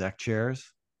Powell deck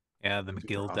chairs. Yeah, the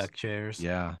McGill awesome. deck chairs.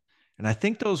 Yeah. And I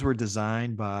think those were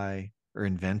designed by or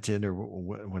invented or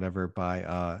whatever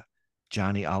by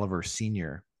Johnny Oliver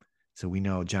Sr. So we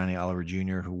know Johnny Oliver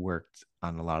Jr., who worked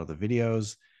on a lot of the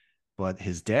videos, but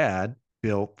his dad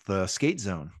built the skate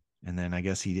zone. And then I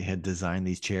guess he had designed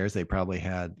these chairs. They probably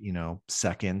had,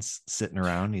 seconds sitting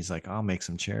around. He's like, I'll make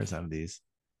some chairs out of these.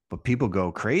 But people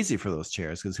go crazy for those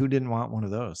chairs because who didn't want one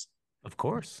of those? Of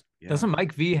course. Yeah. Doesn't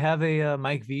Mike V have a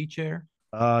Mike V chair?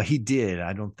 He did.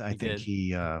 I think did.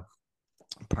 he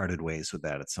parted ways with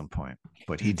that at some point,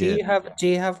 but he Do did.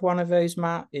 you have one of those,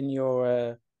 Matt, in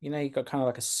your? You got kind of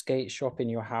like a skate shop in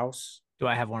your house. Do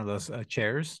I have one of those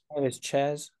chairs? One of those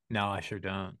chairs. No, I sure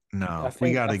don't. No,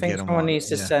 we got to get him someone one. needs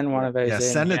to Yeah. send one of those. Yeah, in.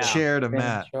 send a Yeah. chair to In the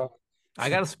Matt. shop. I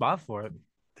got a spot for it.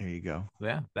 There you go.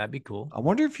 Yeah, that'd be cool. I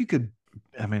wonder if you could.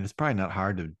 I mean, it's probably not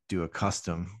hard to do a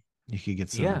custom. You could get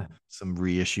some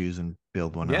reissues and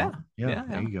build one out. Yeah,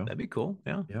 there you go. That'd be cool.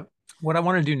 Yeah. Yep. What I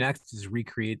want to do next is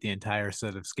recreate the entire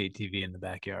set of Skate TV in the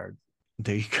backyard.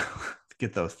 There you go.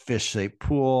 Get the fish-shaped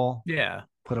pool. Yeah.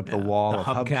 Put up Yeah. the wall The of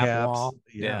hubcap hubcaps. wall.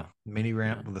 Yeah. Yeah. Mini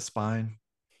ramp Yeah. with a spine.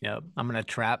 Yep. I'm gonna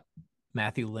trap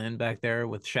Matthew Lynn back there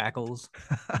with shackles.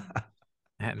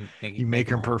 And You make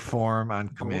him perform on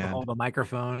command. Hold the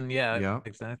microphone. Yeah. Yeah.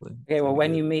 Exactly. Okay, well, That'd be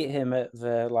when good. you meet him at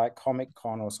the Comic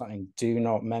Con or something, do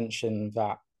not mention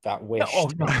that wish.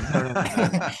 Oh no,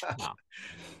 no.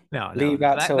 No. Leave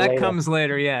that till that later. comes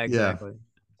later. Yeah, exactly.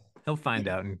 He'll find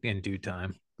out in due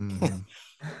time. Mhm.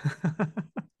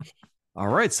 All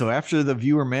right. So after the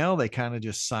viewer mail, they kind of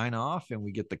just sign off and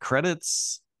we get the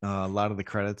credits. A lot of the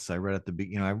credits I read at the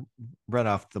beginning, I read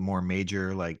off the more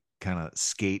major, like kind of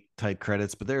skate type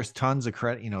credits, but there's tons of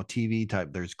credit, TV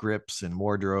type. There's grips and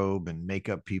wardrobe and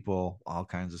makeup people, all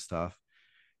kinds of stuff.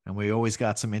 And we always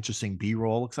got some interesting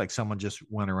B-roll. Looks like someone just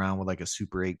went around with like a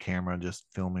Super 8 camera, just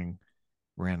filming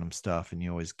random stuff. And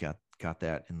you always got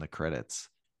that in the credits.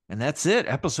 And that's it.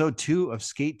 Episode 2 of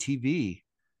Skate TV.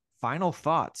 Final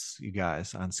thoughts, you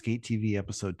guys, on Skate TV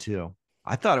episode 2.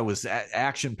 I thought it was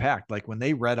action packed. Like when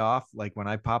they read off, like when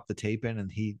I popped the tape in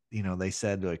and he, they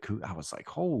said, like, I was like,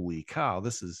 holy cow,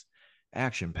 this is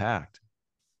action packed.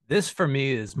 This for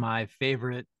me is my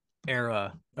favorite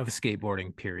era of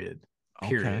skateboarding, period.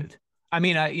 Okay. I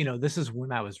mean, this is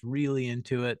when I was really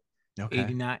into it. Okay.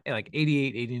 89, like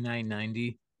 88, 89,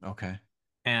 90. Okay.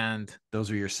 And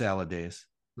those are your salad days.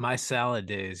 My salad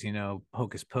days,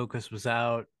 Hocus Pocus was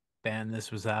out, Ban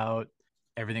This was out.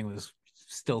 Everything was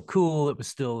still cool. It was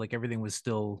still like everything was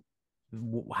still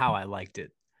how I liked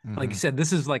it. Like you said,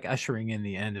 this is like ushering in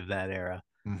the end of that era.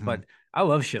 But I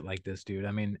love shit like this, dude.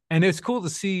 I mean, and it's cool to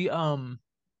see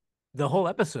the whole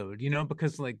episode,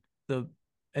 because like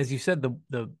as you said,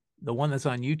 the one that's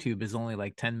on YouTube is only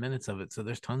like 10 minutes of it. So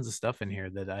there's tons of stuff in here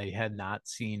that I had not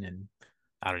seen in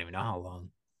I don't even know how long,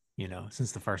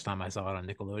 since the first time I saw it on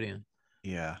Nickelodeon.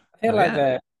 Yeah. I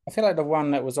feel like the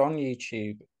one that was on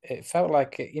YouTube, it felt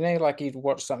like like you'd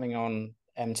watch something on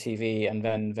MTV and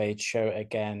then they'd show it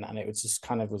again and it was just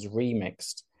kind of was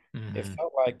remixed. It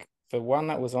felt like the one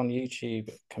that was on YouTube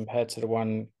compared to the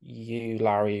one you,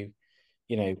 Larry,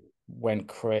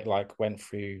 went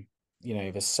through,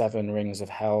 the 7 rings of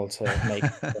hell to make.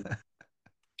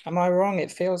 Am I wrong?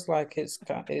 It feels like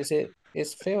it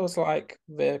feels like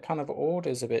the kind of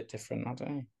order's a bit different. I don't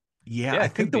know. Yeah, I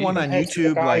think the one on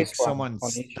YouTube, like someone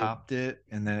stopped it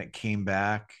and then it came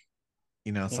back.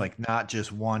 It's like not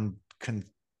just one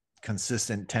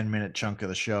consistent 10-minute chunk of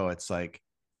the show. It's like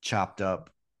chopped up.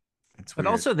 It's but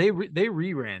weird. Also they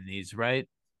reran these, right?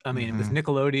 I mean, it was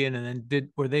Nickelodeon, and then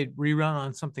were they rerun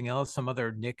on something else, some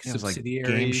other Nick subsidiary,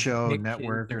 like Game Show Nick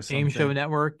Network or something. Game Show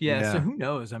Network, yeah. So who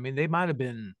knows? I mean, they might have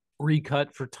been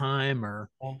recut for time,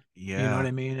 or you know what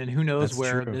I mean. And who knows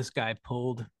where this guy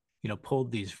pulled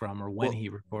these from, or when he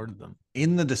recorded them.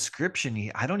 In the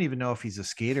description, I don't even know if he's a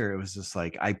skater. It was just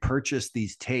like, I purchased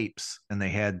these tapes, and they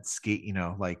had skate.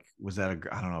 Like, was that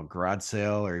I don't know, garage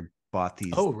sale, or bought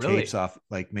these tapes off?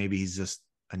 Like maybe he's just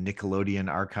a Nickelodeon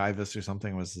archivist or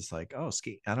something. Was just like, oh,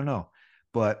 skate. I don't know,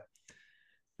 but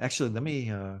actually, let me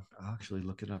I'll actually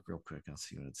look it up real quick. I'll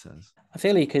see what it says. I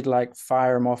feel he could like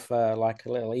fire him off like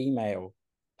a little email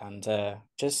and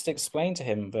just explain to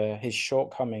him his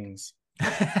shortcomings.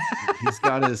 He's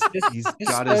got his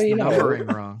numbering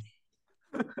wrong.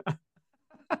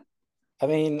 I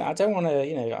mean, I don't want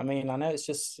to, I know it's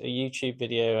just a YouTube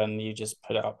video and you just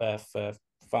put it up there for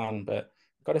fun, but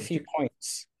got a few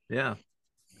points. Yeah.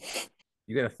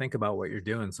 You got to think about what you're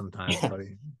doing sometimes,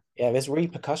 buddy. Yeah, there's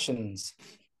repercussions.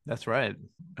 That's right.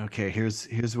 Okay,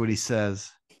 here's what he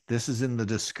says. This is in the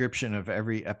description of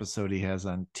every episode he has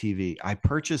on TV. I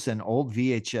purchased an old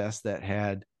VHS that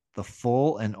had the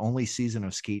full and only season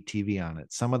of SK8-TV on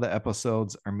it. Some of the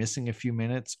episodes are missing a few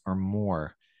minutes or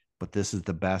more, but this is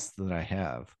the best that I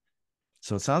have.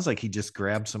 So it sounds like he just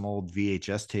grabbed some old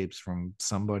VHS tapes from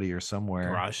somebody or somewhere.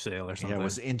 Garage sale or something. Yeah,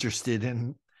 was interested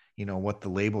in, what the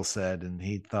label said. And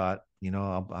he thought,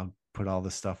 I'll put all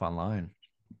this stuff online.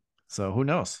 So who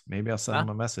knows? Maybe I'll send him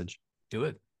a message. Do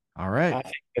it. All right.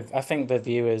 I think the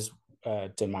viewers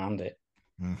demand it.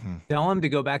 Tell him to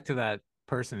go back to that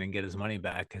person and get his money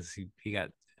back, because he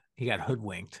got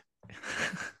hoodwinked.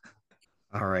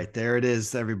 All right, there it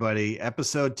is, everybody.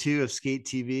 Episode 2 of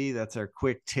SK8-TV. That's our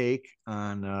quick take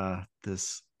on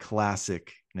this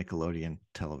classic Nickelodeon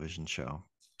television show.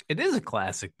 It is a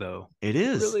classic, though. It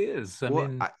is. It really is.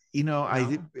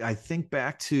 I think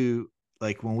back to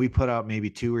like when we put out maybe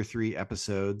 2 or 3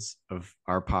 episodes of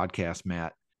our podcast,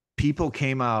 Matt. People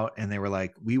came out and they were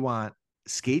like, "We want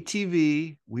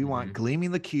SK8-TV, we want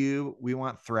Gleaming the Cube, we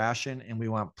want Thrashing, and we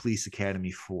want Police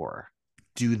Academy 4.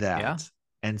 Do that." Yeah.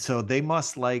 And so they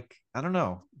must like, I don't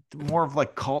know, more of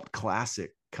like cult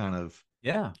classic kind of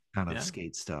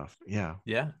skate stuff. Yeah.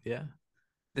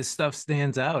 This stuff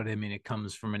stands out. I mean, it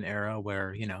comes from an era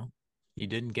where you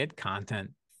didn't get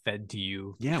content fed to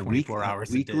you 24 hours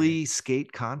a day. Weekly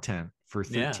skate content for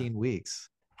 13 weeks.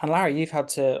 And Larry, you've had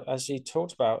to, as you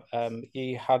talked about,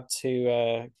 you had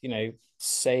to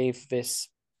save this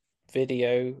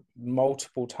video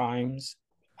multiple times,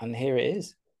 and here it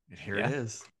is. Here it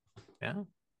is. Yeah.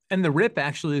 And the rip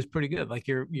actually is pretty good. Like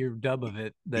your dub of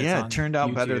it. It turned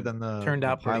out better than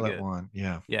the pilot good. one.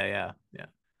 Yeah. Yeah.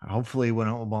 Hopefully we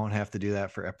won't have to do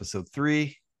that for episode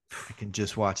 3. I can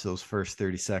just watch those first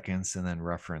 30 seconds and then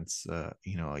reference a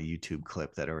YouTube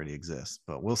clip that already exists.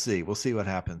 But we'll see. We'll see what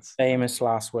happens. Famous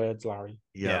last words, Larry.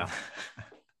 Yeah.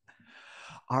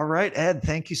 All right, Ed,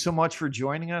 thank you so much for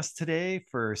joining us today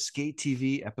for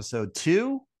SK8-TV episode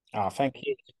 2. Oh, thank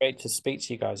you. It's great to speak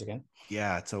to you guys again.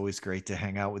 Yeah, it's always great to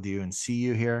hang out with you and see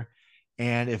you here.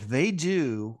 And if they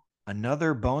do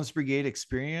another Bones Brigade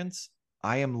experience,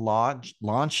 I am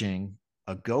launching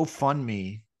a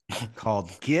GoFundMe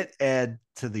called Get Ed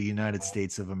to the United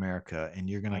States of America. And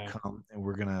you're going to come and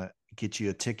we're going to get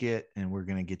you a ticket and we're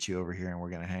going to get you over here and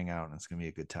we're going to hang out and it's going to be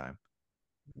a good time.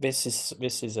 This is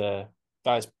that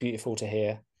is beautiful to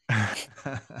hear. I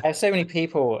have so many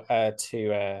people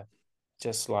to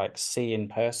just like see in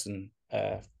person,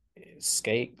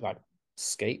 skate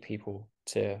people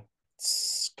to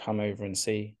come over and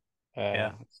see.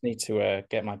 Yeah. I just need to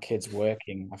get my kids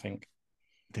working, I think,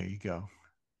 There you go.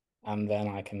 and then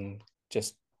I can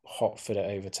just hot foot it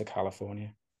over to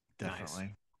California. Definitely.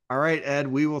 Nice. All right, Ed,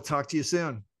 we will talk to you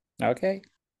soon. Okay.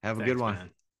 Have a Thanks, good one. man.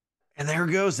 And there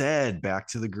goes Ed back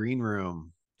to the green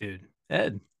room. Dude.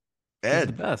 Ed. He's Ed,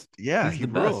 the best. yeah, He's he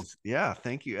the rules. best. Yeah,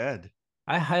 thank you, Ed.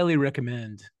 I highly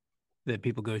recommend that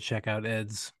people go check out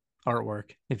Ed's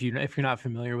artwork if you're not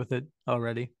familiar with it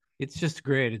already. It's just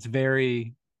great. It's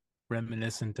very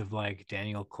reminiscent of like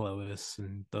Daniel Clovis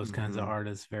and those kinds of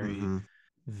artists.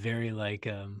 Very like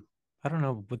I don't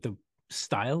know what the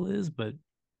style is, but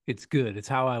it's good. It's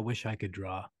how I wish I could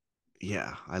draw.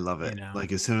 Yeah, I love it. You know?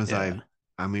 Like as soon as Yeah.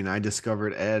 I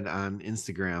discovered Ed on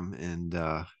Instagram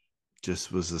and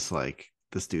just was just like,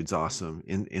 this dude's awesome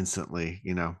instantly,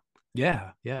 you know.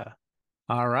 Yeah, yeah.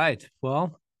 All right.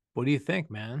 Well, what do you think,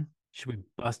 man? Should we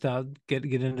bust out get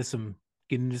into some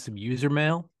user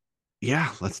mail?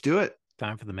 Yeah, let's do it.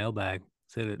 Time for the mailbag.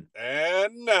 Let's hit it.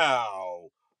 And now,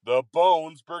 the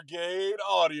Bones Brigade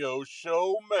Audio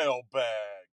Show Mailbag.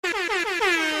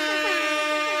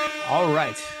 All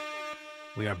right.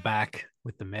 We are back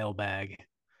with the mailbag.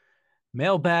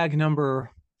 Mailbag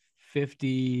number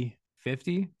 50,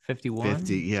 51.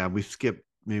 50. Yeah, we've skipped.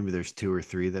 Maybe there's 2 or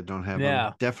 3 that don't have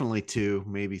them. Definitely 2,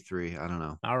 maybe 3. I don't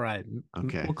know. All right.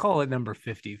 Okay. We'll call it number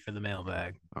 50 for the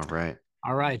mailbag. All right.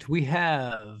 All right. We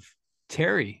have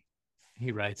Terry.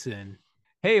 He writes in,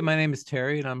 "Hey, my name is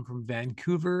Terry, and I'm from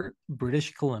Vancouver,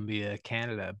 British Columbia,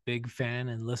 Canada. Big fan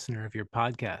and listener of your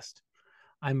podcast.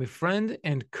 I'm a friend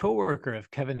and coworker of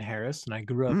Kevin Harris, and I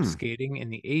grew up skating in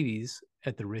the 80s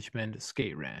at the Richmond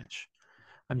Skate Ranch.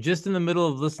 I'm just in the middle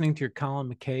of listening to your Colin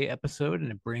McKay episode,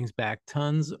 and it brings back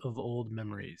tons of old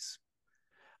memories.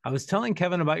 I was telling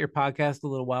Kevin about your podcast a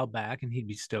little while back, and he'd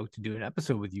be stoked to do an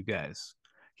episode with you guys.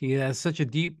 He has such a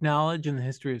deep knowledge in the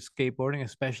history of skateboarding,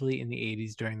 especially in the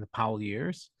 80s during the Powell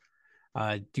years.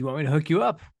 Do you want me to hook you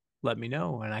up? Let me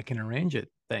know, and I can arrange it.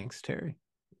 Thanks, Terry."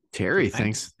 Terry, So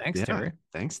thanks. Thanks, Yeah, Terry.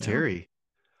 Thanks, Yeah. Terry.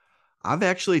 I've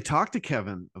actually talked to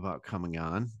Kevin about coming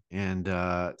on, and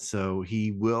so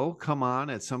he will come on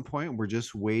at some point. We're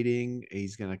just waiting.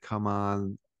 He's going to come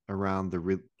on around the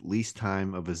release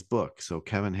time of his book. So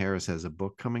Kevin Harris has a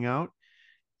book coming out,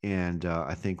 and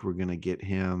I think we're going to get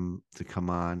him to come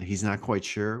on. He's not quite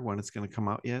sure when it's going to come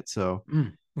out yet. So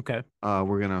okay.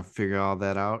 We're going to figure all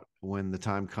that out when the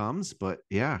time comes. But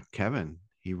yeah, Kevin,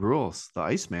 he rules. The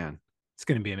Iceman. It's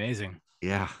going to be amazing.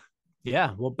 Yeah.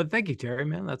 Yeah, well, but thank you, Terry,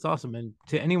 man. That's awesome. And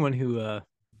to anyone who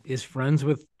is friends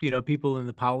with, people in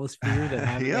the Powell sphere that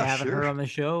haven't heard on the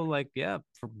show, like,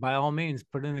 by all means,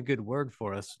 put in a good word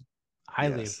for us.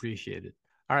 Highly appreciate it.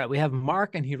 All right, we have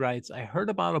Mark, and he writes, "I heard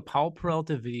about a Paul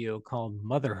Peralta video called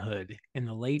Motherhood in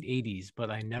the late 80s,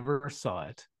 but I never saw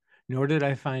it, nor did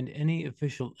I find any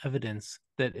official evidence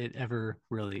that it ever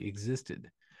really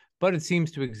existed. But it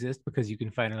seems to exist because you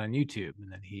can find it on YouTube."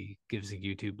 And then he gives a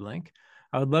YouTube link.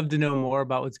 "I would love to know more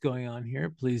about what's going on here.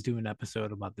 Please do an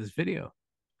episode about this video.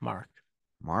 Mark."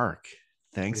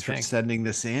 Thanks for sending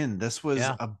this in. This was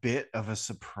a bit of a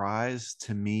surprise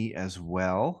to me as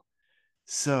well.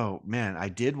 So, man, I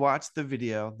did watch the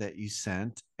video that you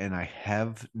sent, and I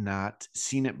have not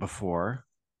seen it before,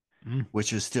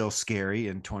 which is still scary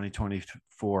in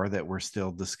 2024 that we're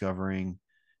still discovering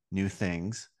new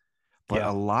things. But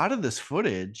a lot of this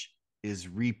footage is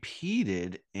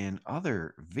repeated in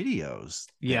other videos.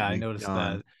 Yeah, I noticed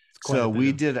that. So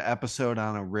we did an episode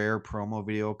on a rare promo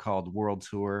video called World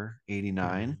Tour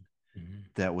 89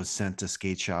 that was sent to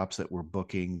skate shops that were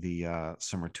booking the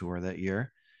summer tour that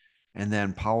year. And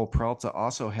then Paul Peralta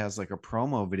also has like a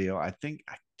promo video. I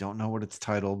don't know what it's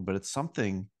titled, but it's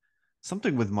something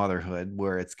with motherhood,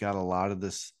 where it's got a lot of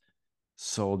this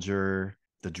soldier,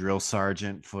 the drill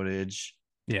sergeant footage.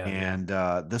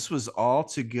 This was all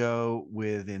to go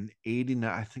with in 89,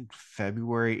 I think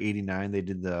February 89, they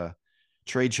did the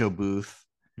trade show booth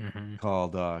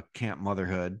called Camp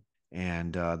Motherhood.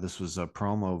 And this was a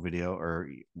promo video, or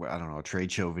I don't know, a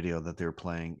trade show video that they were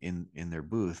playing in their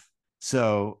booth.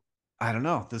 So I don't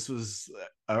know. This was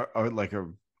like a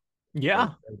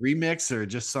remix or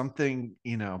just something,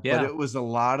 but it was a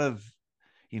lot of,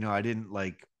 I didn't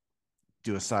like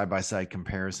do a side-by-side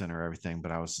comparison or everything,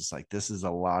 but I was just like, this is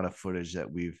a lot of footage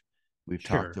that we've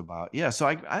talked about. Yeah. So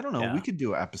I don't know. We could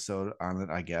do an episode on it,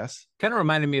 I guess. Kind of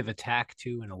reminded me of Attack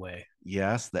too, in a way.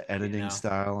 Yes. The editing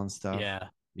style and stuff.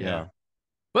 Yeah.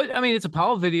 But I mean, it's a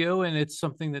Powell video, and it's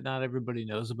something that not everybody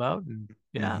knows about. And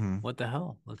yeah, Mhm. what the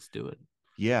hell? Let's do it.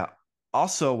 Yeah.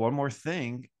 Also, one more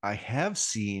thing, I have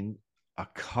seen a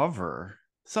cover.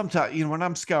 Sometimes, when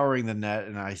I'm scouring the net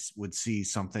and I would see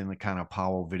something that kind of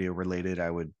Powell video related, I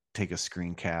would take a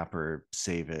screen cap or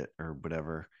save it or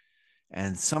whatever.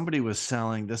 And somebody was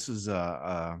selling, this was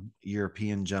a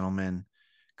European gentleman,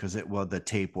 because the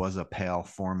tape was a PAL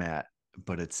format,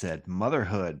 but it said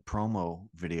motherhood promo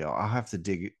video. I'll have to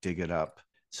dig it up.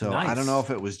 So I don't know Nice.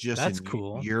 if it was just That's in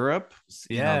cool. Europe.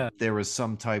 Yeah. There was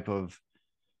some type of,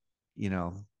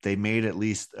 they made at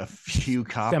least a few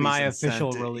copies and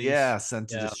Semi-official release. sent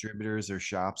to Yeah. distributors or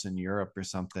shops in Europe or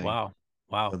something. Wow.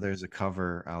 So there's a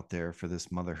cover out there for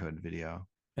this motherhood video.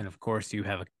 And of course, you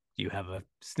have a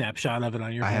snapshot of it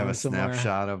on your phone. I have a somewhere.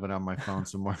 snapshot of it on my phone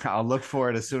somewhere. I'll look for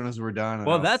it as soon as we're done.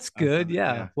 Well, that's good.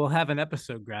 Yeah. Yeah. We'll have an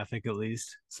episode graphic at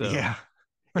least. So yeah,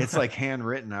 it's like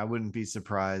handwritten. I wouldn't be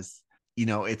surprised.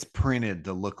 It's printed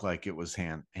to look like it was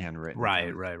handwritten. Right.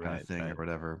 Or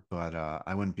whatever. But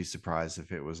I wouldn't be surprised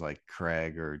if it was like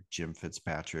Craig or Jim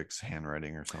Fitzpatrick's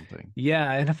handwriting or something.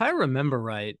 Yeah. And if I remember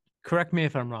right, correct me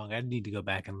if I'm wrong. I'd need to go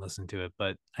back and listen to it.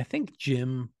 But I think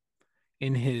Jim,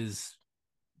 in his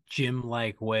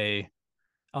Jim-like way,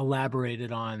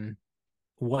 elaborated on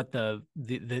what the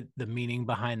meaning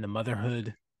behind the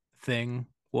motherhood thing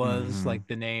was, like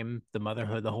the name, the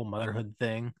motherhood, the whole motherhood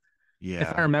thing. Yeah.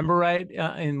 If I remember right,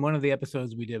 in one of the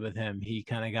episodes we did with him, he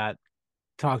kind of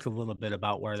talked a little bit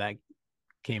about where that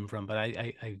came from, but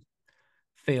I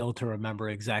failed to remember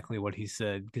exactly what he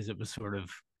said because it was sort of,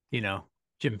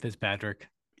 Jim Fitzpatrick.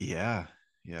 Yeah.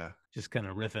 Just kind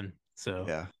of riffing. So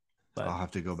yeah. But I'll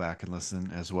have to go back and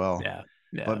listen as well. Yeah.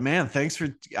 But man,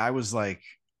 I was like,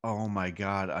 oh my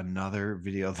God, another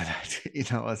video that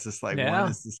it's just like, when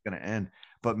is this going to end?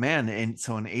 But man, and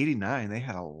so in 89, they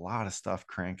had a lot of stuff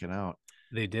cranking out.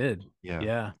 They did.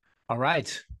 Yeah. All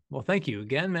right. Well, thank you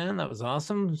again, man. That was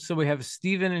awesome. So we have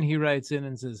Steven, and he writes in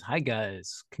and says, "Hi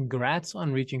guys, congrats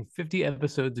on reaching 50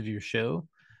 episodes of your show.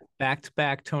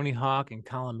 Back-to-back Tony Hawk and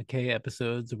Colin McKay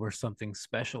episodes were something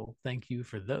special. Thank you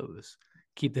for those.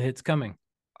 Keep the hits coming."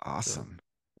 Awesome.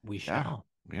 So we shall.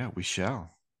 Yeah, we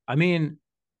shall. I mean,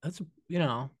 that's,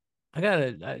 I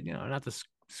gotta, not to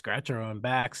scratch our own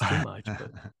backs too much,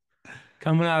 but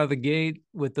coming out of the gate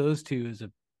with those two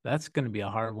that's going to be a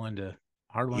hard one to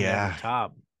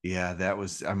top. Yeah, that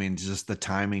was, just the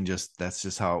timing, that's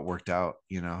just how it worked out.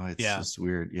 It's just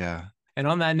weird. Yeah. And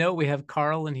on that note, we have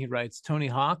Carl, and he writes, "Tony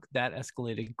Hawk, that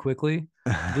escalated quickly.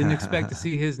 Didn't expect to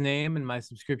see his name in my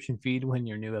subscription feed when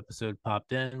your new episode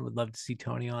popped in. Would love to see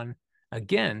Tony on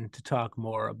again to talk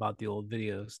more about the old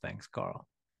videos. Thanks, Carl."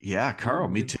 Yeah, Carl,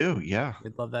 me too. Yeah.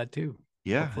 We'd love that too.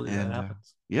 Yeah. Hopefully that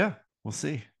happens. Yeah, we'll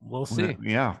see.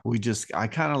 Yeah. I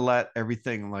kind of let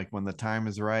everything, like when the time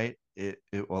is right, it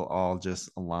will all just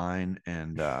align.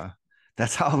 And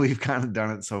that's how we've kind of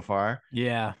done it so far.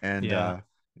 Yeah. And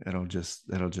it'll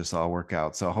just all work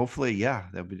out. So hopefully, I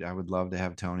would love to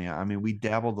have Tony. We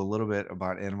dabbled a little bit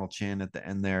about Animal Chin at the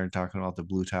end there, talking about the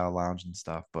Blue Tile Lounge and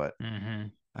stuff, but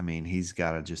he's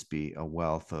got to just be a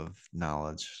wealth of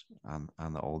knowledge on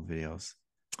the old videos.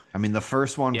 The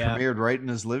first one premiered right in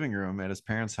his living room at his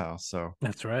parents' house. So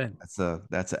that's right.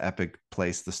 That's an epic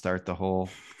place to start the whole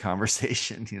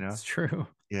conversation. It's true.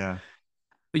 Yeah.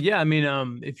 But yeah,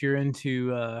 if you're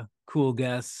into cool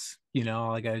guests,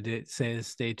 all I gotta say is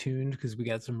stay tuned, because we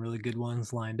got some really good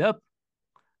ones lined up.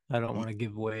 I don't want to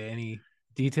give away any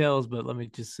details, but let me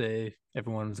just say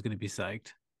everyone's going to be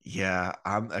psyched. Yeah,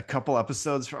 a couple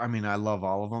episodes I love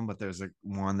all of them, but there's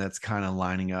one that's kind of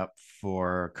lining up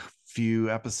for a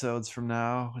few episodes from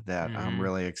now that I'm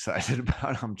really excited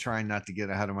about. I'm trying not to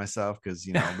get ahead of myself because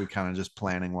we're kind of just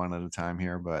planning one at a time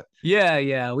here. But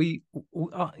yeah, we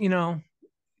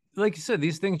like you said,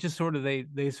 these things just sort of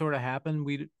they sort of happen.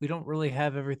 We don't really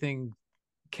have everything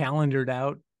calendared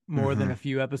out more than a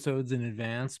few episodes in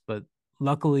advance, but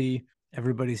luckily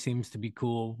everybody seems to be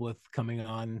cool with coming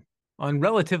on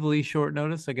relatively short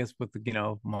notice, I guess, with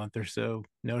a month or so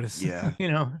notice. Yeah.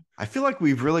 I feel like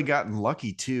we've really gotten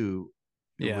lucky too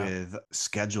with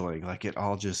scheduling. Like it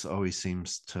all just always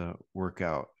seems to work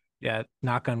out. Yeah.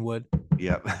 Knock on wood.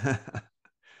 Yep.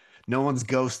 No one's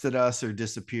ghosted us or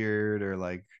disappeared, or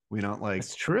like we don't like.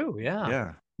 It's true. Yeah.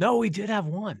 Yeah. No, we did have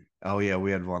one. Oh yeah,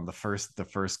 we had one. The first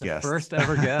guest. First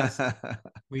ever guest.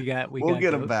 We'll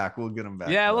get him back. We'll get him back.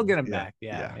 Yeah, we'll get him back.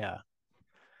 Yeah.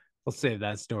 We'll save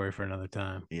that story for another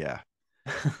time. Yeah.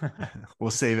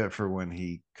 We'll save it for when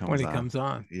he comes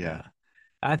on. Yeah.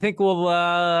 I think we'll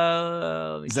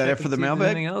is that it for the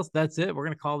mailbag? Anything else? That's it. We're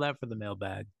gonna call that for the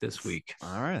mailbag this week.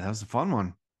 All right. That was a fun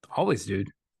one. Always, dude.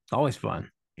 Always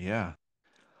fun. Yeah.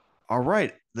 All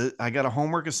right. I got a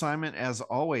homework assignment as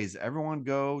always. Everyone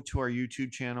go to our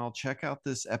YouTube channel. Check out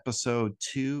this episode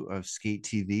 2 of Skate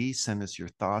TV. Send us your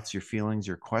thoughts, your feelings,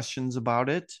 your questions about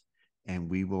it, and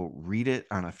we will read it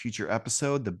on a future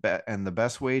episode. The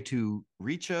best way to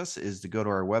reach us is to go to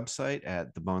our website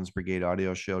at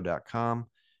thebonesbrigadeaudioshow.com.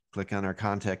 Click on our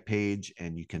contact page,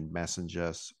 and you can message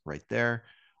us right there,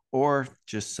 or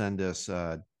just send us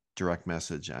a direct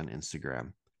message on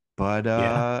Instagram. But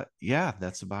yeah,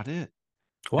 that's about it.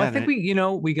 Well, I think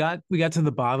we got to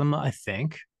the bottom, I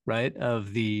think, right,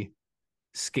 of the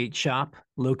skate shop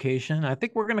location. I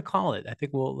think we're gonna call it. I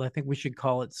think we should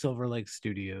call it Silver Lake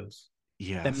Studios.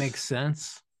 Yeah, that makes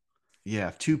sense. Yeah,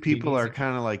 if two people are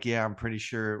kind of like, yeah, I'm pretty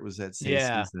sure it was at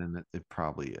Stacey's, then it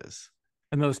probably is.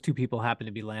 And those two people happen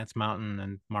to be Lance Mountain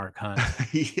and Mark Hunt.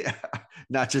 Yeah,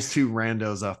 not just two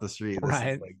randos off the street. This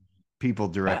right. is like people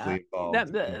directly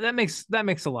involved. That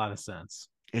makes a lot of sense.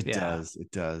 It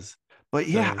does. But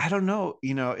yeah, I don't know.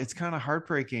 It's kind of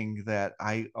heartbreaking that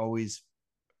why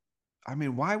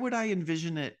would I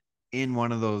envision it in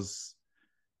one of those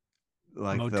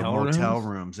like motel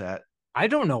rooms at? I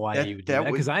don't know why you would do that,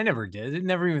 because I never did. It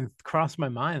never even crossed my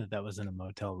mind that was in a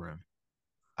motel room.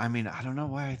 I mean, I don't know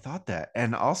why I thought that.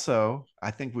 And also,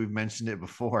 I think we've mentioned it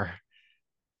before.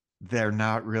 They're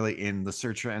not really in the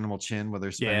Search for Animal Chin where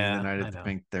they're spending the night at the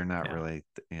Pink. They're not really.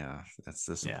 Yeah, that's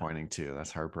disappointing too.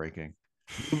 That's heartbreaking.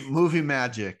 Movie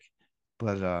magic,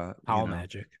 but Powell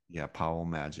magic. Yeah, Powell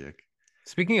magic.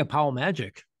 Speaking of Powell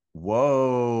magic.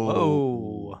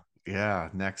 Whoa. Yeah,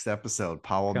 next episode,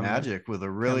 Powell magic with a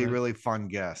really fun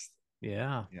guest.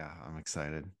 Yeah. Yeah, I'm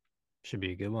excited. Should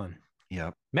be a good one.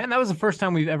 Yep. Man, that was the first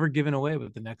time we've ever given away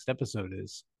what the next episode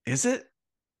is. Is it?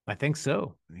 I think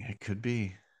so. Yeah, it could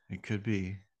be.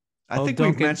 I think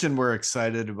we've mentioned we're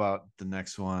excited about the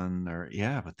next one,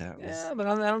 but that was. Yeah, but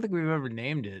I don't think we've ever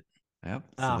named it. Yep.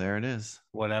 So there it is.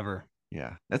 Whatever.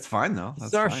 Yeah, that's fine though.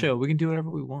 It's our show. We can do whatever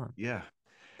we want. Yeah.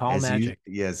 Paul magic.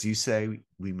 As you say,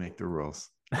 we make the rules.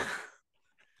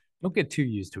 Don't get too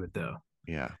used to it though.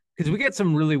 Yeah. Because we get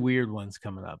some really weird ones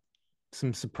coming up.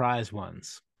 Some surprise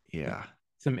ones. Yeah.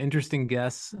 Some interesting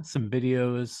guests, some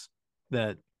videos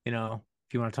that,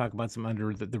 if you want to talk about some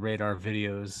under the radar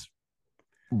videos.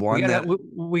 We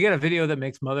got a video that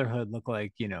makes motherhood look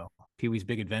like, Pee-wee's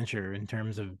Big Adventure in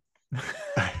terms of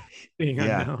being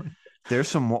unknown.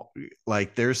 There's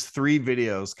there's 3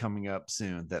 videos coming up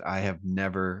soon that I have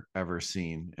never ever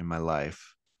seen in my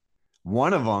life.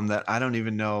 One of them that I don't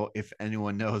even know if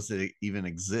anyone knows that it even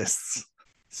exists.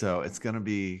 So it's gonna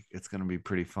be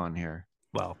pretty fun here.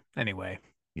 Well, anyway.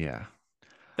 Yeah.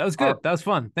 That was good. That was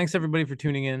fun. Thanks everybody for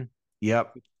tuning in.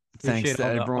 Yep. Thanks to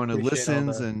everyone who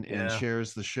listens and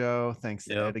shares the show. Thanks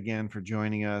to Ed again for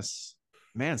joining us.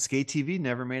 Man, Skate TV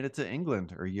never made it to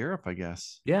England or Europe, I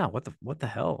guess. Yeah, what the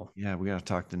hell? Yeah, we got to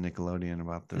talk to Nickelodeon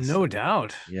about this. No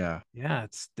doubt. Yeah. Yeah,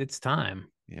 it's time.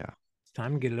 Yeah. It's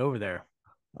time to get it over there.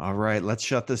 All right, let's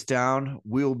shut this down.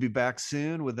 We'll be back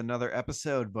soon with another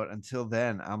episode, but until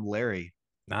then, I'm Larry.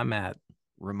 I'm Matt.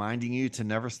 Reminding you to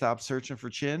never stop searching for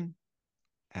chin.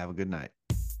 Have a good night.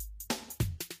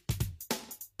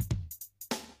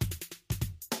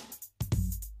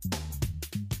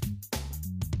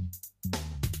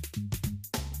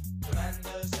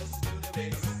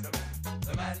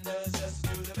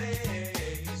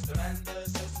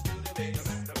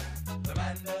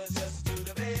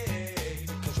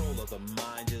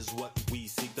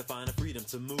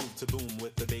 To move to boom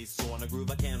with the bass on a groove.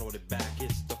 I can't hold it back.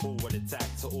 It's the forward attack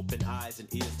to open eyes and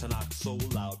ears to knock so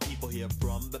loud. People hear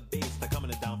from the bass, they're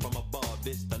coming down from above.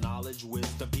 It's the knowledge,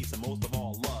 wisdom, peace, and most of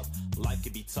all love. Life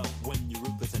can be tough when you're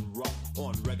ruthless and rough.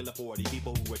 On regular 40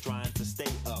 people who are trying to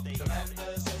stay up. The man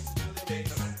does just do the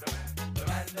bass. The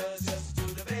man does just do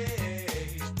the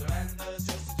bass. The man does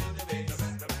just do the bass.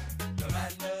 The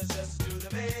man does just do the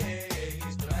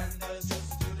bass. The man does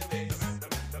just do the bass.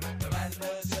 The man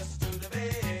does just do the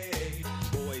bass.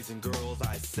 Boys and girls,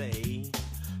 I say,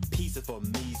 peace is for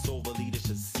me, so the leaders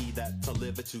should see that to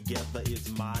live it together is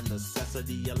my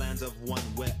necessity. A land of one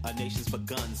where a nation's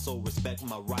begun, so respect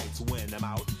my rights when I'm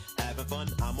out having fun.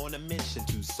 I'm on a mission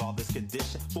to solve this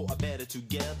condition for a better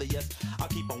together. Yes, I'll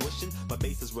keep on wishing, but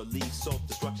bases relief,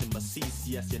 self-destruction must cease.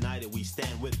 Yes, united we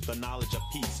stand with the knowledge of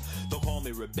peace. Don't call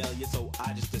me rebellious, so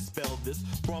I just dispel this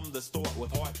from the start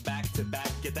with heart back to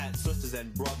back. Get that, sisters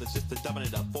and brothers, just to dumbing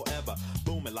it up forever,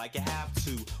 booming like you have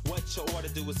to. What you ought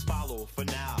to do is follow for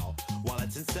now while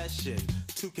it's in session.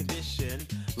 To condition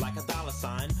like a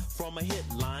 $sign from a hit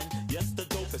line. Yes, the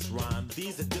dopest rhyme.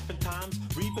 These are different times.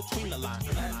 Read between the lines.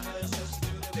 The man does just do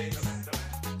the bass.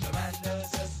 The man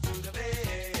does just do the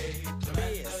bass. The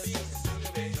man does just do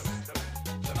the bass.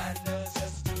 The man does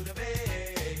just do the bass.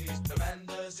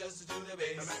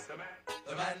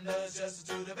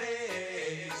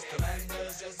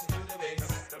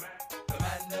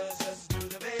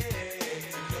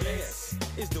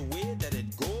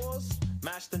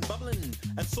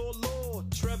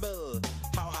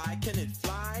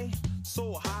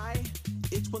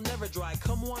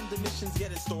 things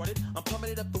getting started. I'm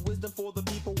pumping it up the wisdom for the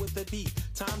people with the beat.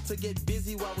 Time to get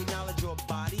busy while we acknowledge your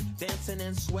body. Dancing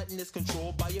and sweating is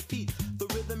controlled by your feet. The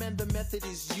rhythm and the method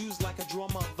is used like a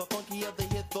drummer. The funkier the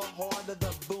hit, the harder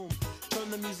the boom. Turn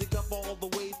the music up all the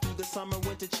way through the summer,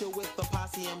 winter, chill with the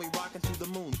posse, and we rockin' to the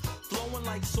moon. Flowing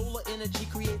like solar energy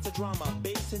creates a drama.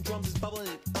 Bass and drums is bubbling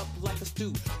it up like a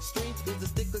stew. Strength is the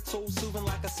stick that's soul soothing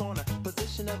like a sauna.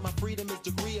 Position of my freedom is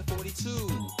degree of 42. The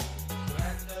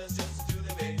man does just do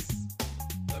the bass.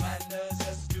 The man does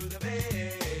just do the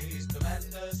bass. The man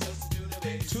does just do the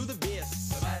bass. To the bass.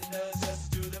 The man does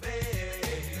just do the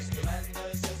bass. The man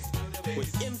does just do the bass.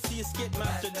 With MC Skit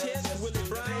Master Ted, Willie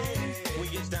Brown, we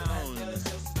get down. The man does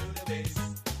just do the bass.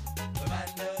 The man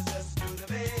does just do the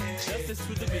bass. Justice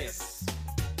to the bass.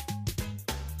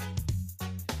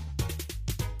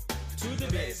 To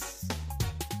the bass.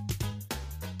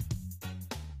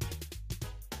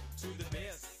 To the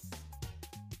bass.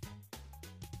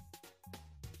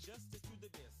 Justice to the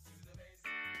bass. To the bass.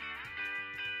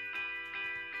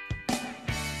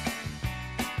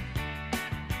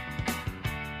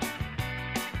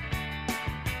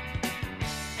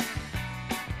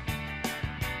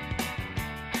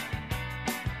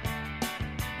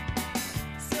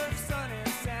 Surf, sun, and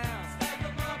sound. Stack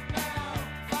 'em up now.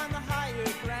 Find the higher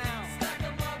ground. Stack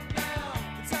 'em up now.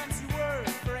 The times you were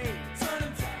afraid. Turn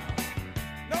 'em down.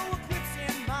 No eclipse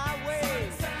in my way.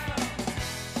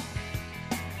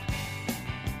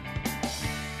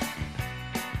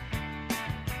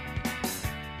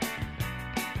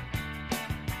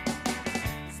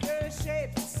 Is there a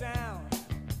shape and sound?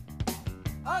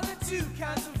 Are there two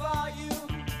kinds of volume?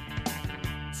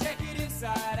 Check it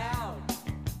inside